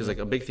more, rug because pull. like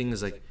a big thing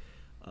is like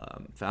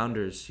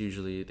founders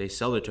usually they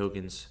sell their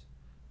tokens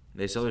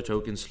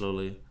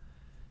slowly,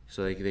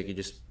 so they could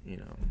just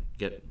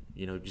get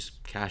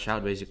just cash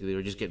out basically,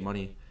 or just get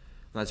money.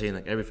 I'm not saying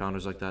like every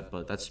founder's like that,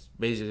 but that's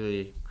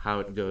basically how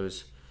it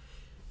goes.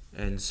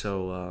 And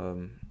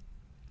so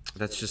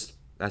that's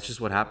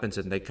just what happens,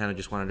 and they kind of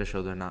just wanted to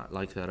show they're not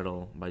like that at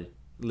all by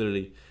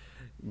literally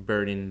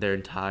burning their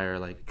entire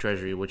like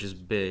treasury, which is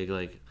big.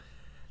 Like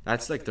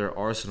that's like their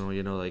arsenal,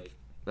 like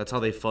that's how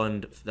they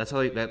fund. That's how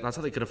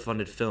they could have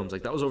funded films.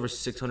 Like that was over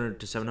 $600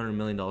 to $700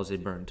 million they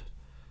burned.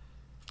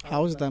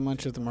 How is that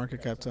much if the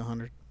market cap's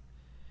 100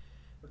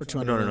 or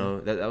 200? No.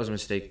 That was a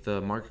mistake.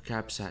 The market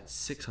cap's at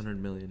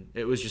 600 million.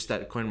 It was just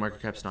that coin market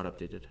cap's not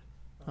updated.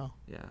 Oh.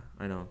 Yeah,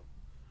 I know.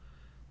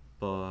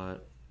 But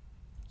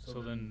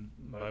So then,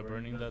 by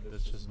burning that,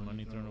 that's just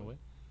money thrown away.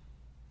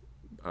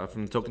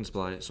 from the token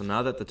supply. So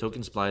now that the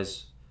token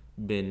supply's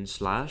been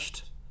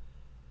slashed,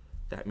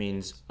 that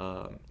means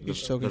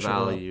Each the token should go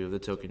up. value of the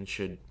token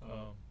should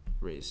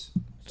raise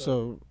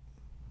So,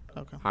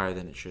 okay. higher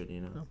than it should.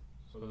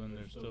 So then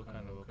they're still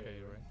kind of okay,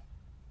 right?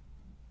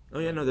 Oh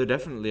yeah, no, they're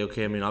definitely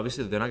okay. I mean,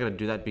 obviously they're not gonna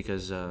do that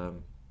because they're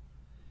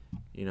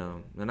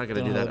not gonna They do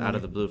don't that have out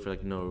of money. the blue for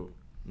like no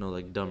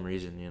like dumb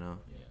reason. Yeah.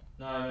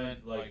 No, I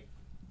meant like.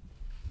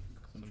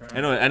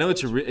 I know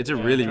it's a really I'm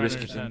trying to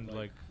risky thing. understand,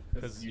 like,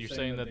 because you're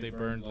saying that they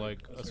burned like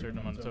a certain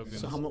amount of tokens.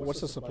 So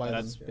what's the supply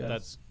That's then? Yeah.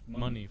 that's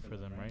money for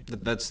them, right?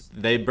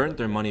 They burnt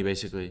their money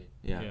basically.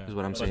 Yeah, is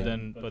what I'm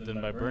saying. But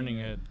then by burning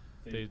it,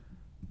 they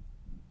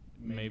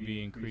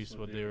maybe increase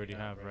what they already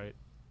have, right?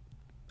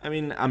 I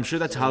mean, I'm sure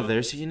that's how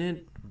they're seeing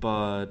it,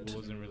 but It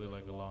wasn't really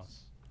like a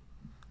loss.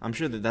 I'm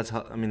sure that's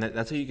how. I mean,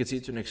 that's how you could see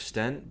it to an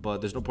extent.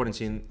 But there's no point in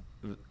seeing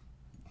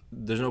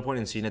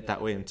it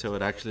that way until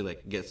it actually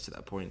like gets to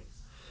that point.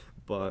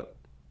 But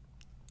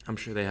I'm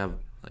sure they have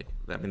like.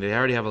 I mean, they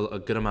already have a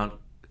good amount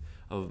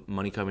of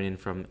money coming in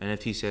from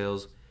NFT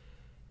sales,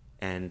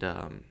 and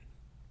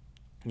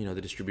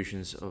the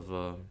distributions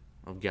of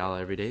Gala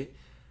every day.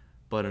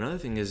 But another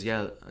thing is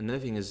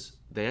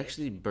they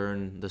actually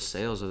burn the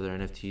sales of their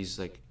NFTs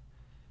like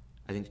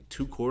I think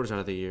 2 quarters out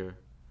of the year.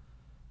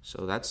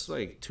 So that's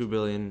like 2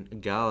 billion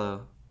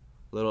Gala,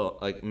 little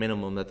like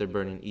minimum that they're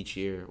burning each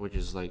year, which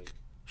is like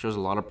shows a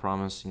lot of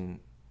promising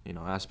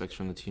aspects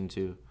from the team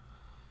too.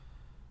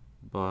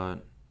 But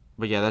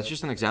yeah, that's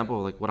just an example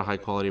of like what a high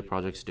quality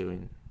project's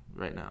doing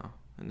right now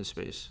in this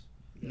space.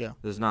 Yeah.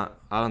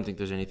 I don't think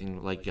there's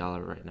anything like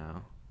Gala right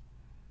now.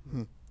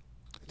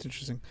 It's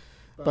interesting.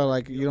 But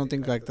like, you don't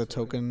think like the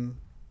token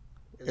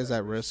is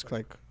at risk,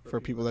 like for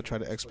people that try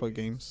to exploit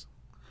games?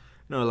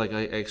 No, like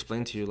I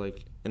explained to you,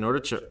 like in order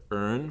to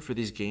earn for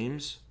these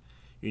games,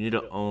 you need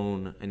to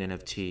own an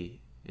NFT.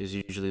 Is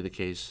usually the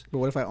case. But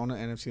what if I own an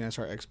NFT and I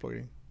start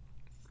exploiting?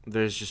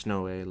 There's just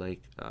no way.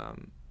 Like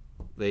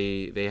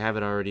they have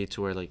it already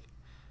to where like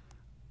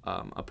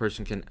a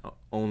person can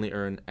only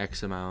earn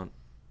X amount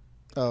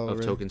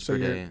of tokens so per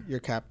you're, day. You're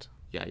capped.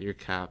 Yeah, you're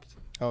capped.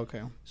 Oh,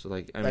 okay. So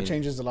like That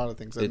changes a lot of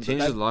things. It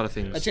changes a lot of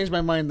things. That changed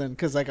my mind then,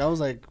 because like I was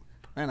like,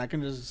 man, I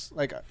can just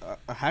like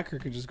a hacker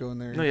could just go in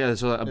there. No, yeah.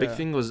 So a big Yeah.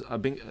 thing was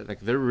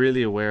like they're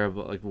really aware of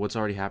like what's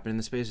already happening in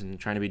the space and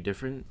trying to be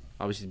different,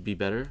 obviously be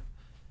better.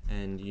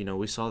 And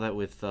we saw that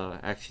with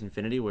Axie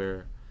Infinity,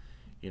 where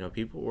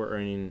people were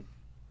earning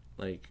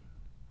like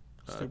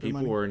people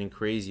money. were earning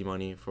crazy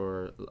money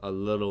for a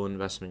little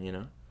investment, you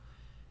know.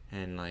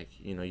 And like,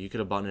 you know, you could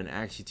have bought an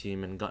Axie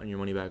team and gotten your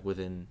money back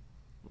within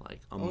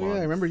like a month. Yeah,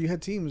 I remember you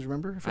had teams.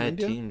 Remember from I had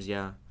India? teams,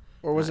 yeah.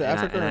 Or was it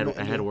Africa?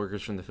 I had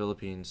workers from the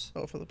Philippines.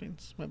 Oh,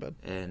 Philippines. My bad.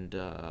 And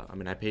I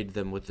mean, I paid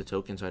them with the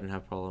token, so I didn't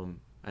have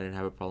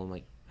a problem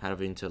like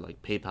having to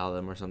like PayPal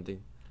them or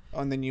something. Oh,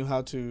 and then you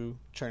had to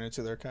turn it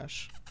to their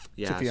cash.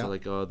 Yeah, so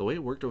like the way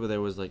it worked over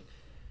there was like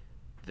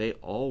they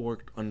all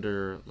worked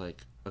under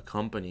like a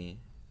company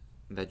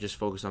that just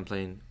focused on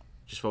playing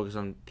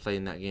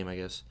that game, I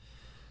guess.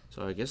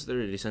 So I guess there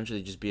would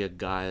essentially just be a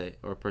guy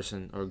or a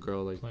person or a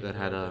girl like Playing that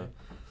had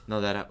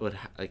that would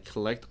like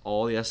collect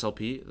all the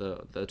SLP,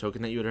 the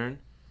token that you would earn,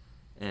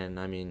 and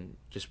I mean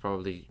just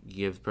probably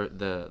give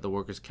the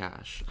workers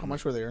cash. How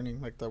much were they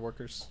earning, like the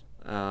workers?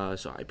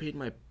 So I paid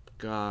my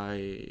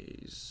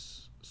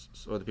guys,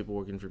 or the people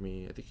working for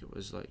me. I think it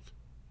was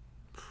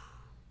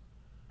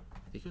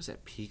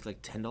at peak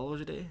like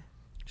 $10 a day.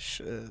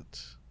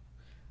 Shit.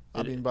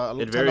 I mean, but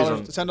it varies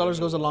 $10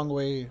 goes a long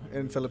way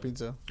in Philippines,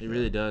 though. It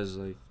really does.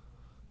 Like,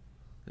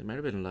 it might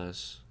have been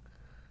less.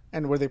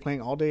 And were they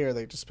playing all day, or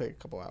they just play a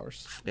couple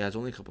hours? Yeah, it's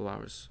only a couple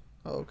hours.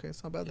 Oh, okay,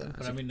 it's not bad then.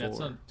 But I mean, that's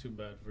not too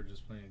bad for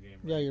just playing a game.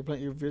 Right? Yeah, you're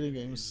playing your video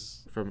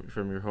games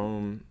from your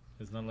home.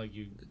 It's not like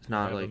you It's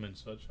not have like them in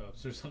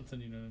sweatshops or something.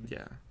 You know what I mean?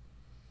 yeah.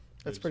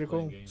 That's pretty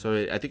cool. So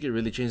I think it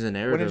really changed the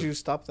narrative. When did you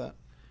stop that?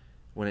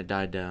 When it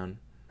died down.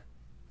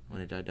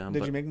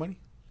 Did you make money?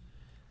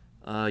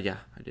 Yeah,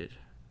 I did.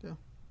 Yeah.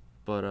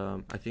 But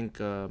I think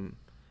I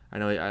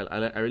know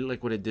I really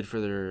like what it did for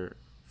their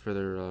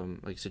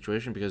like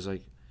situation, because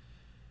like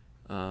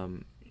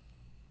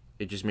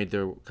it just made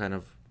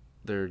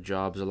their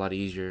jobs a lot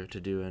easier to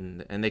do,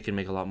 and they can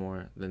make a lot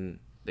more than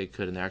they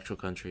could in their actual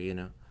country, you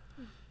know.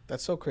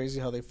 That's so crazy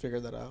how they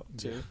figured that out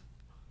too.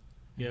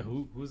 Yeah,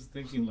 who's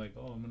thinking like,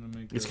 oh, I'm gonna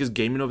make. It's because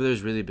gaming over there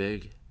is really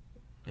big,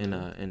 in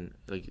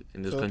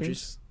those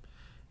countries,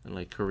 and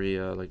like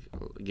Korea, like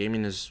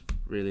gaming is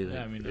really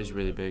is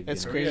really big.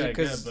 It's you know? crazy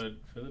because but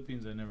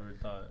Philippines, I never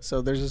thought.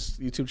 So there's this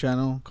YouTube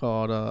channel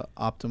called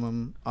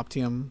Optimum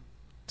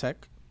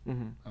Tech,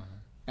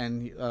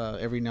 and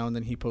every now and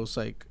then he posts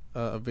like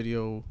a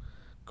video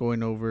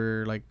going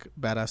over like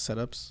badass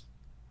setups,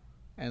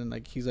 and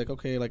like he's like,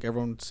 okay, like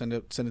everyone send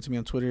it to me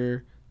on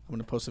Twitter. I'm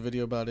gonna post a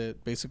video about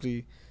it.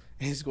 Basically,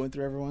 he's going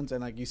through everyone's,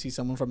 and like you see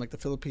someone from like the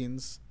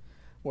Philippines,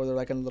 where they're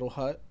like in a little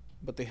hut,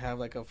 but they have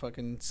like a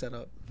fucking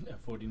setup. Yeah,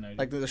 4090.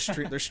 Like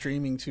they're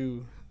streaming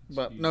too.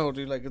 But no,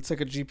 dude, like it's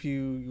like a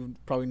GPU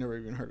you've probably never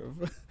even heard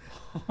of.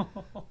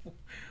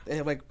 They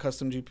have like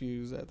custom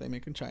GPUs that they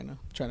make in China,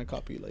 trying to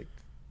copy like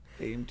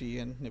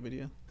AMD and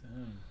NVIDIA.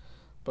 Damn.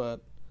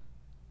 But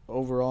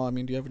overall, I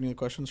mean, do you have any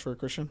questions for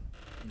Cristian?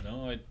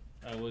 No, I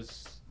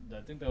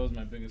think that was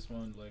my biggest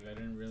one. Like, I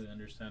didn't really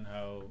understand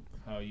how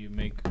you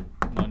make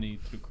money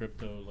through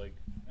crypto, like,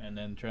 and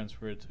then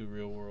transfer it to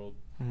real world,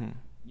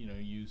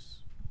 use.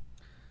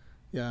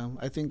 Yeah,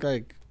 I think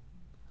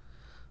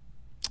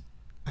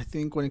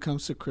when it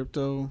comes to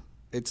crypto,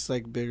 it's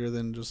like bigger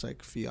than just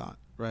like fiat,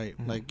 right?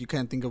 Like you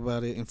can't think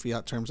about it in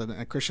fiat terms. And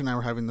Cristian and I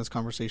were having this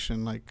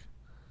conversation. Like,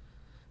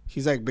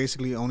 he's like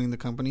basically owning the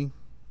company,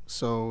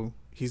 so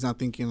he's not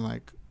thinking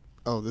like,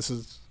 oh, this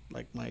is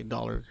like my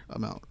dollar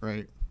amount,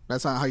 right?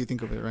 That's not how you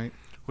think of it, right?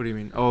 What do you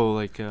mean? Oh,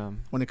 like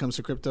when it comes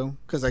to crypto,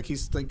 because like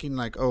he's thinking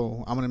like,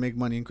 oh, I'm gonna make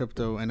money in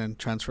crypto and then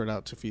transfer it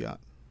out to fiat.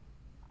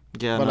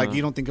 Yeah, but like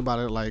you don't think about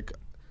it like,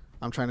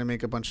 I'm trying to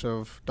make a bunch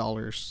of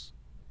dollars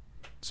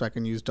so I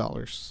can use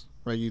dollars,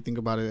 right? You think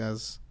about it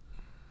as,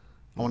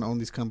 I want to own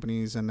these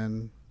companies and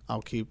then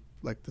I'll keep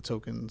like the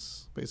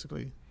tokens,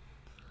 basically.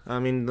 I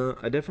mean,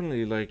 I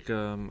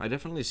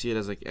definitely see it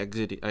as like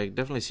exiting. I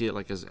definitely see it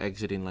like as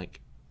exiting,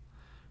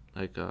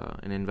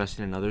 and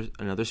investing in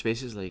other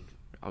spaces, like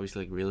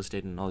obviously like real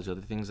estate and all these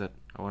other things that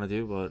I want to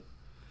do. But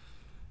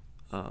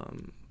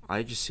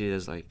I just see it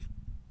as like,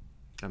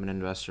 I'm an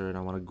investor and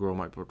I want to grow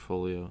my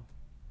portfolio,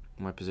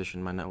 my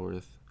position, my net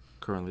worth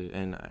currently,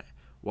 and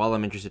while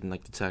I'm interested in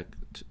like the tech.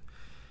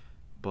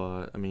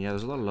 But I mean, yeah,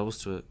 there's a lot of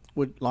levels to it.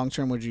 Long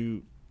term, would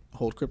you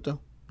hold crypto?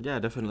 Yeah,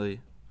 definitely.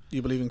 Do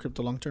you believe in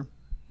crypto long term?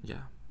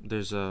 Yeah,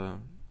 there's a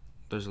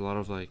lot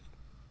of like,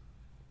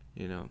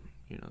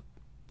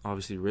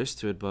 obviously risk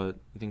to it, but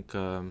I think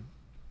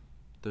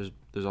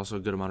there's also a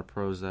good amount of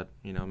pros that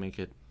make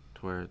it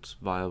to where it's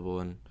viable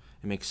and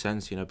it makes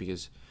sense,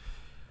 because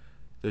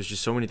there's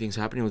just so many things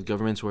happening with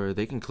governments where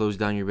they can close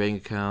down your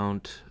bank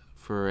account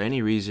for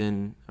any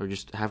reason, or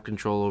just have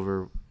control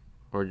over,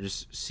 or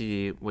just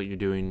see what you're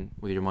doing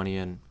with your money.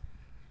 And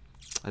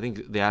I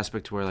think the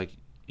aspect where like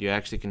you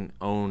actually can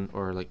own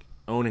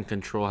and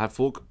control, have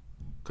full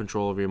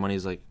control over your money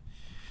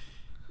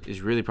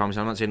is really promising.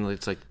 I'm not saying that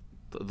it's like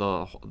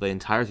the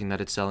entire thing that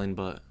it's selling,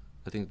 but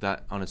I think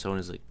that on its own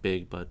is like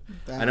big. But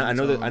I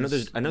know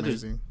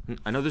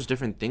there's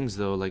different things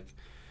though, like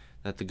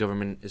that the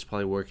government is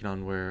probably working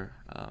on, where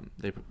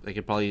they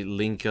could probably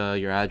link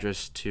your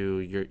address to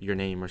your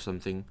name or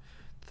something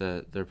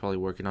that they're probably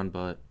working on.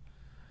 But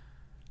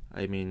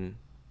I mean,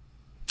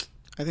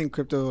 I think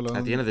crypto alone.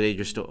 At the end of the day,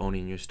 you're still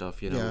owning your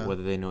stuff, Yeah.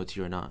 whether they know it's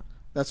you or not.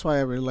 That's why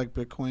I really like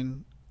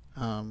Bitcoin.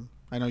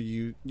 I know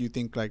you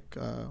think like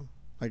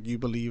you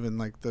believe in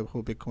like the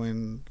whole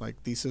Bitcoin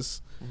like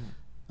thesis.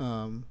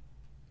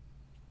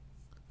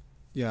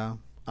 Yeah,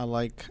 I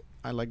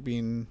like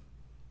being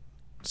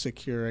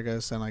secure, I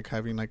guess, and like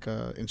having like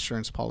a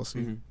insurance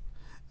policy.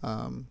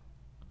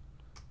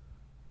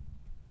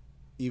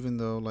 Even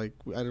though like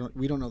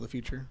we don't know the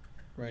future,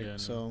 right? Yeah, no.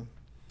 So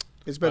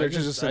it's better to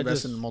just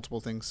invest in multiple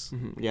things.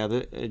 Yeah,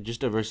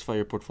 just diversify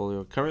your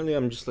portfolio. Currently,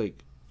 I'm just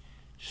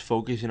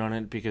focusing on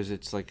it because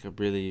it's like a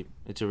really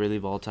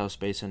volatile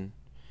space, and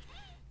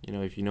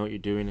if you know what you're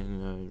doing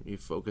and you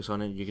focus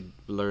on it, you could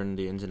learn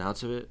the ins and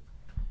outs of it.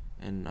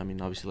 And I mean,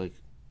 obviously,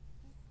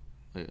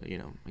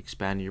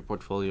 expand your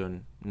portfolio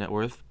and net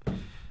worth.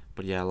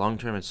 But yeah, long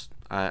term,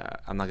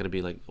 I'm not gonna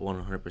be like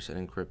 100%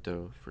 in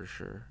crypto for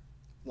sure.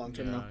 Long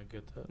term, yeah, no. I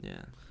get that.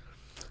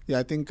 Yeah,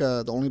 I think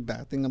the only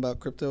bad thing about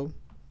crypto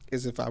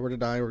is if I were to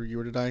die or you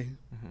were to die,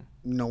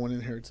 no one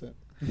inherits it.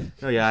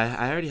 No, yeah,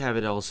 I already have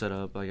it all set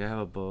up. Like, I have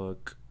a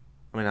book.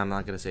 I mean, I'm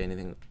not gonna say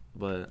anything,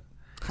 but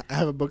I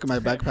have a book in my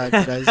backpack,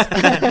 guys. I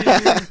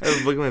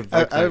have a book in my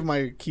backpack. I have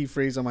my key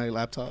phrase on my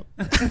laptop.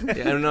 Yeah, I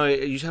don't know.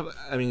 You should have.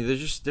 I mean, there's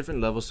just different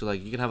levels to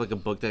like. You can have like a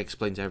book that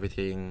explains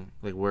everything,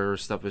 like where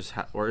stuff is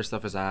at,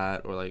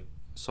 or like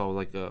solve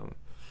like a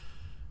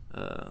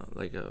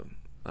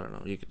I don't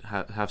know. You could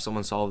have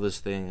someone solve this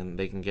thing, and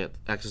they can get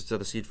access to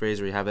the seed phrase,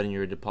 or you have it in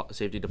your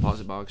safety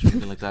deposit box, or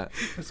something like that.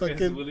 It's like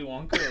Willy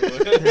Wonka. Or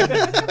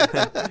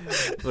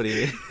what? What do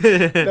you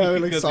mean? No,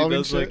 like Because solving he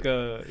does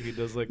shit. he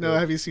does like. No,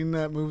 have you seen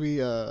that movie?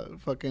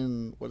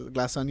 Fucking what is it,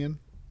 Glass Onion?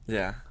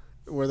 Yeah.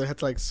 Where they had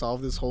to like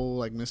solve this whole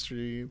like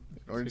mystery in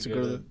order to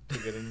go to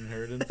get an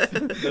inheritance.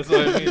 That's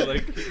what I mean.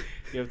 Like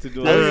you have to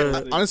do.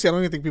 Honestly, I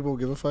don't even think people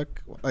give a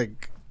fuck.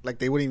 Like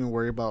they wouldn't even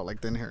worry about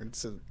like the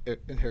inheritance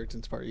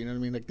part. You know what I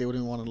mean? Like they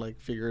wouldn't want to like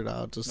figure it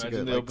out just Imagine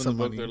to they get like open some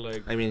the book, money. they're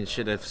like, I mean,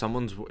 shit.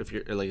 If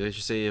you're like, let's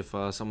just say if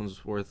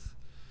someone's worth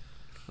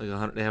like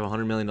they have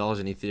 $100 million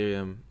in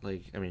Ethereum.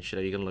 Like, I mean, shit.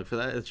 Are you gonna look for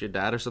that? It's your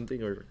dad or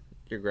something, or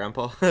your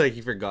grandpa? Like,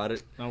 you forgot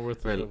it. not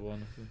worth Right. the trouble,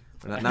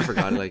 honestly. Not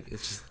forgot it. Like,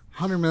 it's just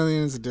 100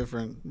 million is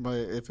different, but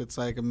if it's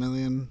like $1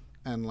 million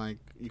and like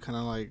you kind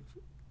of like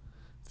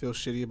feel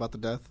shitty about the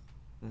death,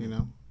 you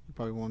know, you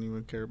probably won't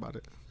even care about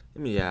it. I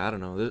mean, yeah, I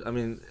don't know. I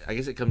mean, I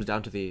guess it comes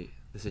down to the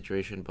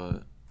situation,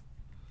 but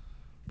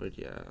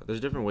yeah, there's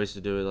different ways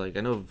to do it. Like,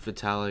 I know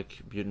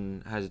Vitalik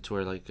Buterin has it to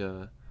where, like,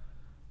 the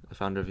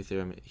founder of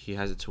Ethereum, he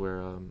has it to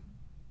where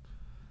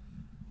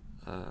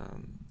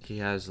he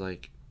has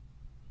like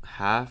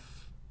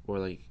half or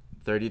like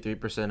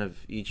 33% of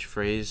each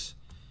phrase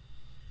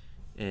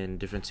in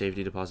different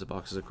safety deposit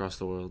boxes across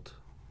the world.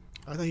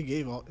 I thought he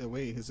gave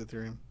away his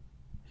Ethereum.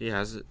 He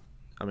has it.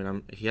 I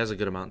mean, he has a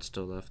good amount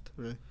still left.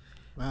 Really?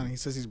 Man, he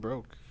says he's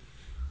broke.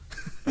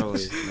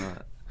 Probably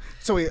not.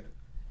 So wait,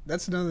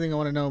 that's another thing I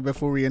want to know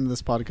before we end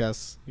this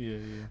podcast. Yeah.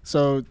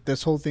 So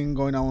this whole thing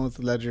going on with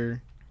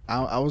Ledger,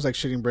 I was like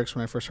shitting bricks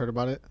when I first heard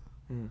about it.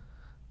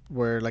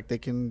 Where like they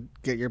can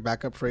get your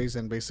backup phrase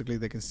and basically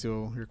they can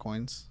steal your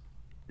coins.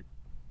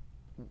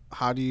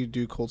 How do you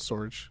do cold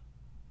storage?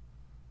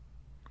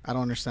 I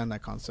don't understand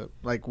that concept.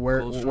 Like where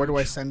do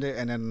I send it,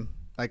 and then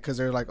like because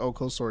they're like, oh,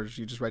 cold storage,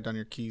 you just write down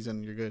your keys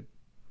and you're good.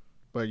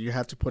 But you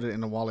have to put it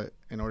in a wallet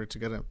in order to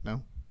get it.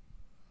 No.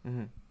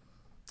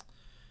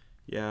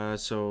 Yeah.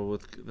 So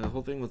with the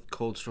whole thing with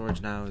cold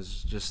storage now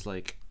is just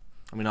like,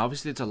 I mean,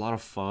 obviously it's a lot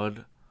of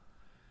FUD.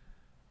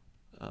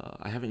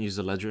 I haven't used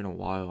the Ledger in a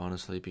while,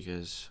 honestly,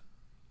 because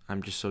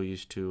I'm just so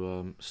used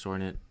to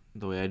storing it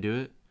the way I do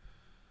it.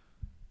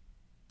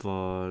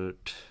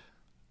 But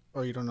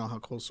Or you don't know how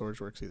cold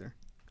storage works either.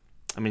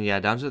 I mean, yeah,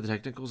 down to the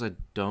technicals, I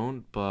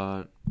don't.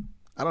 But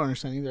I don't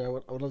understand either. I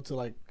would love to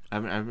like. I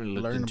haven't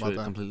looked learn into about it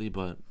that. completely.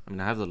 But I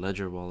mean, I have the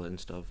Ledger wallet and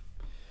stuff.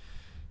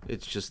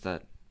 It's just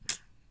that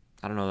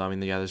I don't know. I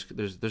mean, yeah,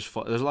 there's a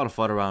lot of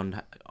FUD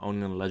around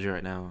owning a Ledger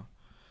right now.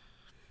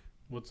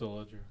 What's a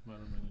ledger? I don't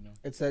really know.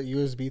 It's that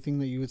USB thing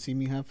that you would see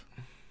me have,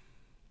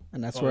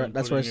 and that's Oh, where and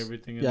I putting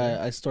everything in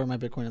there? I store my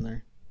Bitcoin in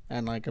there,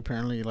 and like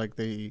apparently like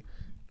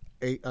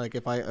like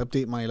if I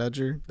update my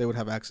Ledger, they would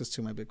have access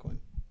to my Bitcoin.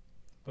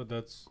 But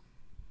that's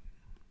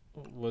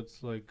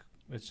what's like.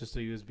 It's just a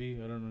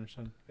USB. I don't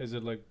understand. Is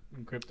it like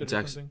encrypted It's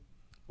or something?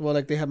 Well,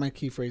 like they have my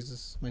key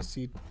phrases, my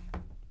seed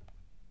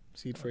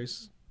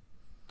phrase.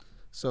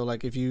 So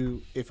like if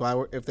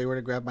they were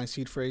to grab my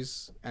seed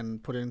phrase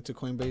and put it into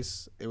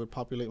Coinbase, it would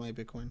populate my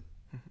Bitcoin,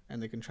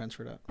 and they can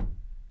transfer that.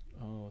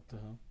 Oh, what the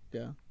hell?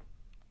 Yeah,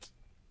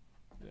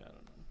 Yeah,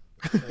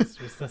 I don't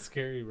know. That's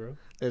scary, bro.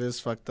 it is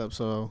fucked up.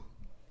 So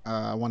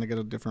I want to get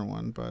a different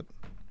one, but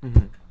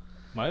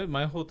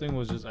My whole thing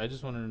was I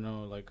just wanted to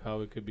know like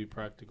how it could be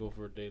practical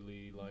for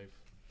daily life.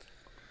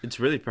 It's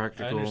really I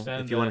practical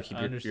understand if you want to I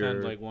keep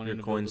understand like wanting your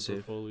to build coins a safe.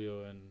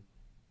 portfolio and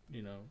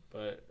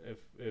but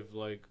if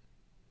like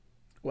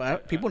well,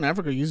 people in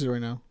Africa use it right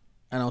now,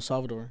 and El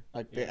Salvador,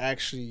 like they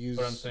actually use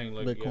But I'm saying,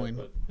 like,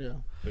 Bitcoin.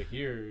 but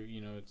here,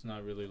 it's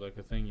not really like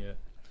a thing yet.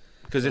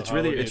 because So it's how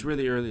really would it's it-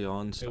 really early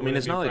on. So, It I mean,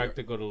 it's not like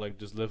practical to like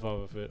just live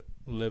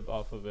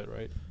off of it,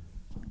 right?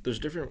 there's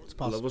different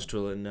possible. levels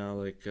to it now.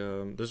 Like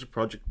there's a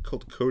project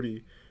called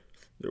Cody.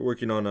 They're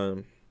working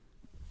on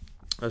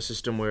a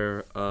system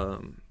where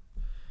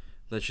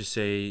let's just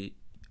say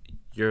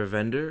you're a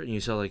vendor and you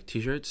sell like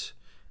T-shirts,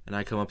 and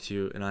I come up to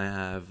you and I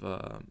have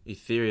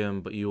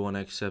Ethereum, but you want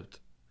to accept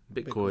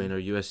Bitcoin or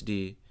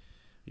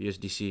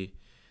USDC.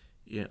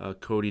 Yeah,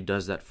 Cody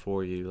does that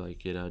for you.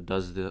 Like it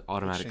does the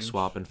automatic Exchange.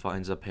 swap and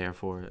finds a pair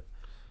for it.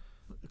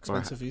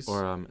 Expensive fees.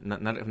 Or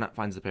not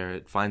finds the pair.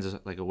 It finds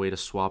like a way to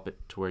swap it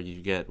to where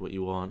you get what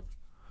you want.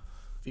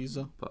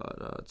 Visa.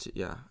 But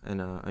yeah,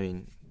 and I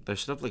mean, there's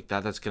stuff like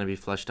that that's gonna be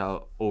fleshed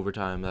out over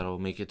time that'll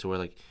make it to where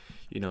like,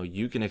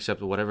 you can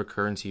accept whatever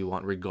currency you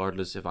want,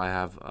 regardless if I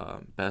have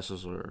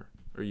pesos or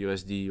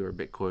USD or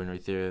Bitcoin or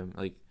Ethereum.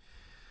 Like,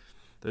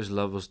 there's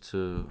levels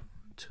to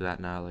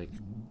that now. Like,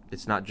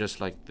 it's not just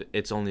like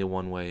it's only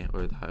one way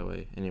or the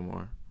highway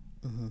anymore.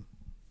 Mm-hmm.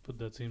 But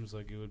that seems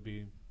like it would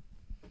be,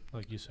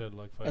 like you said,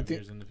 like I 5 think-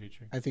 years in the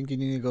future. I think you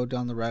need to go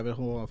down the rabbit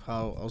hole of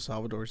how El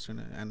Salvador's doing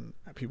it and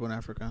people in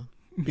Africa.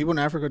 People in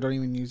Africa don't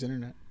even use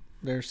internet.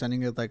 They're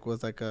sending it like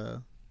with like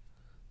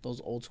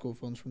those old school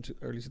phones from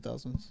early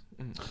 2000s.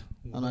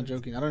 I'm not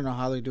joking. I don't know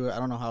how they do it. I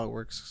don't know how it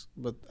works.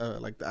 But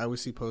like I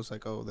always see posts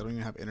like, oh, they don't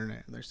even have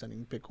internet and they're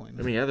sending Bitcoin.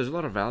 I mean, yeah, there's a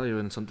lot of value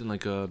in something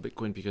like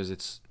Bitcoin because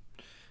it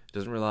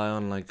doesn't rely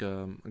on like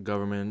a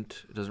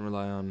government. It doesn't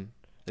rely on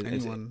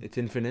Anyone. It's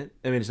infinite.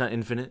 I mean, it's not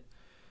infinite,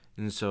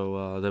 and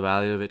so the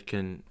value of it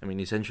can. I mean,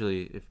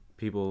 essentially, if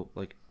people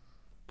like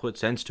put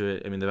sense to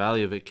it, I mean, the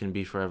value of it can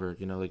be forever.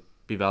 Like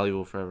be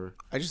valuable forever.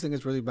 I just think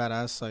it's really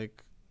badass.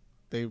 Like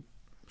they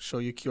show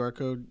you QR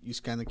code, you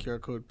scan the QR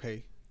code,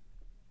 pay,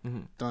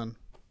 Mm-hmm. done.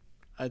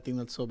 I think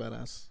that's so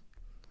badass.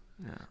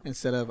 Yeah.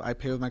 Instead of I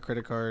pay with my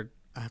credit card,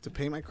 I have to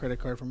pay my credit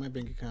card from my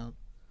bank account.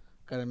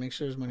 Gotta make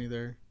sure there's money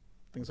there,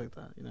 things like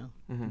that.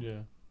 Mm-hmm.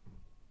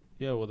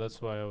 Yeah. Well,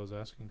 that's why I was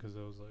asking, because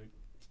I was like,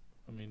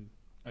 I mean,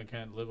 I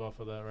can't live off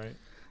of that, right?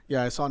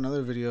 Yeah, I saw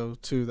another video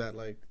too that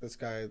like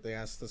they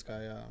asked this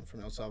guy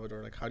from El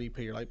Salvador, like, how do you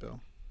pay your light bill?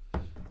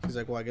 He's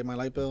like, well, I get my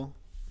light bill,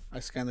 I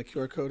scan the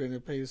QR code and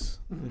it pays.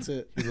 That's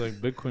it. He's like,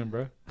 Bitcoin,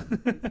 bro.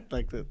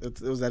 Like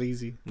it was that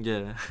easy.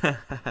 Yeah.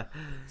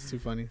 It's too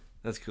funny.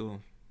 That's cool.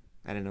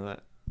 I didn't know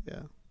that.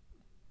 Yeah.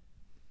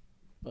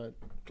 But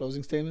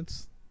closing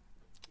statements.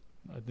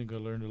 I think I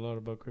learned a lot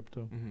about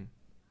crypto. Mm-hmm.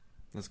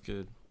 That's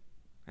good.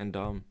 And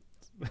Dom.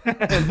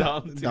 And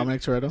Dom, too.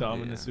 Dominic Toretto.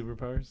 Dom and his Yeah.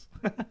 superpowers.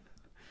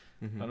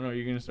 Mm-hmm. I don't know. Are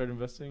you gonna start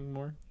investing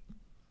more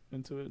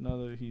into it now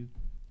that he?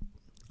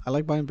 I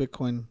like buying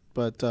Bitcoin,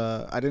 but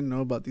I didn't know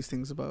about these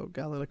things about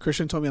Gala. Like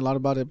Christian told me a lot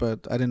about it,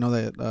 but I didn't know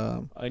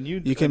that. I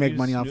knew You can I make knew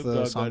money off Snoop the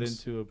Dogg got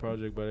songs. into a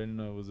project, but I didn't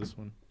know it was this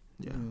one.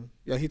 Yeah.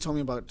 Yeah, he told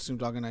me about Snoop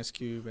Dogg and Ice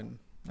Cube, and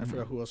I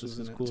forgot who else This was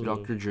in is it. cool.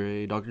 Dr.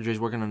 Dre. Dr. Dre's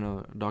working on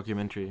a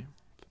documentary.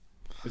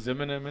 Is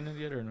Eminem in it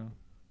yet or no?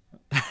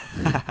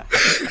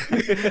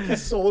 He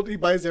sold. He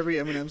buys every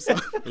Eminem song.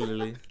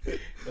 Literally.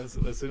 As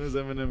soon as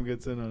Eminem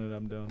gets in on it,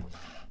 I'm down.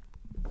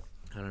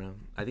 I don't know.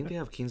 I think they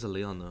have Kings of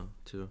Leon though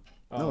too.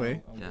 No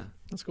way. Yeah.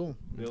 That's cool.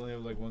 They only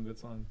have like one good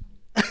song.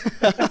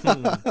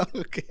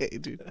 Okay,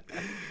 dude.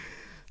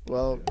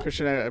 Well,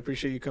 Christian, I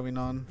appreciate you coming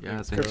on. Yeah.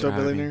 Thanks Crypto for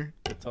having me. billionaire.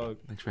 Good talk.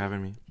 Thanks for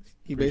having me.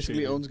 He Appreciate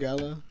basically you. owns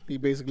Gala. He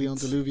basically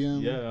owns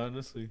Illuvium. Yeah,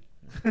 honestly,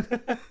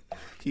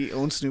 He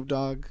owns Snoop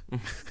Dogg.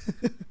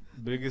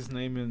 biggest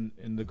name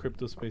in the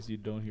crypto space you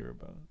don't hear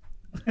about.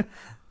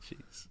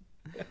 Jeez.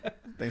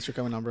 Thanks for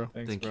coming on, bro.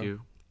 Thanks, Thank bro.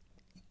 you.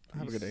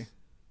 Have a good Peace. day.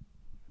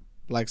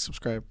 Like,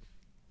 subscribe,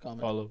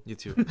 comment. Follow. You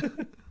too.